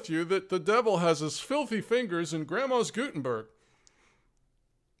share with you that the devil has his filthy fingers in Grandma's Gutenberg.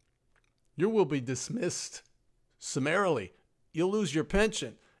 You will be dismissed summarily. You'll lose your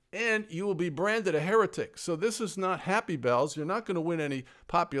pension, and you will be branded a heretic. So this is not happy bells. You're not going to win any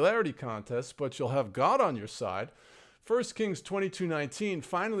popularity contests, but you'll have God on your side. 1 Kings 22:19,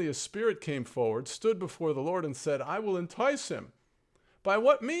 finally a spirit came forward, stood before the Lord and said, I will entice him. By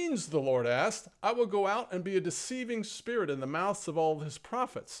what means, the Lord asked, I will go out and be a deceiving spirit in the mouths of all his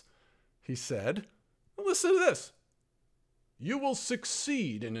prophets. He said, listen to this. You will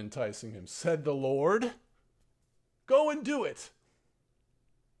succeed in enticing him, said the Lord. Go and do it.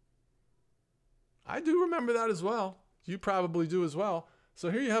 I do remember that as well. You probably do as well.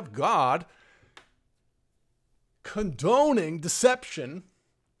 So here you have God condoning deception.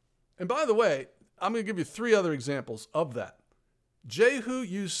 And by the way, I'm going to give you 3 other examples of that. Jehu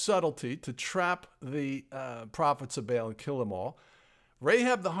used subtlety to trap the prophets of Baal and kill them all.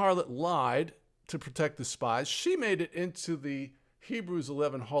 Rahab the harlot lied to protect the spies. She made it into the Hebrews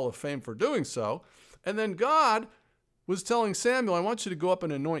 11 Hall of Fame for doing so. And then God was telling Samuel, I want you to go up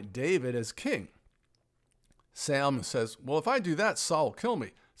and anoint David as king. Samuel says, well, if I do that, Saul will kill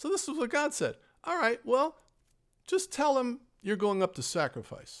me. So this is what God said. All right, well, just tell him you're going up to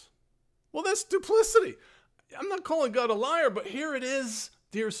sacrifice. Well, that's duplicity. I'm not calling God a liar, but here it is,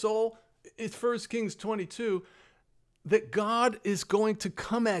 dear soul. It's 1 Kings 22, that God is going to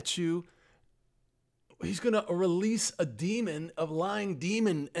come at you. He's going to release a demon, a lying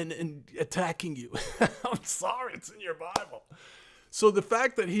demon, and attacking you. I'm sorry, it's in your Bible. So the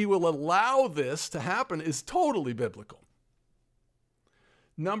fact that he will allow this to happen is totally biblical.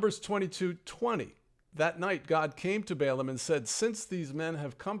 Numbers 22:20. That night God came to Balaam and said, since these men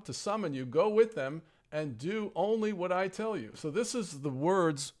have come to summon you, go with them and do only what I tell you. So this is the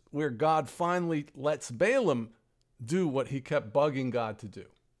words where God finally lets Balaam do what he kept bugging God to do,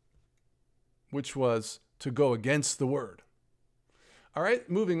 which was to go against the word. All right,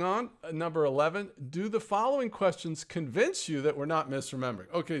 moving on. Number 11, do the following questions convince you that we're not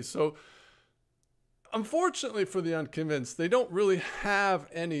misremembering? Okay, so unfortunately for the unconvinced, they don't really have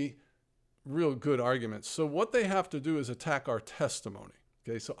any real good arguments. So what they have to do is attack our testimony.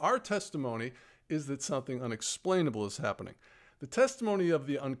 Okay, so our testimony is that something unexplainable is happening. The testimony of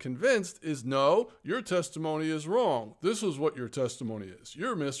the unconvinced is, no, your testimony is wrong. This is what your testimony is.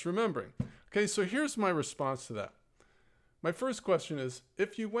 You're misremembering. Okay, so here's my response to that. My first question is,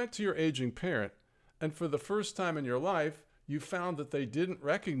 if you went to your aging parent and for the first time in your life, you found that they didn't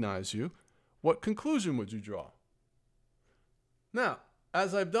recognize you, what conclusion would you draw? Now,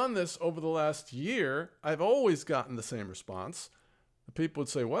 as I've done this over the last year, I've always gotten the same response. The people would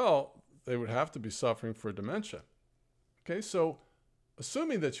say, well, they would have to be suffering for dementia. Okay, so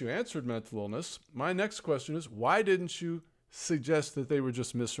assuming that you answered mental illness, my next question is, why didn't you suggest that they were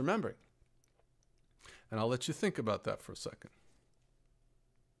just misremembering? And I'll let you think about that for a second.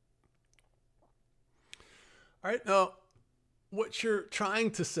 All right, now, what you're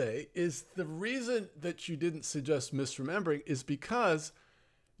trying to say is the reason that you didn't suggest misremembering is because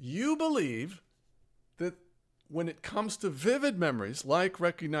you believe that when it comes to vivid memories, like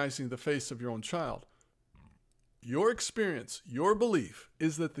recognizing the face of your own child, your experience, your belief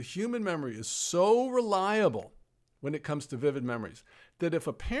is that the human memory is so reliable when it comes to vivid memories that if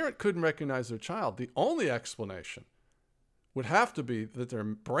a parent couldn't recognize their child, the only explanation would have to be that their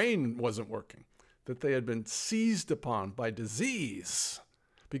brain wasn't working, that they had been seized upon by disease,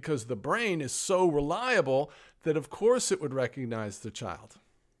 because the brain is so reliable that of course it would recognize the child.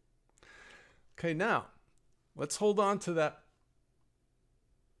 Okay, now, let's hold on to that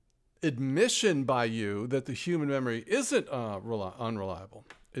admission by you that the human memory isn't unreliable.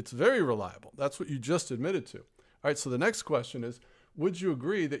 It's very reliable. That's what you just admitted to. All right, so the next question is, would you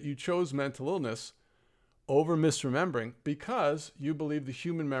agree that you chose mental illness over misremembering because you believe the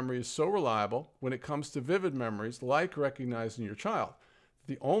human memory is so reliable when it comes to vivid memories like recognizing your child?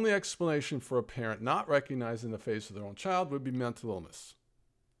 The only explanation for a parent not recognizing the face of their own child would be mental illness.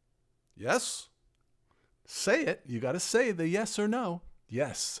 Yes? Say it. You got to say the yes or no.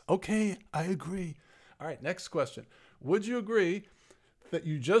 Yes. Okay, I agree. All right, next question. Would you agree that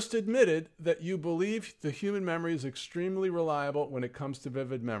you just admitted that you believe the human memory is extremely reliable when it comes to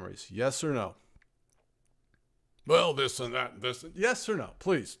vivid memories? Yes or no? Well, this and that, this. Yes or no?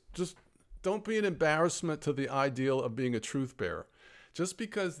 Please, just Don't be an embarrassment to the ideal of being a truth bearer. Just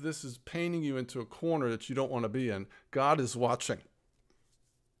because this is painting you into a corner that you don't want to be in, God is watching.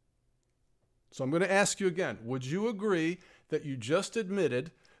 So I'm going to ask you again, would you agree that you just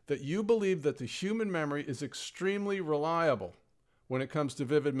admitted that you believe that the human memory is extremely reliable when it comes to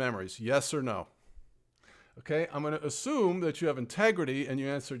vivid memories? Yes or no? Okay, I'm going to assume that you have integrity and you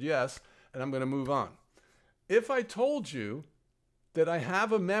answered yes, and I'm going to move on. If I told you that I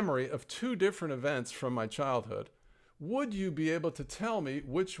have a memory of 2 different events from my childhood, would you be able to tell me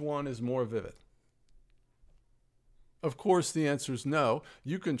which one is more vivid? Of course, the answer is no.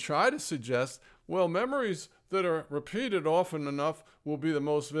 You can try to suggest, well, memories that are repeated often enough will be the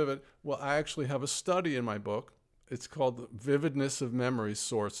most vivid. Well, I actually have a study in my book. It's called The Vividness of Memory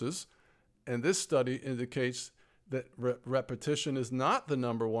Sources. And this study indicates that repetition is not the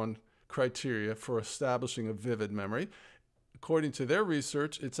 #1 criteria for establishing a vivid memory. According to their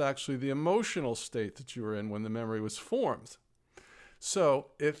research, it's actually the emotional state that you were in when the memory was formed.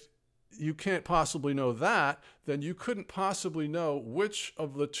 So if you can't possibly know that, then you couldn't possibly know which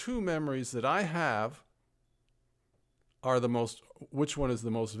of the 2 memories that I have are which one is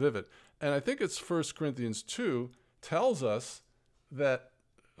the most vivid. And I think it's 1 Corinthians 2 tells us that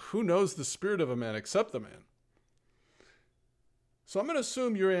who knows the spirit of a man except the man? So I'm going to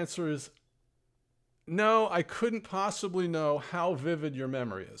assume your answer is no, I couldn't possibly know how vivid your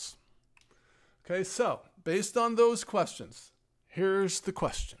memory is. Okay, so based on those questions, here's the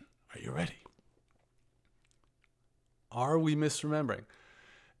question. Are you ready? Are we misremembering?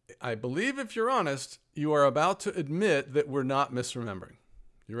 I believe if you're honest, you are about to admit that we're not misremembering.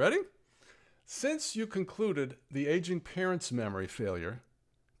 You ready? Since you concluded the aging parent's memory failure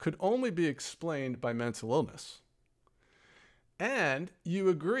could only be explained by mental illness, and you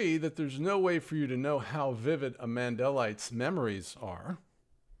agree that there's no way for you to know how vivid a Mandelite's memories are,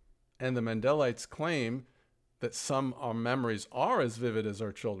 and the Mandelites claim that some our memories are as vivid as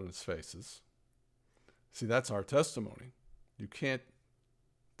our children's faces. See, that's our testimony. You can't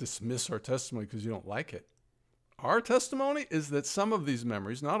dismiss our testimony because you don't like it. Our testimony is that some of these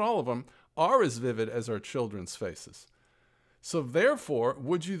memories, not all of them, are as vivid as our children's faces. So therefore,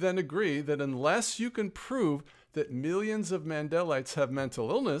 would you then agree that unless you can prove that millions of Mandelites have mental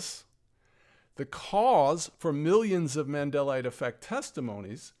illness, the cause for millions of Mandelite effect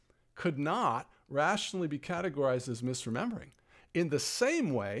testimonies could not rationally be categorized as misremembering, in the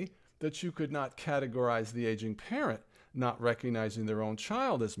same way that you could not categorize the aging parent not recognizing their own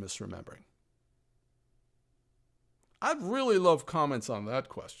child as misremembering? I'd really love comments on that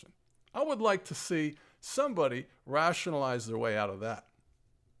question. I would like to see somebody rationalize their way out of that.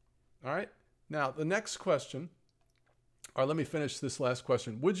 All right? Now, the next question, or let me finish this last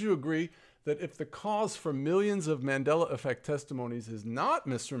question. Would you agree that if the cause for millions of Mandela effect testimonies is not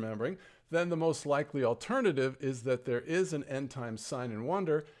misremembering, then the most likely alternative is that there is an end-time sign and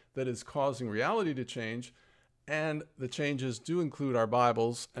wonder that is causing reality to change, and the changes do include our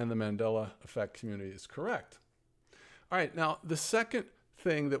Bibles, and the Mandela effect community is correct. All right, now the second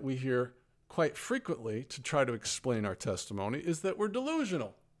thing that we hear quite frequently to try to explain our testimony is that we're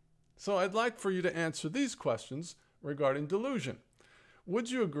delusional. So I'd like for you to answer these questions regarding delusion.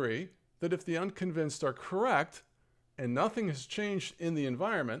 Would you agree that if the unconvinced are correct and nothing has changed in the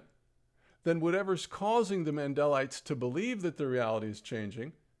environment, then whatever's causing the Mandelites to believe that the reality is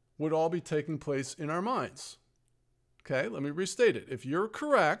changing would all be taking place in our minds? Okay, let me restate it. If you're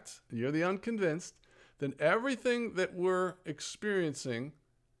correct, and you're the unconvinced, then everything that we're experiencing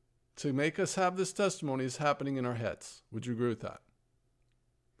to make us have this testimony is happening in our heads. Would you agree with that?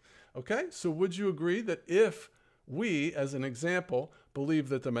 Okay, so would you agree that if we, as an example, believe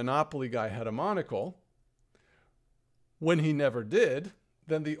that the Monopoly guy had a monocle when he never did,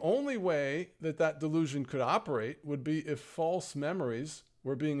 then the only way that that delusion could operate would be if false memories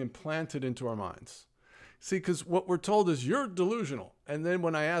were being implanted into our minds. See, because what we're told is you're delusional. And then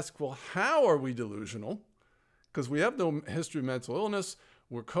when I ask, well, how are we delusional? Because we have no history of mental illness,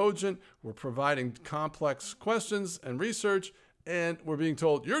 we're cogent, we're providing complex questions and research, and we're being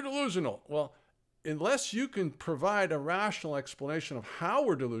told, you're delusional. Well, unless you can provide a rational explanation of how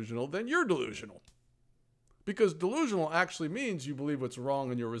we're delusional, then you're delusional. Because delusional actually means you believe what's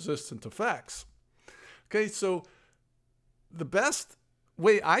wrong and you're resistant to facts. Okay, so the best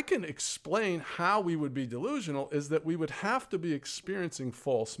way I can explain how we would be delusional is that we would have to be experiencing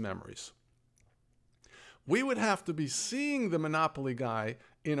false memories. We would have to be seeing the Monopoly guy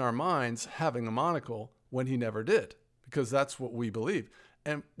in our minds having a monocle when he never did, because that's what we believe.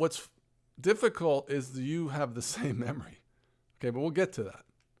 And what's difficult is that you have the same memory. Okay, but we'll get to that.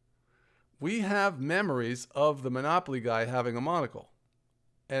 We have memories of the Monopoly guy having a monocle.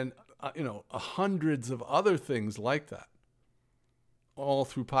 And hundreds of other things like that, all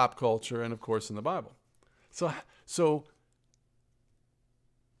through pop culture and, of course, in the Bible. So,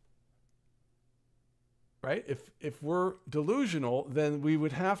 right? If we're delusional, then we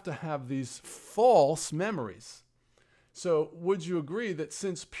would have to have these false memories. So would you agree that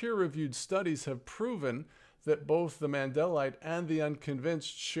since peer-reviewed studies have proven that both the Mandelite and the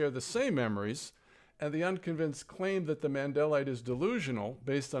unconvinced share the same memories, and the unconvinced claim that the Mandelite is delusional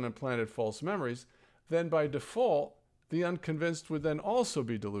based on implanted false memories, then by default, the unconvinced would then also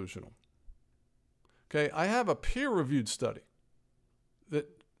be delusional? Okay, I have a peer-reviewed study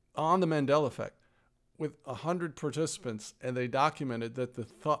that on the Mandela effect with 100 participants, and they documented that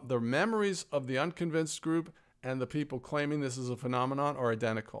the memories of the unconvinced group and the people claiming this is a phenomenon are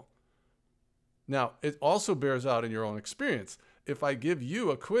identical. Now, it also bears out in your own experience. If I give you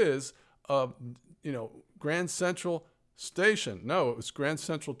a quiz of, Grand Central Station, no, it was Grand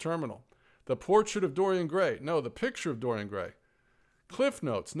Central Terminal. The Portrait of Dorian Gray, no, the Picture of Dorian Gray. Cliff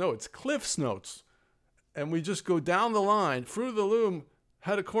Notes, no, it's Cliff's Notes. And we just go down the line. Fruit of the Loom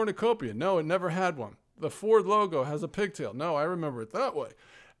had a cornucopia. No, it never had one. The Ford logo has a pigtail. No, I remember it that way.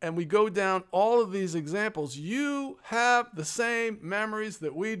 And we go down all of these examples. You have the same memories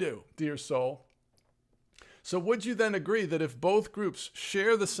that we do, dear soul. So would you then agree that if both groups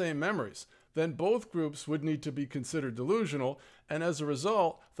share the same memories, then both groups would need to be considered delusional, and as a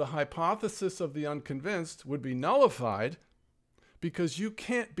result, the hypothesis of the unconvinced would be nullified, because you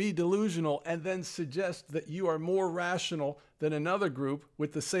can't be delusional and then suggest that you are more rational than another group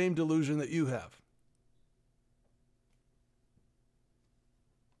with the same delusion that you have?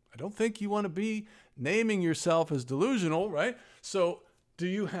 I don't think you want to be naming yourself as delusional, right? So do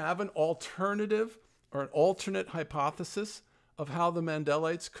you have an alternative or an alternate hypothesis of how the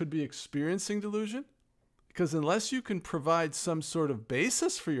Mandelites could be experiencing delusion? Because unless you can provide some sort of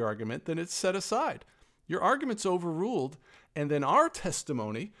basis for your argument, then it's set aside. Your argument's overruled, and then our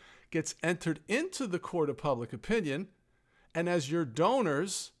testimony gets entered into the court of public opinion, and as your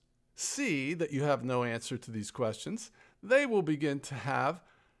donors see that you have no answer to these questions, they will begin to have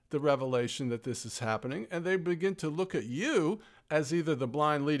the revelation that this is happening, and they begin to look at you as either the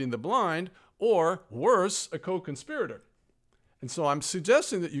blind leading the blind, or worse, a co-conspirator. And so I'm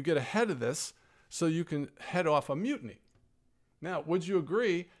suggesting that you get ahead of this so you can head off a mutiny. Now, would you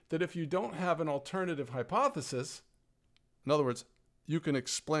agree that if you don't have an alternative hypothesis, in other words, you can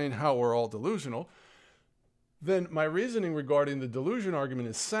explain how we're all delusional, then my reasoning regarding the delusion argument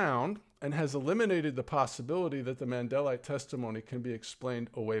is sound and has eliminated the possibility that the Mandelite testimony can be explained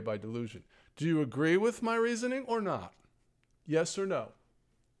away by delusion. Do you agree with my reasoning or not? Yes or no?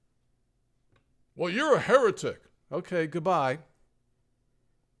 Well, you're a heretic. Okay, goodbye.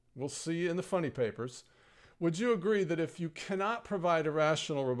 We'll see you in the funny papers. Would you agree that if you cannot provide a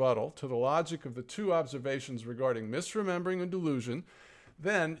rational rebuttal to the logic of the two observations regarding misremembering and delusion,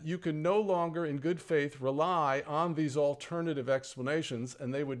 then you can no longer in good faith rely on these alternative explanations,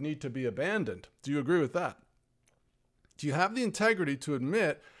 and they would need to be abandoned? Do you agree with that? Do you have the integrity to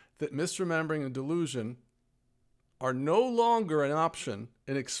admit that misremembering and delusion are no longer an option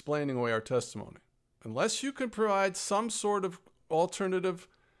in explaining away our testimony? Unless you can provide some sort of alternative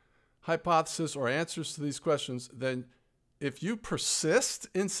hypothesis or answers to these questions, then if you persist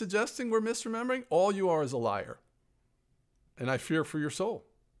in suggesting we're misremembering, all you are is a liar. And I fear for your soul,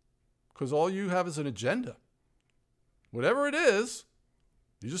 because all you have is an agenda. Whatever it is,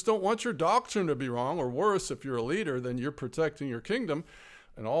 you just don't want your doctrine to be wrong, or worse, if you're a leader, then you're protecting your kingdom.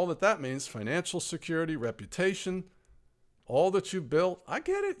 And all that means, financial security, reputation, all that you built. I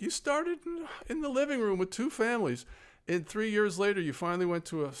get it. You started in the living room with 2 families. And 3 years later, you finally went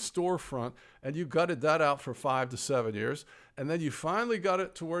to a storefront and you gutted that out for 5 to 7 years. And then you finally got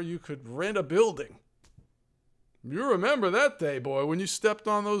it to where you could rent a building. You remember that day, boy, when you stepped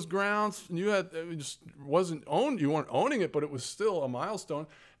on those grounds and it just wasn't owned. You weren't owning it, but it was still a milestone.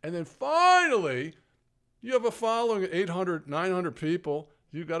 And then finally, you have a following of 800, 900 people.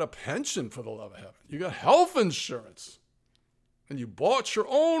 You got a pension, for the love of heaven. You got health insurance. And you bought your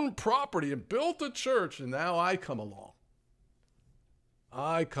own property and built a church. And now I come along.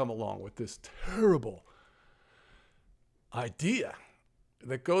 I come along with this terrible idea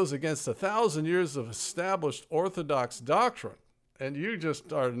that goes against 1,000 years of established Orthodox doctrine. And you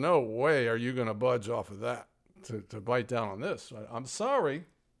just are, no way are you going to budge off of that to bite down on this. I'm sorry.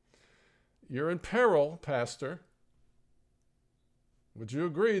 You're in peril, Pastor. Would you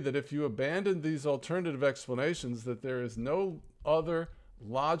agree that if you abandon these alternative explanations, that there is no other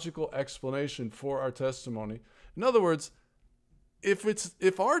logical explanation for our testimony? In other words,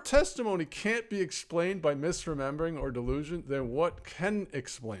 if our testimony can't be explained by misremembering or delusion, then what can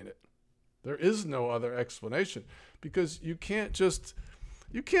explain it? There is no other explanation, because you can't just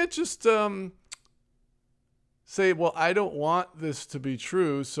say, well, I don't want this to be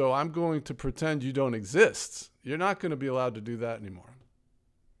true, so I'm going to pretend you don't exist. You're not going to be allowed to do that anymore.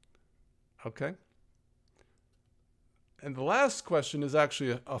 Okay? And the last question is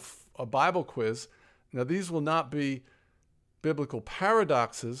actually a Bible quiz. Now, these will not be biblical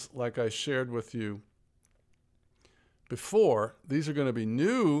paradoxes like I shared with you before. These are going to be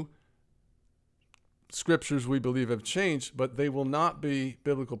new scriptures we believe have changed, but they will not be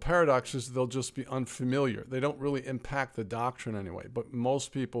biblical paradoxes. They'll just be unfamiliar. They don't really impact the doctrine anyway, but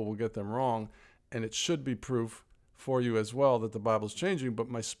most people will get them wrong, and it should be proof for you as well that the Bible's changing. But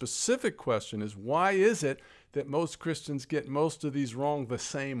my specific question is, why is it that most Christians get most of these wrong the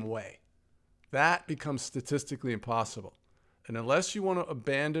same way? That becomes statistically impossible. And unless you want to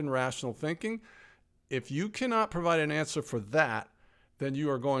abandon rational thinking, if you cannot provide an answer for that, then you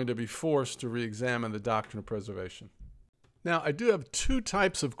are going to be forced to re-examine the doctrine of preservation. Now, I do have two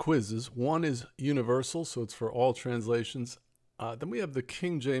types of quizzes. One is universal, so it's for all translations. Then we have the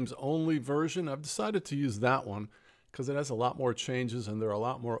King James only version. I've decided to use that one because it has a lot more changes and they're a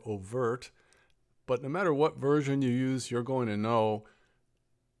lot more overt. But no matter what version you use, you're going to know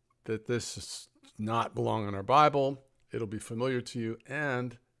that this does not belong in our Bible. It'll be familiar to you,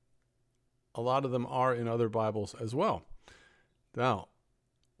 and a lot of them are in other Bibles as well. Now,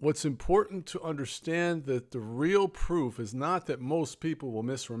 what's important to understand that the real proof is not that most people will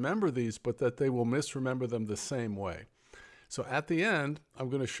misremember these, but that they will misremember them the same way. So at the end, I'm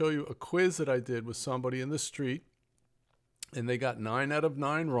going to show you a quiz that I did with somebody in the street, and they got 9 out of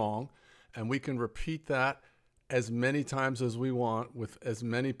 9 wrong, and we can repeat that as many times as we want with as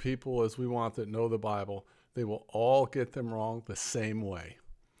many people as we want that know the Bible. They will all get them wrong the same way.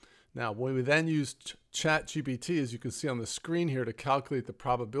 Now, when we then used ChatGPT, as you can see on the screen here, to calculate the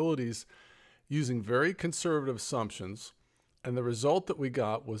probabilities using very conservative assumptions, and the result that we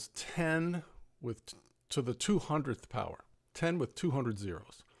got was 10 to the 200th power, 10 with 200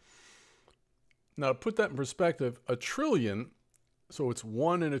 zeros. Now, to put that in perspective, a trillion, so it's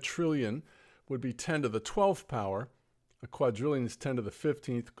 1 in a trillion, would be 10 to the 12th power. A quadrillion is 10 to the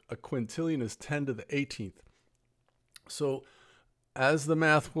 15th. A quintillion is 10 to the 18th. So, as the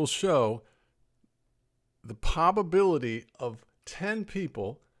math will show, the probability of 10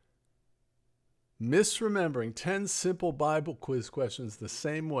 people misremembering 10 simple Bible quiz questions the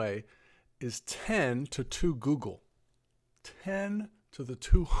same way is 10 to 2 Google. 10 to the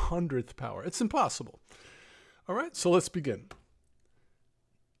 200th power. It's impossible. All right, so let's begin.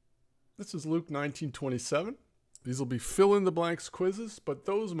 This is Luke 19:27. These will be fill-in-the-blanks quizzes, but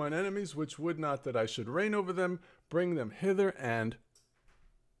those mine enemies which would not that I should reign over them, bring them hither and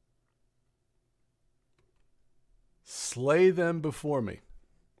slay them before me.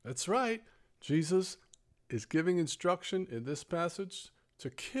 That's right. Jesus is giving instruction in this passage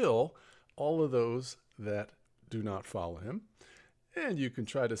to kill all of those that do not follow him. And you can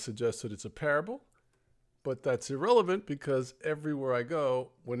try to suggest that it's a parable, but that's irrelevant because everywhere I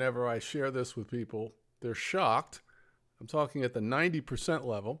go, whenever I share this with people, they're shocked. I'm talking at the 90%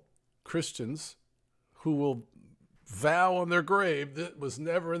 level, Christians who will vow on their grave that was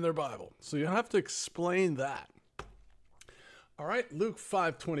never in their Bible. So you have to explain that. All right, Luke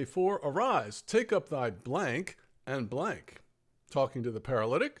 5:24, arise, take up thy blank and blank. Talking to the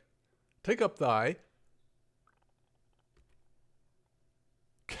paralytic, take up thy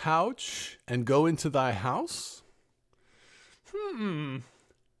couch and go into thy house.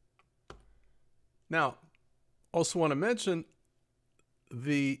 Now, also want to mention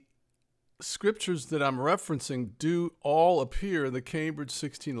the scriptures that I'm referencing do all appear in the Cambridge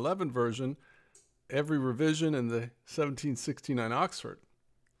 1611 version, every revision in the 1769 Oxford.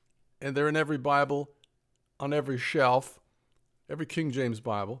 And they're in every Bible, on every shelf, every King James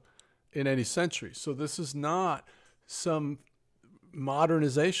Bible in any century. So this is not some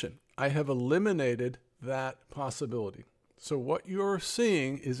modernization. I have eliminated that possibility. So what you're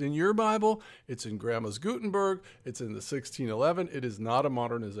seeing is in your Bible, it's in Grandma's Gutenberg, it's in the 1611. It is not a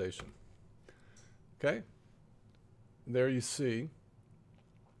modernization. Okay? There you see,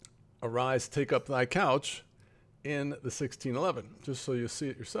 arise, take up thy couch in the 1611, just so you see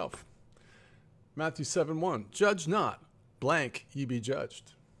it yourself. Matthew 7:1, judge not, blank ye be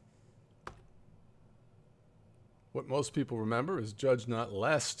judged. What most people remember is judge not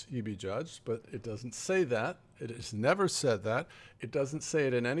lest ye be judged, but it doesn't say that. It has never said that. It doesn't say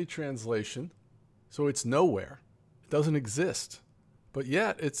it in any translation, so it's nowhere. It doesn't exist. But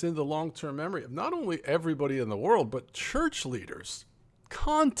yet it's in the long-term memory of not only everybody in the world, but church leaders,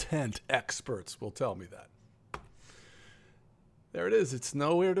 content experts will tell me that. There it is. It's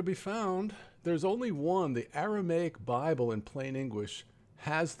nowhere to be found. There's only one. The Aramaic Bible in plain English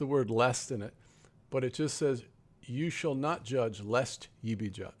has the word lest in it, but it just says, you shall not judge lest you be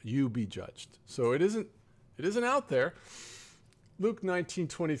judged. So it isn't out there. Luke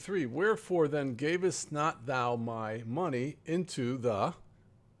 19:23, wherefore then gavest not thou my money into the...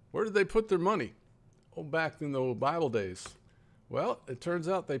 Where did they put their money? Oh, back in the old Bible days. Well, it turns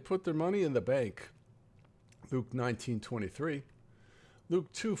out they put their money in the bank. Luke 19:23.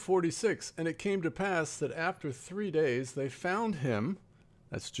 Luke 2:46, and it came to pass that after 3 days they found him,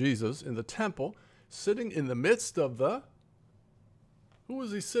 that's Jesus, in the temple, sitting in the midst of the... Who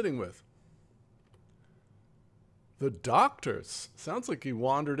was he sitting with? The doctors. Sounds like he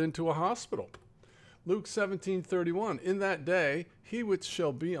wandered into a hospital. Luke 17:31, in that day he which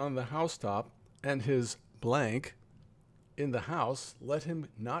shall be on the housetop, and his blank in the house, let him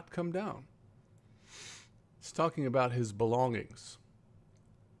not come down. It's talking about his belongings.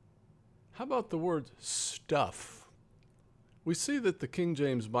 How about the word stuff? We see that the King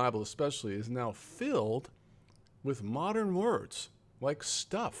James Bible especially is now filled with modern words like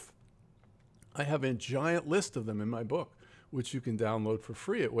stuff. I have a giant list of them in my book, which you can download for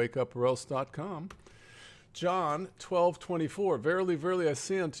free at wakeuporelse.com. John 12:24, verily, verily, I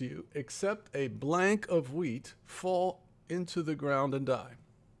say unto you, except a blank of wheat fall into the ground and die.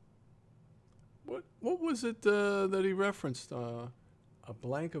 What was it that he referenced? A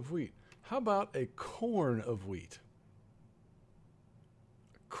blank of wheat. How about a corn of wheat?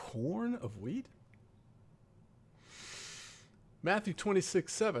 A corn of wheat? Matthew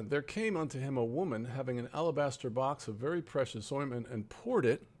 26:7, there came unto him a woman having an alabaster box of very precious ointment and poured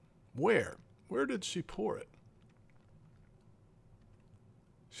it, where? Where did she pour it?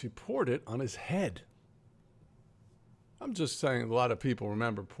 She poured it on his head. I'm just saying a lot of people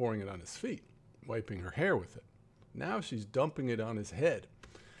remember pouring it on his feet, wiping her hair with it. Now she's dumping it on his head.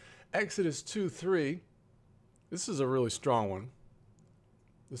 Exodus 2:3, this is a really strong one.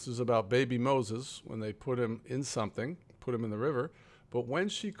 This is about baby Moses when they put him in something, put him in the river. But when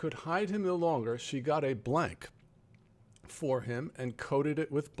she could hide him no longer, she got a blank for him and coated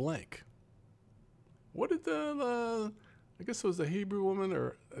it with blank. What did I guess it was a Hebrew woman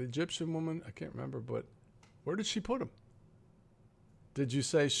or an Egyptian woman, I can't remember, but where did she put him? Did you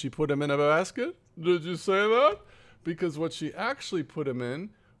say she put him in a basket? Did you say that? Because what she actually put him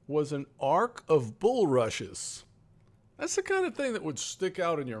in was an ark of bulrushes. That's the kind of thing that would stick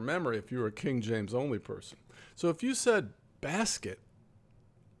out in your memory if you were a King James only person. So if you said basket,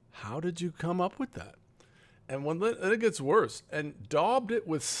 how did you come up with that? And when it gets worse, and daubed it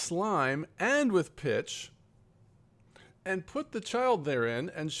with slime and with pitch, and put the child therein,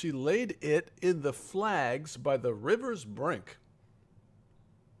 and she laid it in the flags by the river's brink.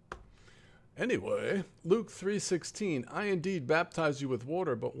 Anyway, Luke 3:16, I indeed baptize you with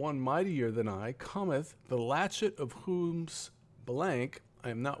water, but one mightier than I cometh, the latchet of whose blank I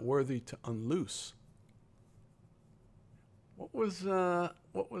am not worthy to unloose. What was the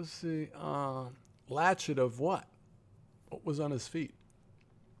latchet of what? What was on his feet?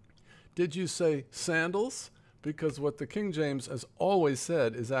 Did you say sandals? Because what the King James has always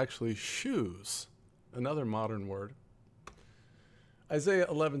said is actually shoes, another modern word. Isaiah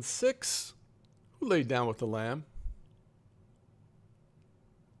 11:6, who laid down with the Lamb?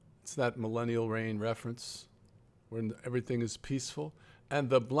 It's that millennial reign reference when everything is peaceful. And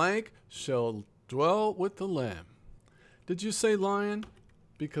the blank shall dwell with the Lamb. Did you say lion?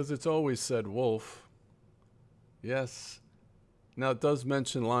 Because it's always said wolf. Yes. Now it does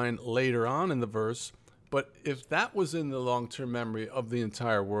mention lion later on in the verse, but if that was in the long-term memory of the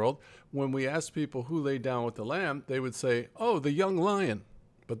entire world, when we ask people who lay down with the Lamb, they would say, oh, the young lion.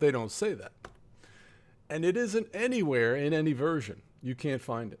 But they don't say that. And it isn't anywhere in any version. You can't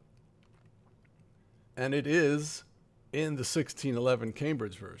find it. And it is in the 1611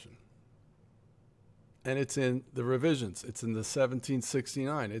 Cambridge version. And it's in the revisions. It's in the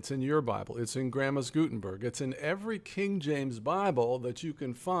 1769. It's in your Bible. It's in Grandma's Gutenberg. It's in every King James Bible that you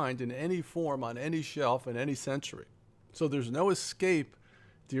can find in any form, on any shelf, in any century. So there's no escape,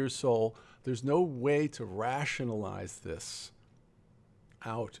 dear soul. There's no way to rationalize this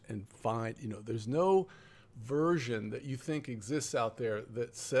out and find, there's no version that you think exists out there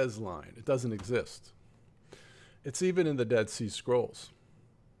that says lion. It doesn't exist. It's even in the Dead Sea Scrolls.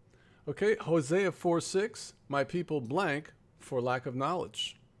 Okay, Hosea 4:6, my people blank for lack of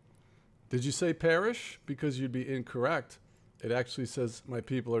knowledge. Did you say perish? Because you'd be incorrect. It actually says my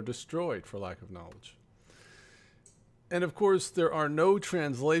people are destroyed for lack of knowledge. And of course, there are no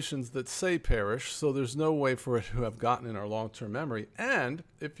translations that say perish, so there's no way for it to have gotten in our long-term memory. And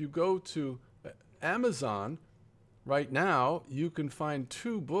if you go to Amazon Right now, you can find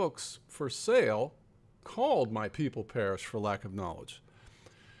 2 books for sale called My People Perish for Lack of Knowledge.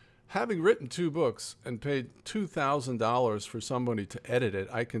 Having written 2 books and paid $2,000 for somebody to edit it,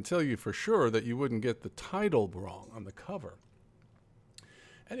 I can tell you for sure that you wouldn't get the title wrong on the cover.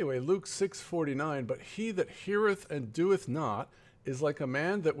 Anyway, Luke 6:49, but he that heareth and doeth not is like a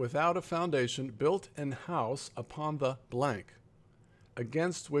man that without a foundation built an house upon the blank,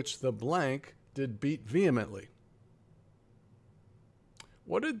 against which the blank did beat vehemently.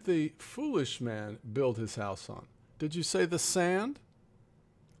 What did the foolish man build his house on? Did you say the sand?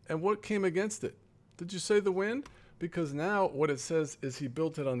 And what came against it? Did you say the wind? Because now what it says is he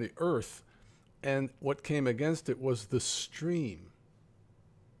built it on the earth, and what came against it was the stream.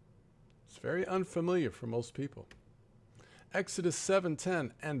 It's very unfamiliar for most people. Exodus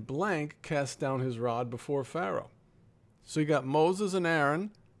 7:10, and blank cast down his rod before Pharaoh. So you got Moses and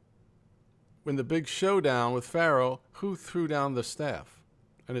Aaron. When the big showdown with Pharaoh, who threw down the staff?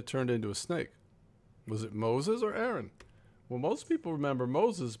 And it turned into a snake. Was it Moses or Aaron? Well, most people remember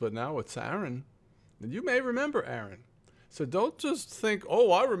Moses, but now it's Aaron. And you may remember Aaron. So don't just think,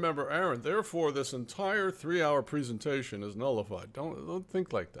 oh, I remember Aaron, therefore this entire 3-hour presentation is nullified. Don't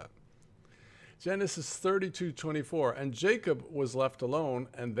think like that. Genesis 32:24, and Jacob was left alone,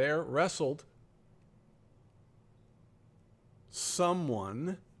 and there wrestled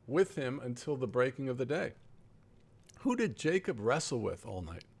someone with him until the breaking of the day. Who did Jacob wrestle with all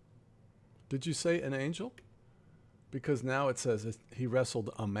night? Did you say an angel? Because now it says he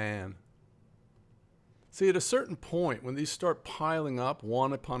wrestled a man. See, at a certain point, when these start piling up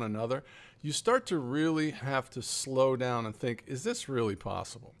one upon another, you start to really have to slow down and think, is this really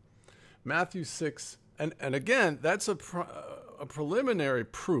possible? Matthew 6, and again, that's a preliminary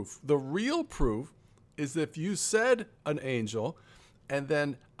proof. The real proof is if you said an angel, and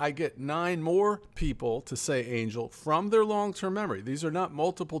then I get 9 more people to say angel from their long-term memory. These are not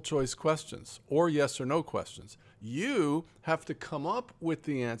multiple choice questions or yes or no questions. You have to come up with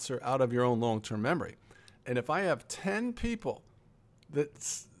the answer out of your own long-term memory. And if I have 10 people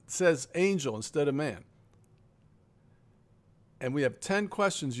that says angel instead of man, and we have 10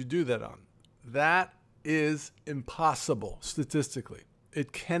 questions you do that on, that is impossible statistically.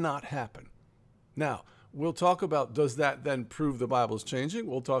 It cannot happen. Now, we'll talk about, does that then prove the Bible's changing?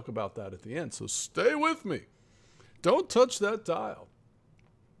 We'll talk about that at the end. So stay with me. Don't touch that dial.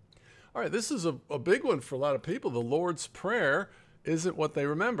 All right, this is a big one for a lot of people. The Lord's Prayer isn't what they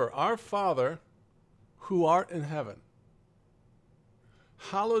remember. Our Father, who art in heaven,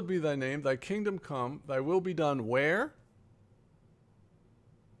 hallowed be thy name, thy kingdom come, thy will be done where?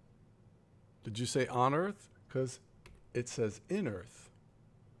 Did you say on earth? Because it says in earth.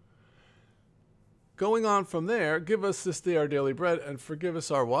 Going on from there, give us this day our daily bread, and forgive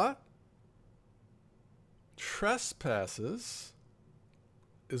us our what? Trespasses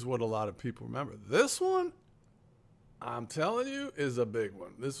is what a lot of people remember. This one, I'm telling you, is a big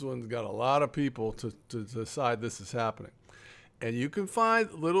one. This one's got a lot of people to decide this is happening. And you can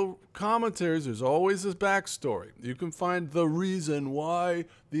find little commentaries. There's always this backstory. You can find the reason why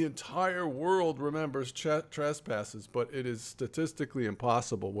the entire world remembers trespasses, but it is statistically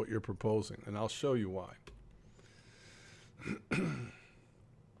impossible what you're proposing, and I'll show you why.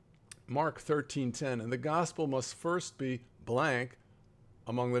 Mark 13:10, and the gospel must first be blank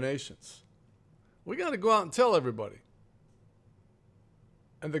among the nations. We got to go out and tell everybody.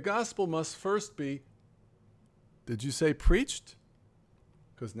 And the gospel must first be, did you say preached?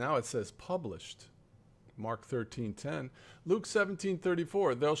 Because now it says published. Mark 13:10. Luke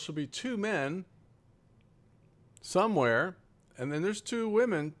 17:34. There shall be 2 men somewhere, and then there's 2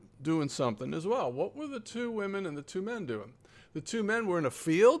 women doing something as well. What were the 2 women and the 2 men doing? The 2 men were in a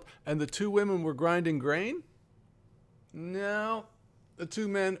field, and the 2 women were grinding grain? No, the 2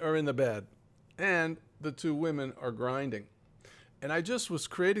 men are in the bed, and the 2 women are grinding. And I just was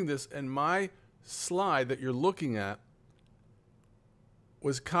creating this, and my slide that you're looking at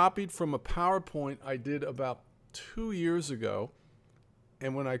was copied from a PowerPoint I did about 2 years ago.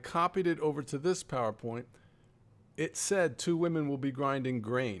 And when I copied it over to this PowerPoint, it said 2 women will be grinding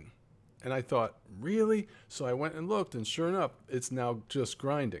grain. And I thought, really? So I went and looked, and sure enough, it's now just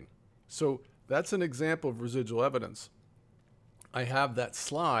grinding. So that's an example of residual evidence. I have that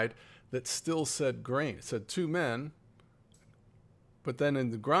slide that still said grain. It said 2 men, but then in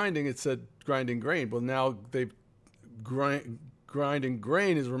the grinding, it said grinding grain. Well, now they've grinding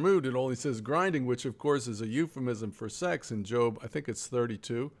grain is removed. It only says grinding, which of course is a euphemism for sex in Job. I think it's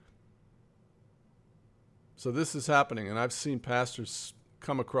 32. So this is happening, and I've seen pastors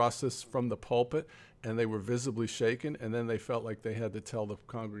come across this from the pulpit, and they were visibly shaken, and then they felt like they had to tell the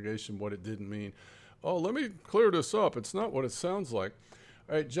congregation what it didn't mean. Oh, let me clear this up. It's not what it sounds like.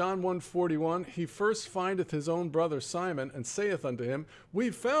 All right, John 1:41, he first findeth his own brother Simon, and saith unto him, we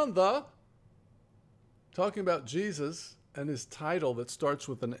found the, talking about Jesus and his title that starts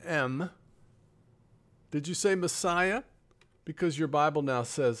with an M. Did you say Messiah? Because your Bible now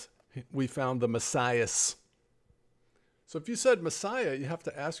says, we found the Messiahs. So if you said Messiah, you have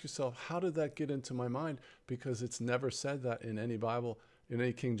to ask yourself, how did that get into my mind? Because it's never said that in any Bible, in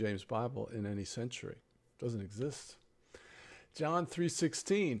any King James Bible, in any century. It doesn't exist. John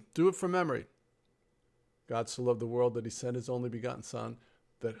 3:16, do it from memory. God so loved the world that he sent his only begotten Son,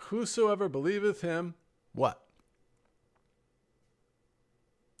 that whosoever believeth him, what?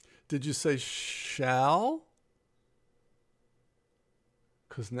 Did you say shall?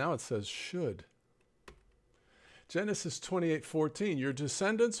 Because now it says should. Genesis 28:14, your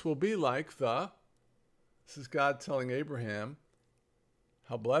descendants will be like the, this is God telling Abraham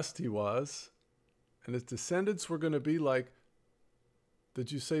how blessed he was, and his descendants were going to be like, did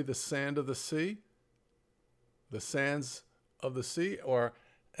you say the sand of the sea? The sands of the sea,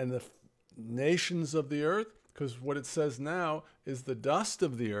 and the nations of the earth? Because what it says now is the dust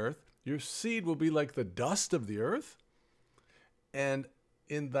of the earth. Your seed will be like the dust of the earth. And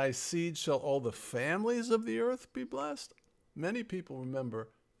in thy seed shall all the families of the earth be blessed. Many people remember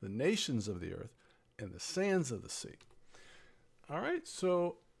the nations of the earth and the sands of the sea. All right,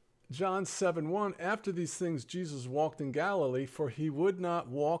 so John 7:1, after these things Jesus walked in Galilee, for he would not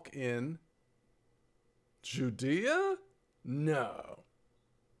walk in Judea? No.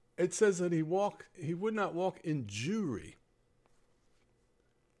 It says that he would not walk in Jewry.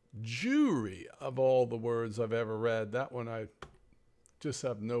 Jewry, of all the words I've ever read, that one I just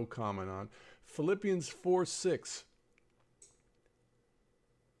have no comment on. Philippians 4:6.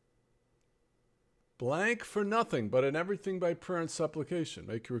 Blank for nothing, but in everything by prayer and supplication.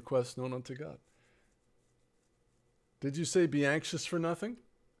 Make your requests known unto God. Did you say be anxious for nothing?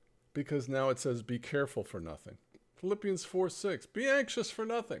 Because now it says be careful for nothing. Philippians 4:6. Be anxious for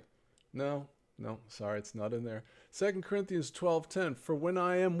nothing. No, sorry, it's not in there. 2 Corinthians 12:10. For when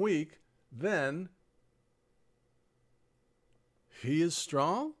I am weak, then he is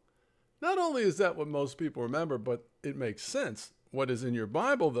strong. Not only is that what most people remember, but it makes sense. What is in your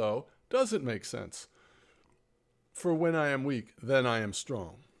Bible, though, doesn't make sense. For when I am weak, then I am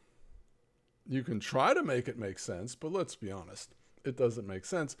strong. You can try to make it make sense, but let's be honest. It doesn't make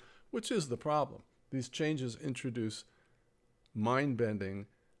sense, which is the problem. These changes introduce mind-bending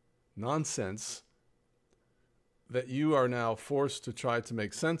nonsense that you are now forced to try to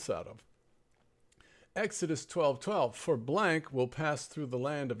make sense out of. Exodus 12:12, for blank will pass through the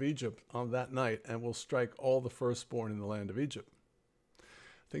land of Egypt on that night and will strike all the firstborn in the land of Egypt.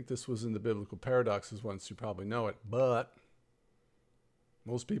 I think this was in the Biblical Paradoxes once, you probably know it, but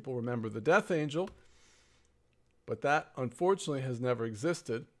most people remember the death angel, but that unfortunately has never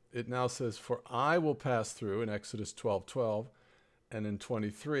existed. It now says, for I will pass through in Exodus 12:12, and in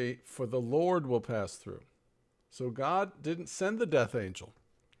 23, for the Lord will pass through. So God didn't send the death angel.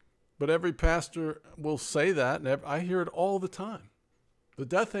 But every pastor will say that, and I hear it all the time. The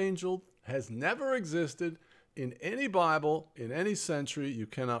death angel has never existed in any Bible, in any century. You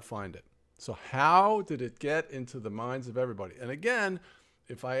cannot find it. So how did it get into the minds of everybody? And again,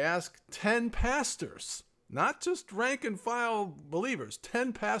 if I ask 10 pastors, not just rank and file believers,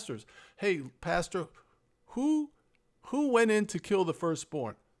 10 pastors, hey, pastor, who went in to kill the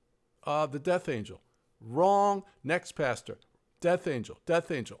firstborn? The death angel. Wrong. Next pastor. Death angel,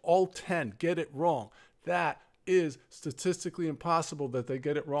 all 10 get it wrong. That is statistically impossible that they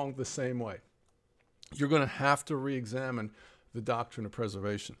get it wrong the same way. You're going to have to re-examine the doctrine of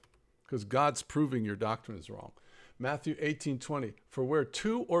preservation because God's proving your doctrine is wrong. Matthew 18:20, for where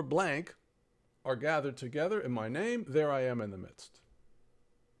two or blank are gathered together in my name, there I am in the midst.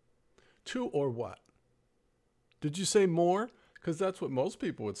 Two or what? Did you say more? Because that's what most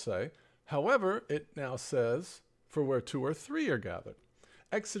people would say. However, it now says, for where two or three are gathered.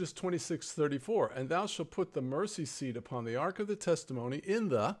 Exodus 26:34, and thou shalt put the mercy seat upon the ark of the testimony in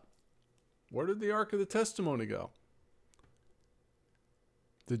the, where did the ark of the testimony go?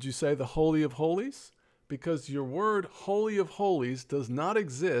 Did you say the Holy of Holies? Because your word Holy of Holies does not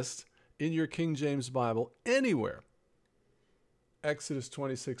exist in your King James Bible anywhere. Exodus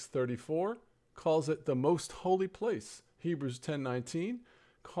 26:34 calls it the most holy place. Hebrews 10:19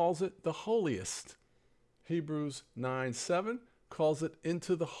 calls it the holiest. Hebrews 9:7 calls it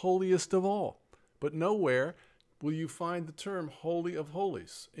into the holiest of all. But nowhere will you find the term Holy of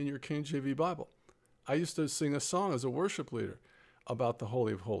Holies in your King JV Bible. I used to sing a song as a worship leader about the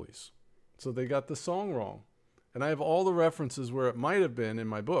Holy of Holies. So they got the song wrong. And I have all the references where it might have been in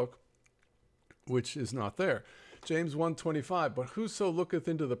my book which is not there. James 1:25, but whoso looketh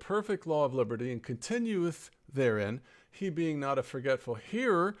into the perfect law of liberty and continueth therein, he being not a forgetful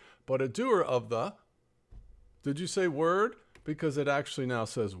hearer, but a doer of the, did you say word? Because it actually now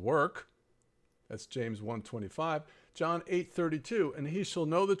says work. That's James 1:25. John 8:32, and he shall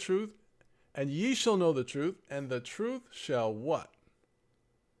know the truth, and ye shall know the truth, and the truth shall what?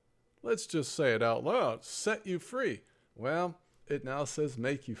 Let's just say it out loud. Set you free. Well, it now says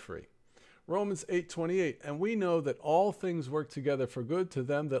make you free. Romans 8:28, and we know that all things work together for good to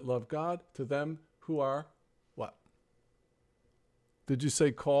them that love God, to them who are what? Did you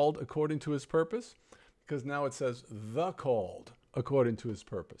say called according to his purpose? Because now it says the called according to his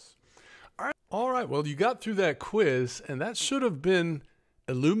purpose. All right, well, you got through that quiz, and that should have been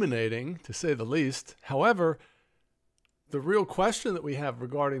illuminating, to say the least. However, the real question that we have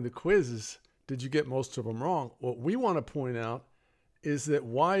regarding the quiz is, did you get most of them wrong? What we want to point out is that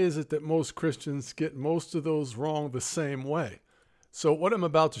why is it that most Christians get most of those wrong the same way? So what I'm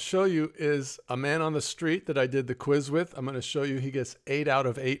about to show you is a man on the street that I did the quiz with. I'm going to show you he gets 8 out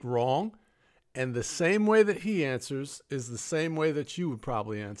of 8 wrong. And the same way that he answers is the same way that you would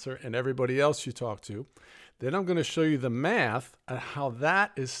probably answer and everybody else you talk to. Then I'm going to show you the math and how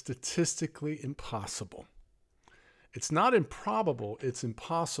that is statistically impossible. It's not improbable, it's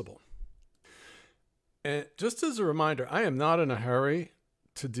impossible. And just as a reminder, I am not in a hurry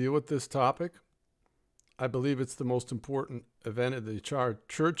to deal with this topic. I believe it's the most important event of the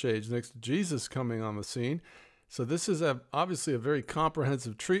church age next to Jesus coming on the scene. So this is obviously a very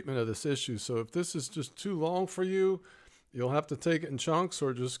comprehensive treatment of this issue. So if this is just too long for you, you'll have to take it in chunks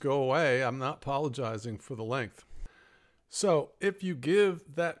or just go away. I'm not apologizing for the length. So if you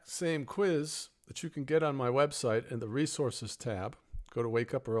give that same quiz that you can get on my website in the resources tab, go to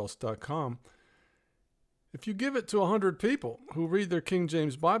wakeuporelse.com. If you give it to 100 people who read their King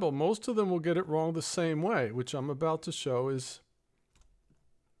James Bible, most of them will get it wrong the same way, which I'm about to show is,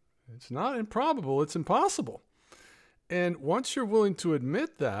 it's not improbable, it's impossible. And once you're willing to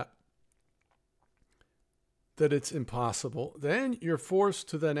admit that it's impossible, then you're forced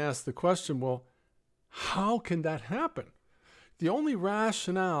to then ask the question, well, how can that happen? The only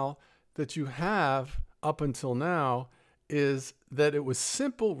rationale that you have up until now is that it was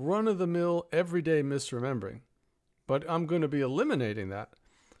simple, run-of-the-mill, everyday misremembering. But I'm going to be eliminating that.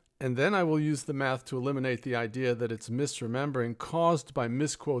 And then I will use the math to eliminate the idea that it's misremembering caused by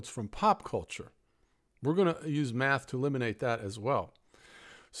misquotes from pop culture. We're going to use math to eliminate that as well.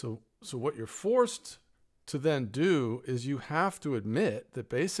 So what you're forced to then do is you have to admit that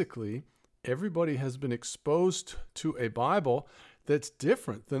basically everybody has been exposed to a Bible that's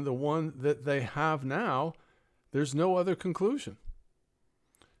different than the one that they have now. There's no other conclusion.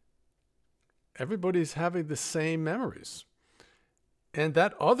 Everybody's having the same memories. And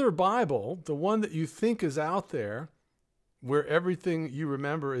that other Bible, the one that you think is out there, where everything you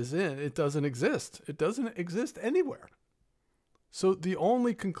remember is in, it doesn't exist. It doesn't exist anywhere. So the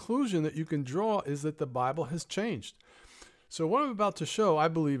only conclusion that you can draw is that the Bible has changed. So what I'm about to show, I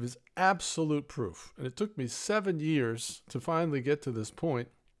believe, is absolute proof. And it took me 7 years to finally get to this point.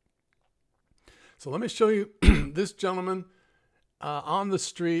 So let me show you this gentleman on the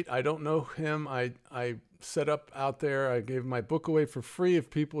street. I don't know him. I set up out there. I gave my book away for free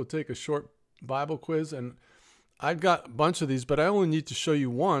if people would take a short Bible quiz. And I've got a bunch of these, but I only need to show you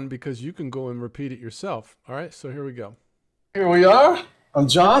one because you can go and repeat it yourself. All right, so here we go. Here we are. I'm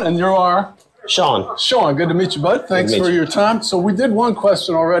John, and you are? Sean. Sean, good to meet you, bud. Thanks for your time. So we did one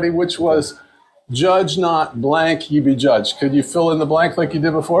question already, which was, judge not blank, ye be judged. Could you fill in the blank like you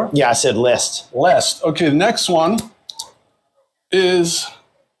did before? Yeah, I said lest. Lest. Okay, the next one is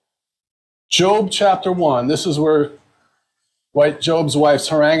Job chapter 1. This is where Job's wife's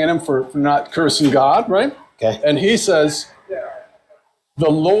haranguing him for not cursing God, right? Okay. And he says, the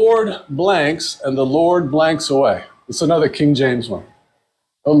Lord blanks and the Lord blanks away. It's another King James one.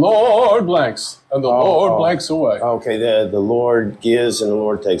 The Lord blanks and the Lord blanks away. Okay, the Lord gives and the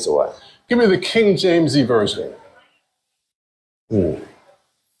Lord takes away. Give me the King Jamesy version.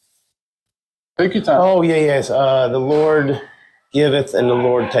 Take your time. Oh, yes. The Lord giveth and the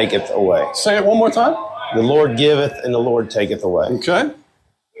Lord taketh away. Say it one more time. The Lord giveth and the Lord taketh away. Okay.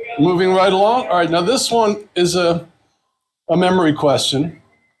 Moving right along. All right, now this one is a memory question.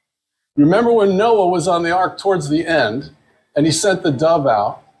 Remember when Noah was on the ark towards the end, and he sent the dove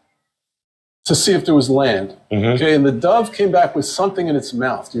out to see if there was land. Okay, and the dove came back with something in its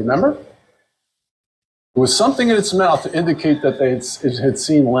mouth. Do you remember? There was something in its mouth to indicate that it had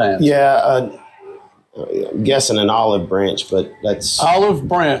seen land. Yeah, I'm guessing an olive branch, but that's... Olive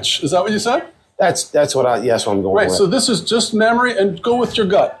branch. Is that what you said? That's what I'm going Right, with. so this is just memory, and go with your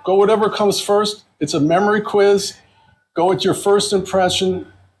gut. Go whatever comes first. It's a memory quiz. Go with your first impression.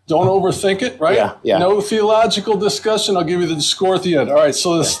 Don't overthink it, right? Yeah. No theological discussion. I'll give you the score at the end. All right,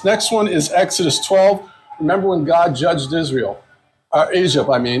 so this next one is Exodus 12. Remember when God judged Egypt,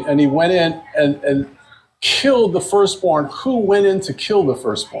 and he went in and killed the firstborn. Who went in to kill the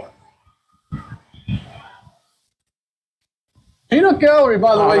firstborn? Peanut Gallery,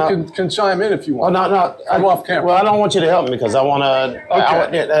 by the way, can chime in if you want. I'm off camera. Well, I don't want you to help me because I want to.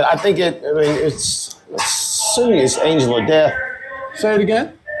 Okay. I think it's assuming it's angel of death. Say it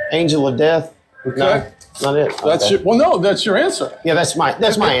again. Angel of death. Okay. No, not it. That's okay. That's your answer. Yeah, that's my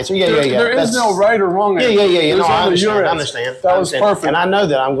answer. Yeah. There is no right or wrong answer. Yeah. No, I understand. That was perfect. And I know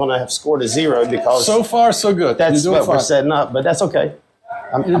that I'm going to have scored a 0 because so far so good. That's what we're setting up, but that's okay.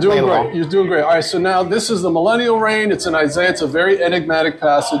 You're doing great. You're doing great. All right, so now this is the millennial reign. It's in Isaiah. It's a very enigmatic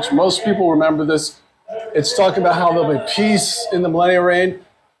passage. Most people remember this. It's talking about how there'll be peace in the millennial reign,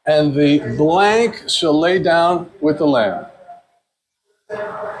 and the blank shall lay down with the lamb.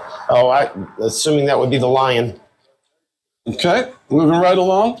 Assuming that would be the lion. Okay, moving right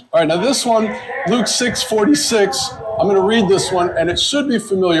along. All right, now this one, Luke 6:46. I'm going to read this one, and it should be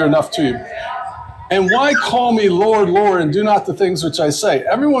familiar enough to you. And why call me Lord, Lord, and do not the things which I say?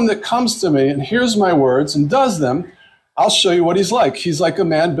 Everyone that comes to me and hears my words and does them, I'll show you what he's like. He's like a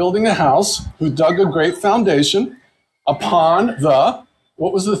man building a house who dug a great foundation upon the,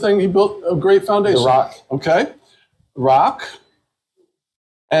 what was the thing he built a great foundation? The rock. Okay, rock.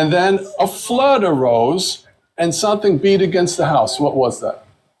 And then a flood arose and something beat against the house. What was that?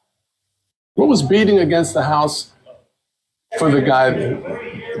 What was beating against the house for the guy?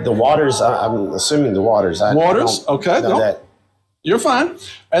 The waters, I'm assuming the waters. Waters? Okay. No, you're fine.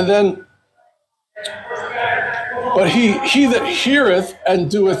 And then, but he that heareth and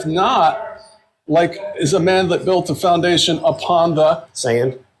doeth not, like is a man that built a foundation upon the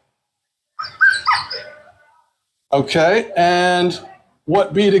sand. Okay. And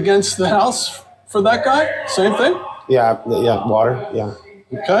what beat against the house for that guy? Same thing? Yeah, water, yeah.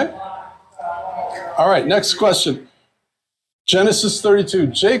 Okay. All right, next question. Genesis 32,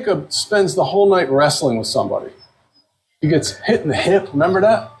 Jacob spends the whole night wrestling with somebody. He gets hit in the hip, remember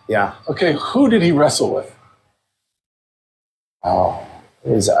that? Yeah. Okay, who did he wrestle with? My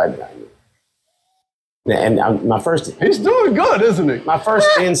first... He's doing good, isn't he? My first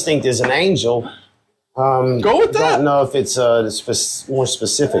instinct is an angel. Go with that. I don't know if it's more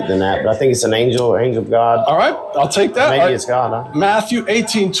specific than that, but I think it's an angel of God. All right, I'll take that. Maybe it's God. Huh? Matthew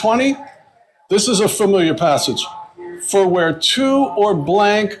 18:20. This is a familiar passage. For where two or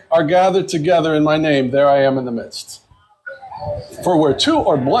blank are gathered together in my name, there I am in the midst. For where two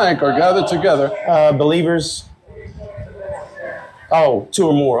or blank are gathered together. Believers. Oh, 2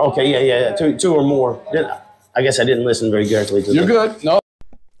 or more. Okay, yeah. Two or more. I guess I didn't listen very carefully to You're good. No.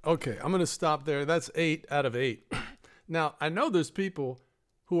 Okay, I'm going to stop there. That's 8 out of 8. Now, I know there's people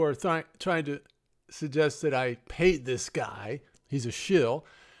who are trying to suggest that I paid this guy. He's a shill.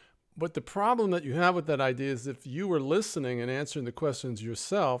 But the problem that you have with that idea is if you were listening and answering the questions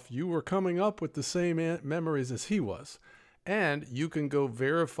yourself, you were coming up with the same memories as he was. And you can go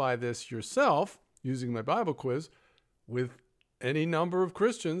verify this yourself using my Bible quiz with any number of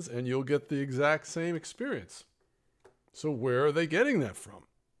Christians, and you'll get the exact same experience. So where are they getting that from?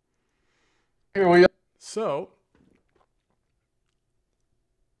 Here we are. So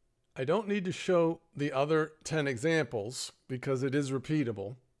I don't need to show the other 10 examples because it is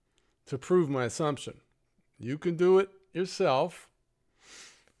repeatable to prove my assumption. You can do it yourself.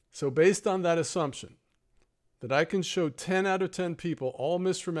 So based on that assumption that I can show 10 out of 10 people all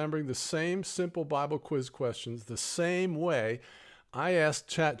misremembering the same simple Bible quiz questions the same way, I asked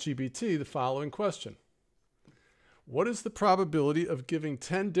ChatGPT the following question. What is the probability of giving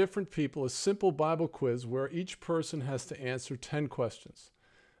 10 different people a simple Bible quiz where each person has to answer 10 questions?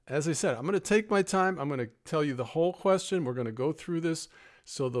 As I said, I'm going to take my time. I'm going to tell you the whole question. We're going to go through this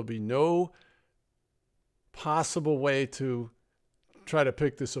so there'll be no possible way to try to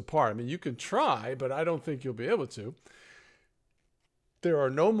pick this apart. I mean, you can try, but I don't think you'll be able to. There are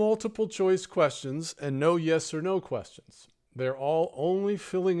no multiple choice questions and no yes or no questions. They're all only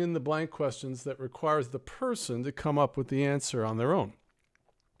filling in the blank questions that requires the person to come up with the answer on their own.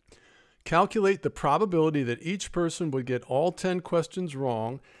 Calculate the probability that each person would get all 10 questions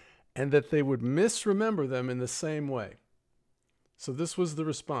wrong and that they would misremember them in the same way. So this was the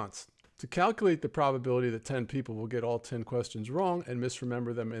response. To calculate the probability that 10 people will get all 10 questions wrong and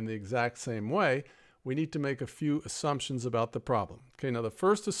misremember them in the exact same way, we need to make a few assumptions about the problem. Okay, now the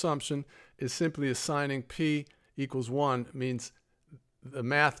first assumption is simply assigning P equals 1 means the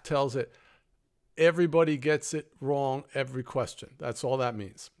math tells it everybody gets it wrong every question. That's all that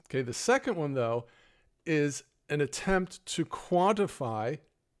means. Okay, the second one, though, is an attempt to quantify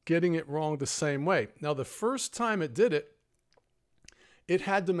getting it wrong the same way. Now, the first time it did it, it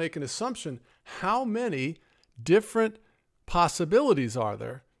had to make an assumption. How many different possibilities are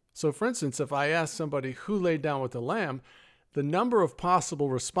there? So, for instance, if I ask somebody who laid down with the lamb, the number of possible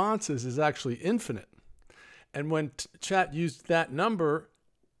responses is actually infinite. And when chat used that number,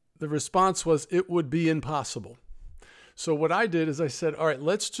 the response was it would be impossible. So what I did is I said, all right,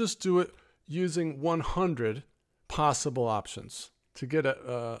 let's just do it using 100 possible options to get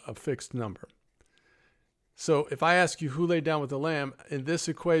a fixed number. So if I ask you who laid down with the lamb, in this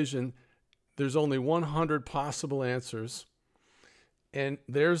equation, there's only 100 possible answers. And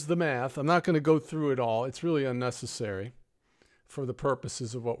there's the math. I'm not going to go through it all. It's really unnecessary for the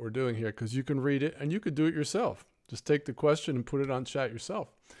purposes of what we're doing here, because you can read it and you could do it yourself. Just take the question and put it on chat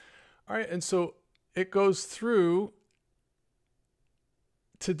yourself. All right, and so it goes through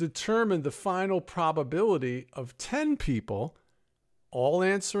to determine the final probability of 10 people all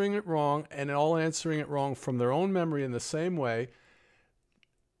answering it wrong and all answering it wrong from their own memory in the same way.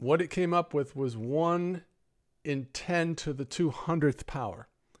 What it came up with was 1 in 10 to the 200th power.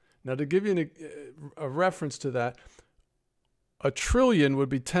 Now, to give you a reference to that, a trillion would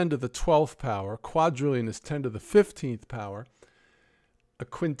be 10 to the 12th power. Quadrillion is 10 to the 15th power. A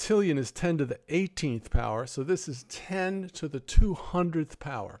quintillion is 10 to the 18th power. So this is 10 to the 200th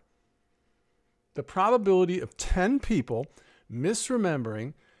power. The probability of 10 people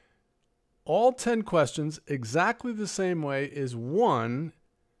misremembering all 10 questions exactly the same way is 1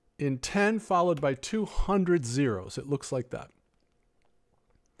 in 10 followed by 200 zeros. It looks like that.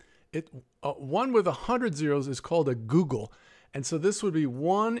 One with 100 zeros is called a Google. And so this would be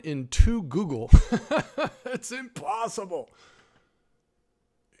 1 in 2 Google. It's impossible.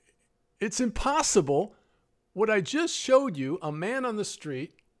 It's impossible. What I just showed you, a man on the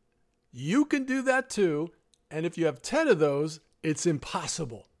street, you can do that too. And if you have 10 of those, it's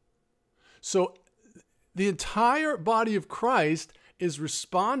impossible. So the entire body of Christ is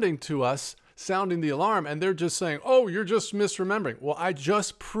responding to us, sounding the alarm, and they're just saying, oh, you're just misremembering. Well, I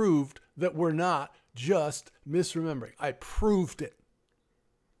just proved that we're not just misremembering. I proved it.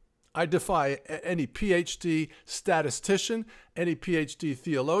 I defy any PhD statistician, any PhD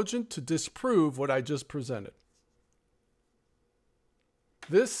theologian to disprove what I just presented.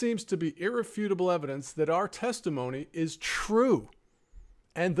 This seems to be irrefutable evidence that our testimony is true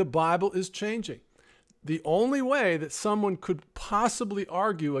and the Bible is changing. The only way that someone could possibly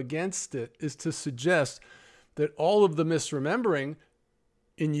argue against it is to suggest that all of the misremembering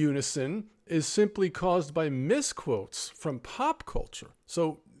in unison is simply caused by misquotes from pop culture.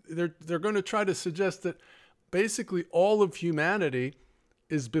 So they're going to try to suggest that basically all of humanity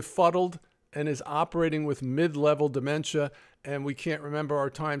is befuddled and is operating with mid-level dementia, and we can't remember our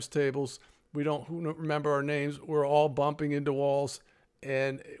times tables. We don't remember our names. We're all bumping into walls,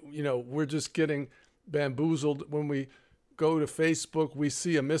 and we're just getting bamboozled. When we go to Facebook, we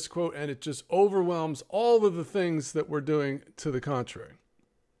see a misquote, and it just overwhelms all of the things that we're doing to the contrary,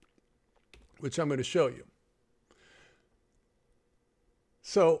 which I'm going to show you.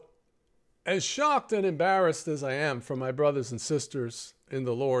 So, as shocked and embarrassed as I am from my brothers and sisters in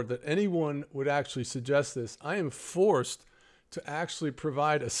the Lord that anyone would actually suggest this, I am forced to actually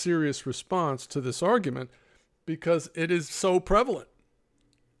provide a serious response to this argument because it is so prevalent.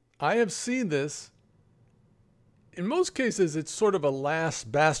 I have seen this. In most cases, it's sort of a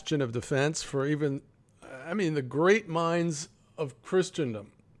last bastion of defense for the great minds of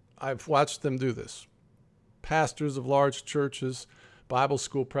Christendom. I've watched them do this. Pastors of large churches, Bible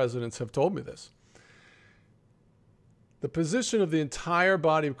school presidents have told me this. The position of the entire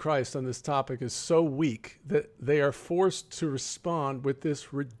body of Christ on this topic is so weak that they are forced to respond with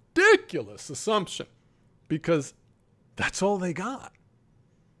this ridiculous assumption because that's all they got.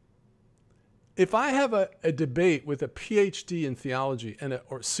 If I have a debate with a PhD in theology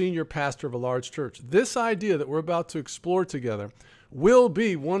or senior pastor of a large church, this idea that we're about to explore together will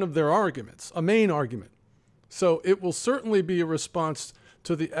be one of their arguments, a main argument. So it will certainly be a response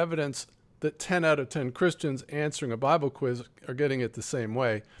to the evidence that 10 out of 10 Christians answering a Bible quiz are getting it the same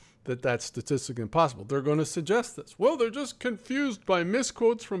way, that that's statistically impossible. They're going to suggest this. Well, they're just confused by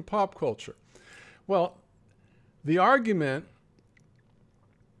misquotes from pop culture. Well, the argument,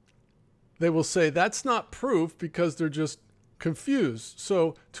 they will say that's not proof because they're just confused.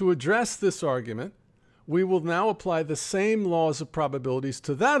 So to address this argument, we will now apply the same laws of probabilities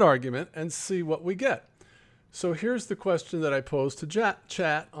to that argument and see what we get. So here's the question that I posed to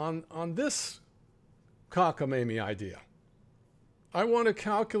chat on this cockamamie idea. I want to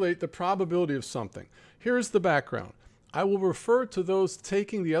calculate the probability of something. Here's the background. I will refer to those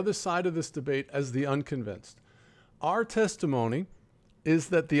taking the other side of this debate as the unconvinced. Our testimony is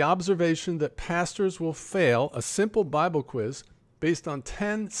that the observation that pastors will fail a simple Bible quiz based on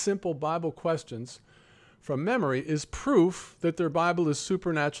 10 simple Bible questions from memory is proof that their Bible is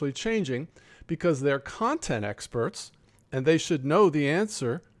supernaturally changing because they're content experts and they should know the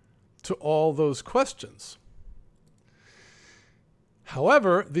answer to all those questions.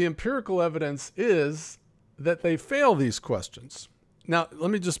 However, the empirical evidence is that they fail these questions. Now, let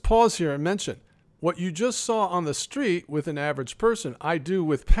me just pause here and mention, what you just saw on the street with an average person, I do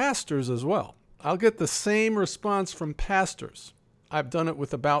with pastors as well. I'll get the same response from pastors. I've done it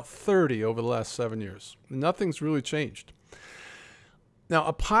with about 30 over the last 7 years. Nothing's really changed. Now,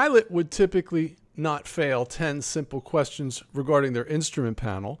 a pilot would typically not fail 10 simple questions regarding their instrument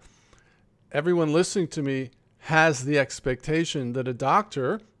panel. Everyone listening to me has the expectation that a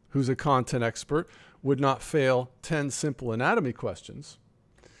doctor who's a content expert would not fail 10 simple anatomy questions.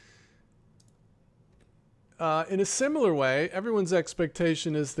 In a similar way, everyone's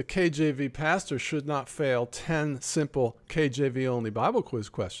expectation is the KJV pastor should not fail 10 simple KJV-only Bible quiz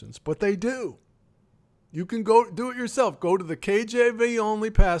questions, but they do. You can go do it yourself. Go to the KJV-only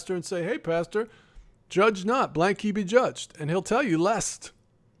pastor and say, hey, pastor, judge not, blank ye be judged. And he'll tell you, lest.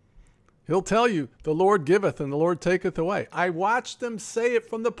 He'll tell you, the Lord giveth and the Lord taketh away. I watched them say it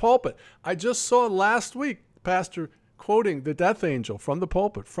from the pulpit. I just saw last week, pastor quoting the death angel from the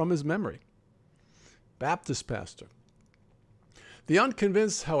pulpit, from his memory. Baptist pastor. The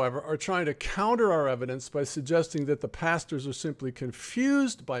unconvinced, however, are trying to counter our evidence by suggesting that the pastors are simply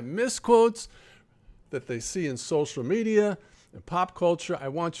confused by misquotes that they see in social media and pop culture. I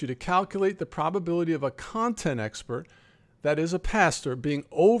want you to calculate the probability of a content expert, that is a pastor, being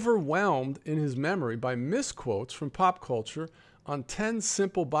overwhelmed in his memory by misquotes from pop culture on 10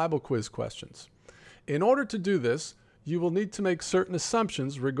 simple Bible quiz questions. In order to do this, you will need to make certain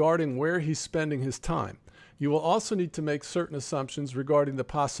assumptions regarding where he's spending his time. You will also need to make certain assumptions regarding the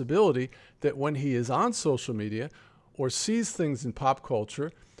possibility that when he is on social media or sees things in pop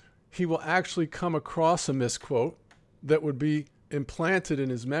culture, he will actually come across a misquote that would be implanted in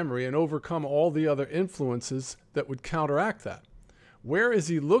his memory and overcome all the other influences that would counteract that. Where is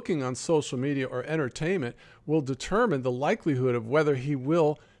he looking on social media or entertainment will determine the likelihood of whether he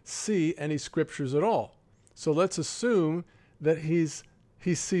will see any scriptures at all. So let's assume that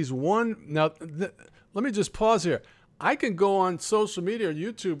he sees one. Now, let me just pause here. I can go on social media or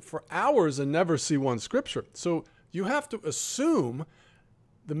YouTube for hours and never see one scripture. So you have to assume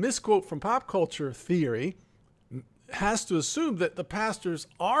the misquote from pop culture theory has to assume that the pastors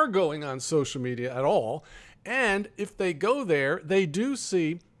are going on social media at all. And if they go there, they do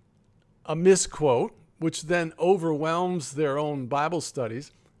see a misquote, which then overwhelms their own Bible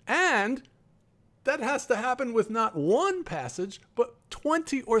studies. And that has to happen with not one passage, but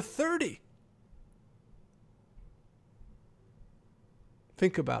 20 or 30.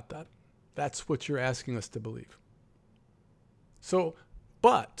 Think about that. That's what you're asking us to believe. So,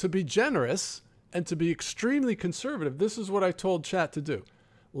 but to be generous and to be extremely conservative, this is what I told Chat to do.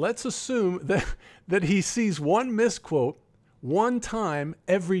 Let's assume that he sees one misquote one time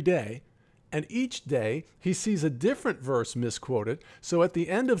every day, and each day he sees a different verse misquoted. So at the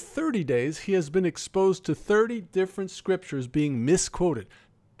end of 30 days, he has been exposed to 30 different scriptures being misquoted.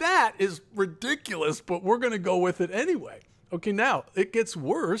 That is ridiculous, but we're going to go with it anyway. Okay, now it gets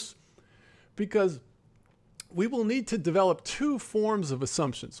worse because we will need to develop two forms of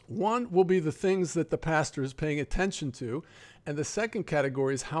assumptions. One will be the things that the pastor is paying attention to, and the second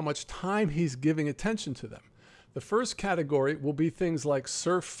category is how much time he's giving attention to them. The first category will be things like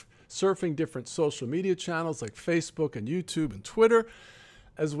surfing different social media channels like Facebook and YouTube and Twitter,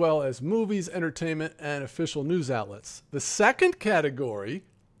 as well as movies, entertainment, and official news outlets. The second category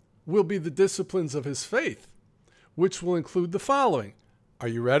will be the disciplines of his faith, which will include the following. Are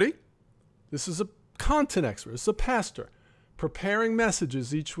you ready? This is a content expert. It's a pastor preparing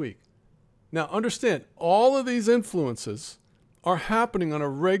messages each week. Now understand, all of these influences are happening on a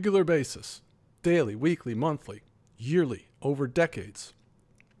regular basis, daily, weekly, monthly, yearly, over decades.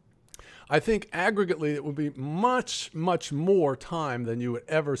 I think aggregately it would be much, much more time than you would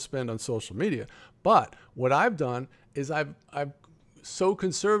ever spend on social media. But what I've done is I've so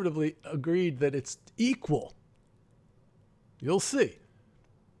conservatively agreed that it's equal. You'll see.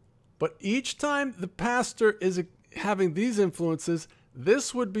 But each time the pastor is having these influences,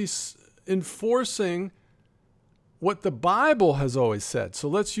 this would be enforcing what the Bible has always said. So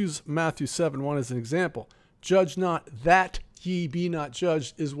let's use Matthew 7:1 as an example. Judge not that ye be not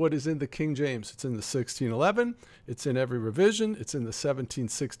judged is what is in the King James. It's in the 1611. It's in every revision. It's in the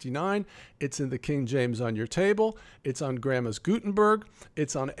 1769. It's in the King James on your table. It's on Grandma's Gutenberg.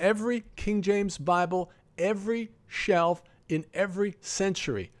 It's on every King James Bible, every shelf in every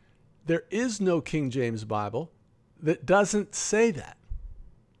century. There is no King James Bible that doesn't say that.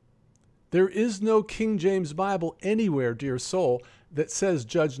 There is no King James Bible anywhere, dear soul, that says,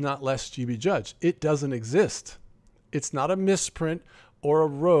 judge not lest ye be judged. It doesn't exist. It's not a misprint or a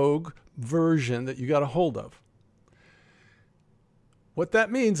rogue version that you got a hold of. What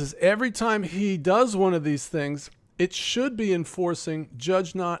that means is every time he does one of these things, it should be enforcing,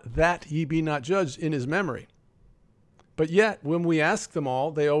 judge not that ye be not judged in his memory. But yet, when we ask them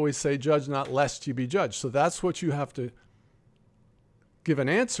all, they always say, judge not lest ye be judged. So that's what you have to give an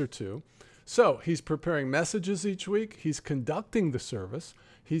answer to. So he's preparing messages each week. He's conducting the service.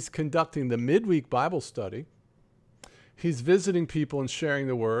 He's conducting the midweek Bible study. He's visiting people and sharing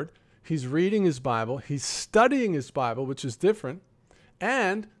the word. He's reading his Bible. He's studying his Bible, which is different.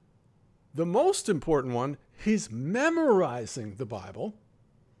 And the most important one, he's memorizing the Bible.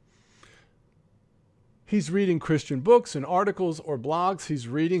 He's reading Christian books and articles or blogs. He's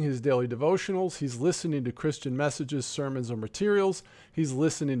reading his daily devotionals. He's listening to Christian messages, sermons, or materials. He's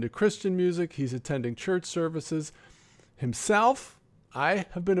listening to Christian music. He's attending church services. Himself, I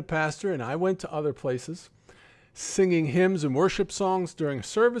have been a pastor and I went to other places, singing hymns and worship songs during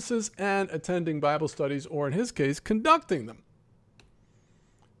services and attending Bible studies, or in his case, conducting them.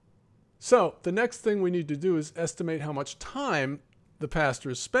 So the next thing we need to do is estimate how much time the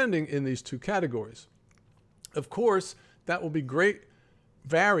pastor is spending in these two categories. Of course, that will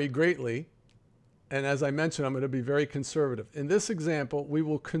vary greatly. And as I mentioned, I'm going to be very conservative. In this example, we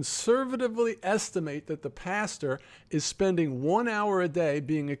will conservatively estimate that the pastor is spending 1 hour a day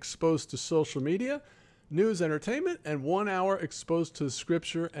being exposed to social media, news, entertainment, and 1 hour exposed to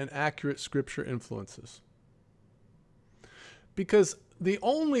Scripture and accurate Scripture influences. Because the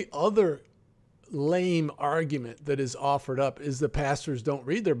only other lame argument that is offered up is the pastors don't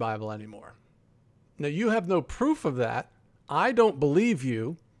read their Bible anymore. Now, you have no proof of that. I don't believe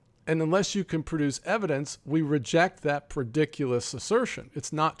you. And unless you can produce evidence, we reject that ridiculous assertion.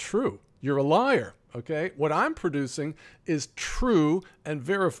 It's not true. You're a liar, okay? What I'm producing is true and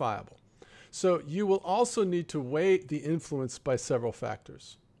verifiable. So you will also need to weigh the influence by several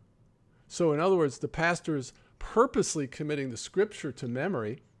factors. So in other words, the pastor is purposely committing the Scripture to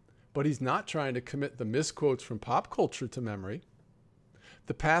memory, but he's not trying to commit the misquotes from pop culture to memory.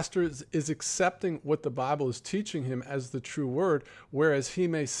 The pastor is accepting what the Bible is teaching him as the true word, whereas he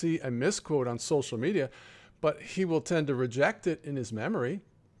may see a misquote on social media, but he will tend to reject it in his memory.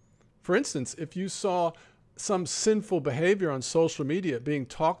 For instance, if you saw some sinful behavior on social media being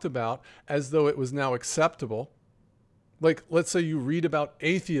talked about as though it was now acceptable, like let's say you read about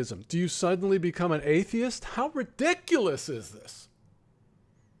atheism, do you suddenly become an atheist? How ridiculous is this?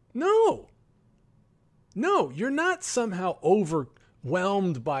 No, you're not somehow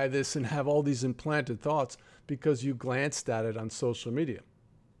overwhelmed by this and have all these implanted thoughts because you glanced at it on social media.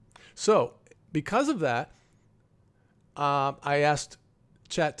 So because of that, I asked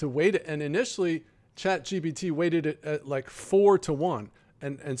Chat to weight it, and initially ChatGPT weighted it at like 4-1.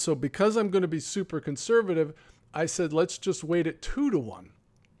 And so because I'm going to be super conservative, I said, let's just weight it 2-1.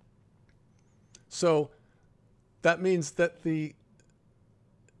 So that means that the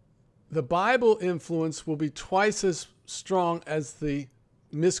Bible influence will be twice as strong as the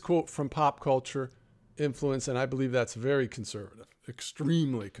misquote from pop culture influence, and I believe that's very conservative,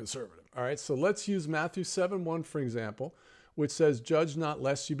 extremely conservative. All right, so let's use Matthew 7:1 for example, which says, judge not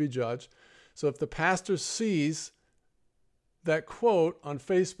lest you be judged. So if the pastor sees that quote on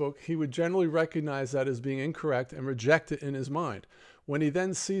Facebook, he would generally recognize that as being incorrect and reject it in his mind. When he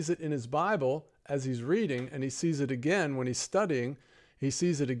then sees it in his Bible as he's reading, and he sees it again when he's studying, he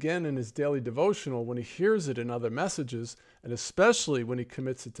sees it again in his daily devotional, when he hears it in other messages, and especially when he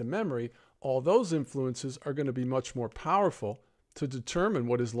commits it to memory, all those influences are going to be much more powerful to determine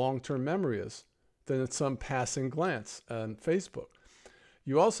what his long-term memory is than at some passing glance on Facebook.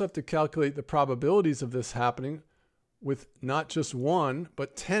 You also have to calculate the probabilities of this happening with not just 1,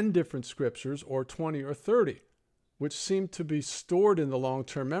 but 10 different scriptures, or 20 or 30, which seem to be stored in the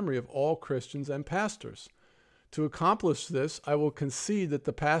long-term memory of all Christians and pastors. To accomplish this, I will concede that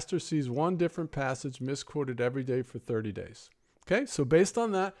the pastor sees one different passage misquoted every day for 30 days. Okay, so based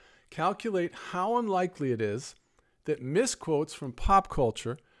on that, calculate how unlikely it is that misquotes from pop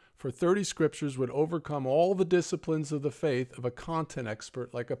culture for 30 scriptures would overcome all the disciplines of the faith of a content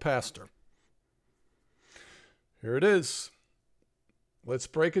expert like a pastor. Here it is. Let's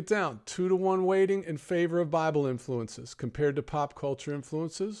break it down. 2-to-1 weighting in favor of Bible influences compared to pop culture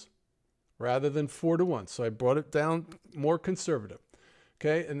influences rather than 4-to-1. So I brought it down more conservative.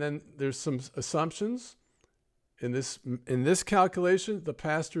 Okay, and then there's some assumptions. In this calculation, the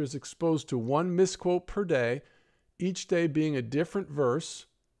pastor is exposed to one misquote per day, each day being a different verse.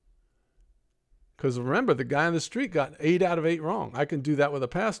 Because remember, the guy on the street got 8 out of 8 wrong. I can do that with a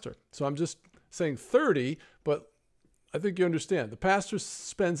pastor. So I'm just saying 30, but I think you understand. The pastor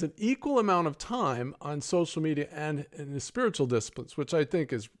spends an equal amount of time on social media and in his spiritual disciplines, which I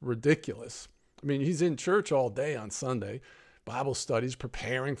think is ridiculous. I mean, he's in church all day on Sunday, Bible studies,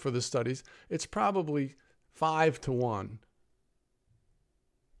 preparing for the studies. It's probably 5-to-1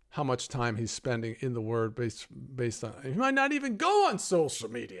 how much time he's spending in the Word based on. He might not even go on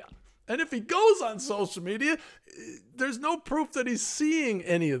social media. And if he goes on social media, there's no proof that he's seeing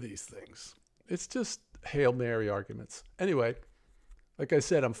any of these things. It's just Hail Mary arguments. Anyway, like I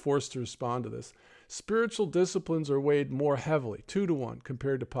said, I'm forced to respond to this. Spiritual disciplines are weighed more heavily, 2-to-1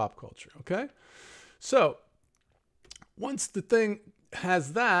 compared to pop culture, okay? So once the thing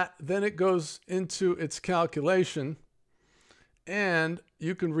has that, then it goes into its calculation, and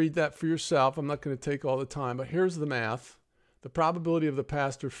you can read that for yourself. I'm not going to take all the time, but here's the math. The probability of the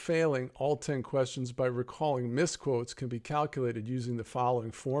pastor failing all 10 questions by recalling misquotes can be calculated using the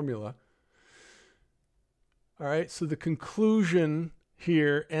following formula. All right, so the conclusion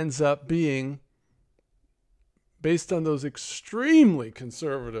here ends up being, based on those extremely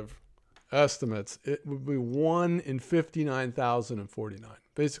conservative estimates, it would be 1 in 59,049,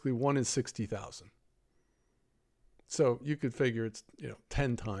 basically 1 in 60,000. So you could figure it's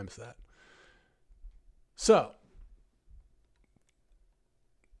 10 times that. So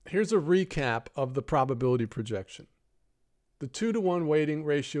here's a recap of the probability projection. The 2-to-1 weighting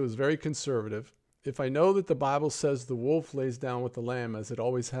ratio is very conservative. If I know that the Bible says the wolf lays down with the lamb, as it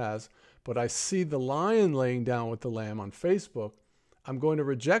always has, but I see the lion laying down with the lamb on Facebook, I'm going to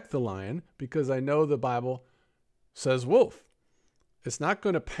reject the lion because I know the Bible says wolf. It's not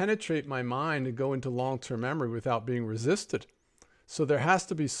going to penetrate my mind and go into long-term memory without being resisted. So there has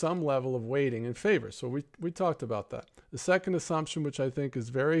to be some level of weighting in favor. So we talked about that. The second assumption, which I think is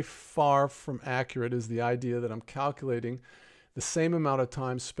very far from accurate, is the idea that I'm calculating the same amount of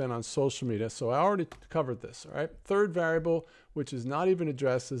time spent on social media. So I already covered this, all right? Third variable, which is not even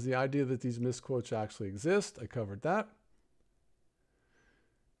addressed, is the idea that these misquotes actually exist. I covered that.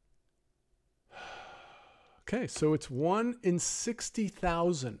 Okay, so it's 1 in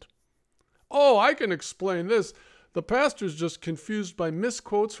 60,000. Oh, I can explain this. The pastor's just confused by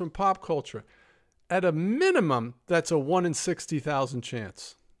misquotes from pop culture. At a minimum, that's a 1 in 60,000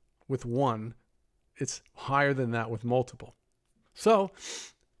 chance. With one, it's higher than that with multiple. So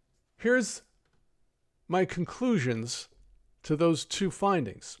here's my conclusions to those two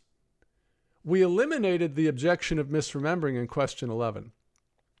findings. We eliminated the objection of misremembering in question 11.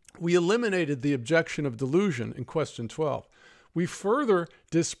 We eliminated the objection of delusion in question 12. We further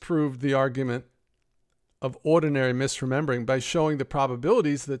disproved the argument of ordinary misremembering by showing the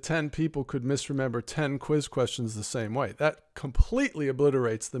probabilities that 10 people could misremember 10 quiz questions the same way. That completely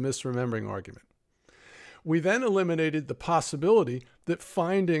obliterates the misremembering argument. We then eliminated the possibility that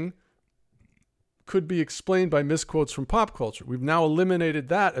finding could be explained by misquotes from pop culture. We've now eliminated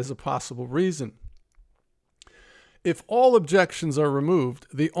that as a possible reason. If all objections are removed,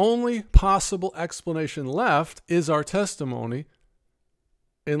 the only possible explanation left is our testimony,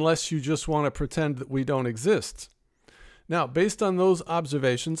 unless you just want to pretend that we don't exist. Now, based on those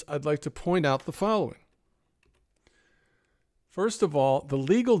observations, I'd like to point out the following. First of all, the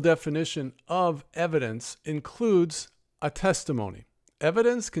legal definition of evidence includes a testimony.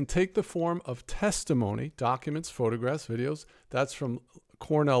 Evidence can take the form of testimony, documents, photographs, videos. That's from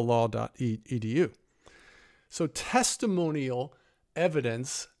cornelllaw.edu. So testimonial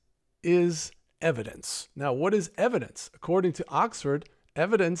evidence is evidence. Now, what is evidence? According to Oxford,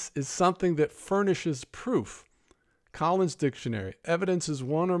 evidence is something that furnishes proof. Collins Dictionary, evidence is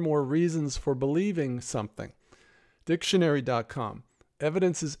one or more reasons for believing something. Dictionary.com,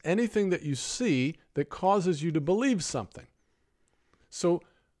 evidence is anything that you see that causes you to believe something. So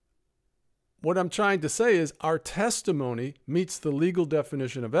what I'm trying to say is our testimony meets the legal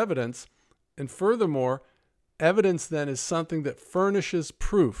definition of evidence, and furthermore, evidence then is something that furnishes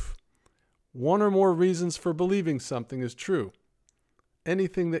proof. One or more reasons for believing something is true.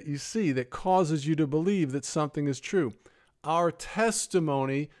 Anything that you see that causes you to believe that something is true. Our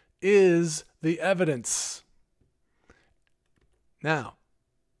testimony is the evidence. Now,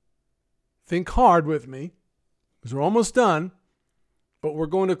 think hard with me, because we're almost done, but we're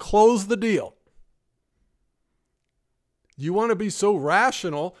going to close the deal. You want to be so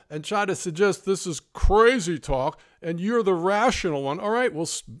rational and try to suggest this is crazy talk and you're the rational one. All right, well,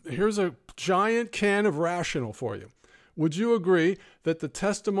 here's a giant can of rational for you. Would you agree that the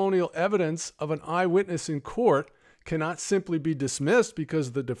testimonial evidence of an eyewitness in court cannot simply be dismissed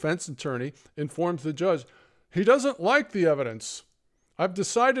because the defense attorney informs the judge, he doesn't like the evidence. I've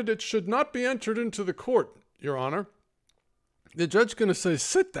decided it should not be entered into the court, Your Honor. The judge's going to say,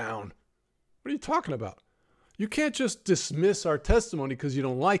 sit down. What are you talking about? You can't just dismiss our testimony because you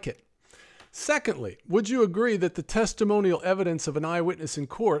don't like it. Secondly, would you agree that the testimonial evidence of an eyewitness in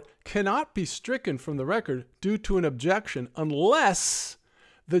court cannot be stricken from the record due to an objection unless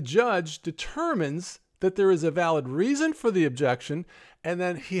the judge determines that there is a valid reason for the objection, and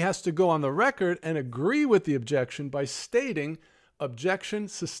then he has to go on the record and agree with the objection by stating, objection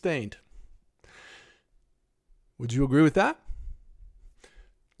sustained. Would you agree with that?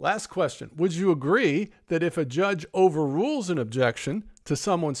 Last question. Would you agree that if a judge overrules an objection to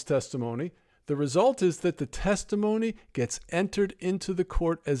someone's testimony, the result is that the testimony gets entered into the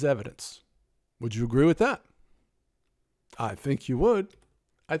court as evidence? Would you agree with that? I think you would.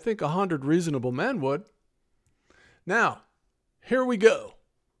 I think 100 reasonable men would. Now, here we go.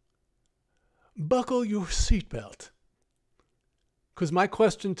 Buckle your seatbelt. Because my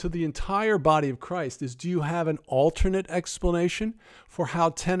question to the entire body of Christ is, do you have an alternate explanation for how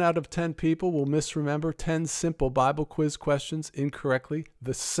 10 out of 10 people will misremember 10 simple Bible quiz questions incorrectly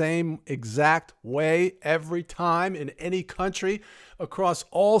the same exact way every time in any country across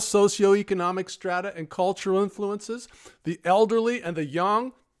all socioeconomic strata and cultural influences, the elderly and the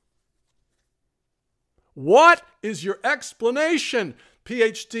young? What is your explanation,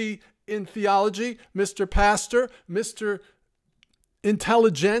 PhD in theology, Mr. Pastor, Mr.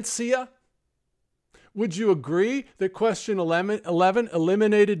 Intelligentsia? Would you agree that question 11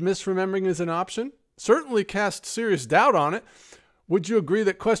 eliminated misremembering as an option? Certainly cast serious doubt on it. Would you agree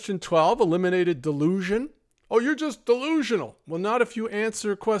that question 12 eliminated delusion? Oh, you're just delusional. Well, not if you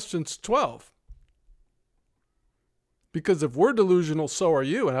answer questions 12. Because if we're delusional, so are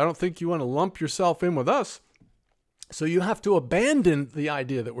you. And I don't think you want to lump yourself in with us. So you have to abandon the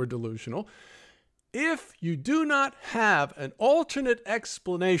idea that we're delusional. If you do not have an alternate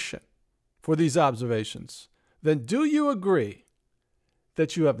explanation for these observations, then do you agree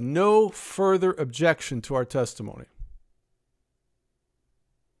that you have no further objection to our testimony?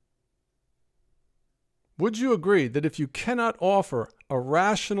 Would you agree that if you cannot offer a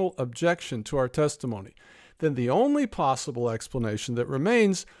rational objection to our testimony, then the only possible explanation that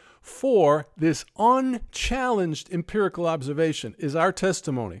remains for this unchallenged empirical observation is our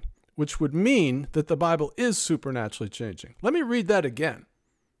testimony, which would mean that the Bible is supernaturally changing? Let me read that again.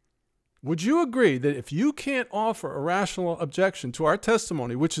 Would you agree that if you can't offer a rational objection to our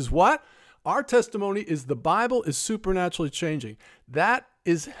testimony, which is what? Our testimony is the Bible is supernaturally changing. That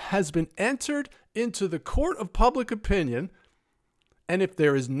has been entered into the court of public opinion, and if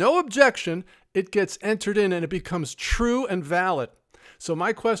there is no objection, it gets entered in and it becomes true and valid. So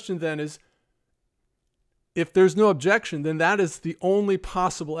my question then is, if there's no objection, then that is the only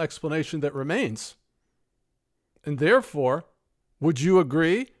possible explanation that remains. And therefore, would you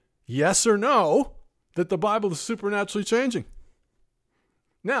agree, yes or no, that the Bible is supernaturally changing?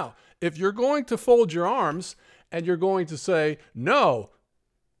 Now, if you're going to fold your arms and you're going to say, no,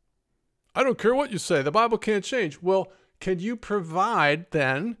 I don't care what you say, the Bible can't change. Well, can you provide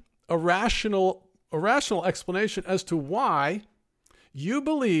then a rational explanation as to why you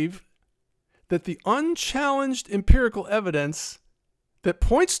believe that the unchallenged empirical evidence that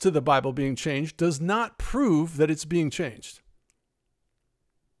points to the Bible being changed does not prove that it's being changed?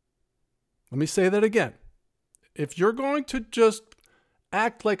 Let me say that again. If you're going to just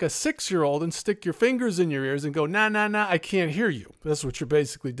act like a 6-year-old and stick your fingers in your ears and go, nah, I can't hear you. That's what you're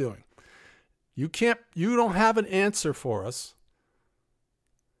basically doing. You don't have an answer for us.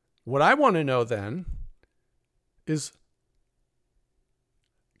 What I want to know then is,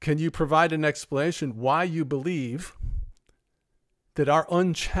 can you provide an explanation why you believe that our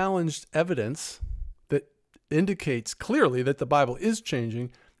unchallenged evidence that indicates clearly that the Bible is changing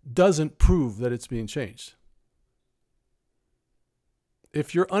doesn't prove that it's being changed?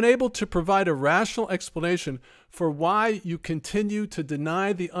 If you're unable to provide a rational explanation for why you continue to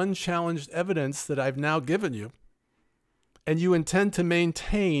deny the unchallenged evidence that I've now given you, and you intend to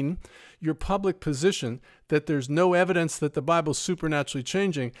maintain your public position that there's no evidence that the Bible is supernaturally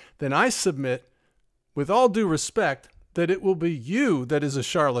changing, then I submit, with all due respect, that it will be you that is a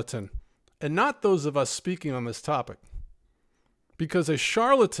charlatan, and not those of us speaking on this topic. Because a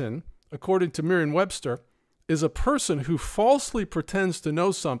charlatan, according to Merriam-Webster, is a person who falsely pretends to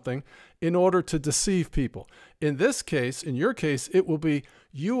know something in order to deceive people. In this case, in your case, it will be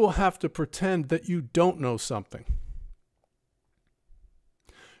you will have to pretend that you don't know something.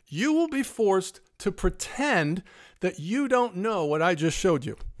 You will be forced to pretend that you don't know what I just showed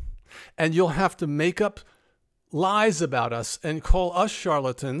you. And you'll have to make up lies about us and call us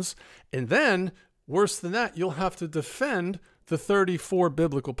charlatans. And then, worse than that, you'll have to defend the 34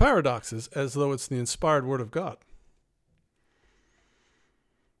 biblical paradoxes as though it's the inspired word of God.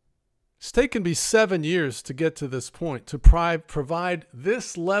 It's taken me 7 years to get to this point, to provide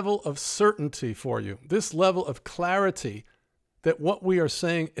this level of certainty for you, this level of clarity that what we are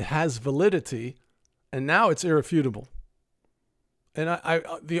saying has validity, and now it's irrefutable. And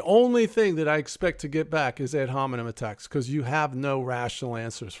the only thing that I expect to get back is ad hominem attacks, because you have no rational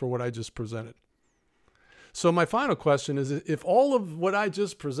answers for what I just presented. So my final question is, if all of what I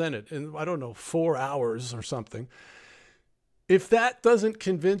just presented in, I don't know, 4 hours or something, if that doesn't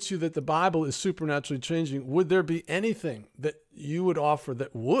convince you that the Bible is supernaturally changing, would there be anything that you would offer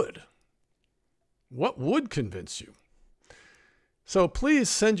that would? What would convince you? So please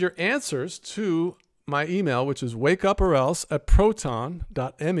send your answers to my email, which is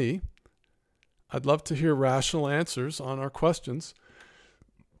wakeuporelse@proton.me. I'd love to hear rational answers on our questions.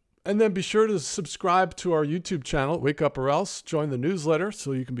 And then be sure to subscribe to our YouTube channel, Wake Up or Else. Join the newsletter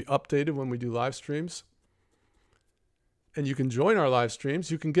so you can be updated when we do live streams. And you can join our live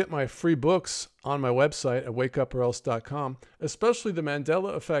streams. You can get my free books on my website at wakeuporelse.com, especially the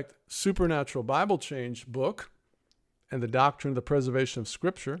Mandela Effect Supernatural Bible Change book and the Doctrine of the Preservation of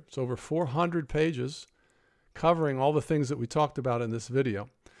Scripture. It's over 400 pages covering all the things that we talked about in this video.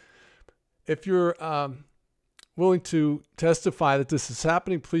 If you're willing to testify that this is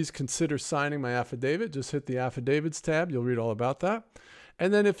happening, please consider signing my affidavit. Just hit the affidavits tab. You'll read all about that.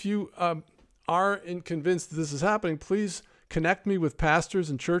 And then if you are convinced that this is happening, please connect me with pastors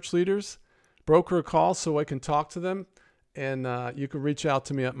and church leaders. Broker a call so I can talk to them. And you can reach out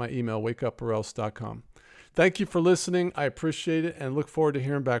to me at my email, wakeuporelse.com. Thank you for listening. I appreciate it and look forward to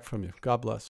hearing back from you. God bless.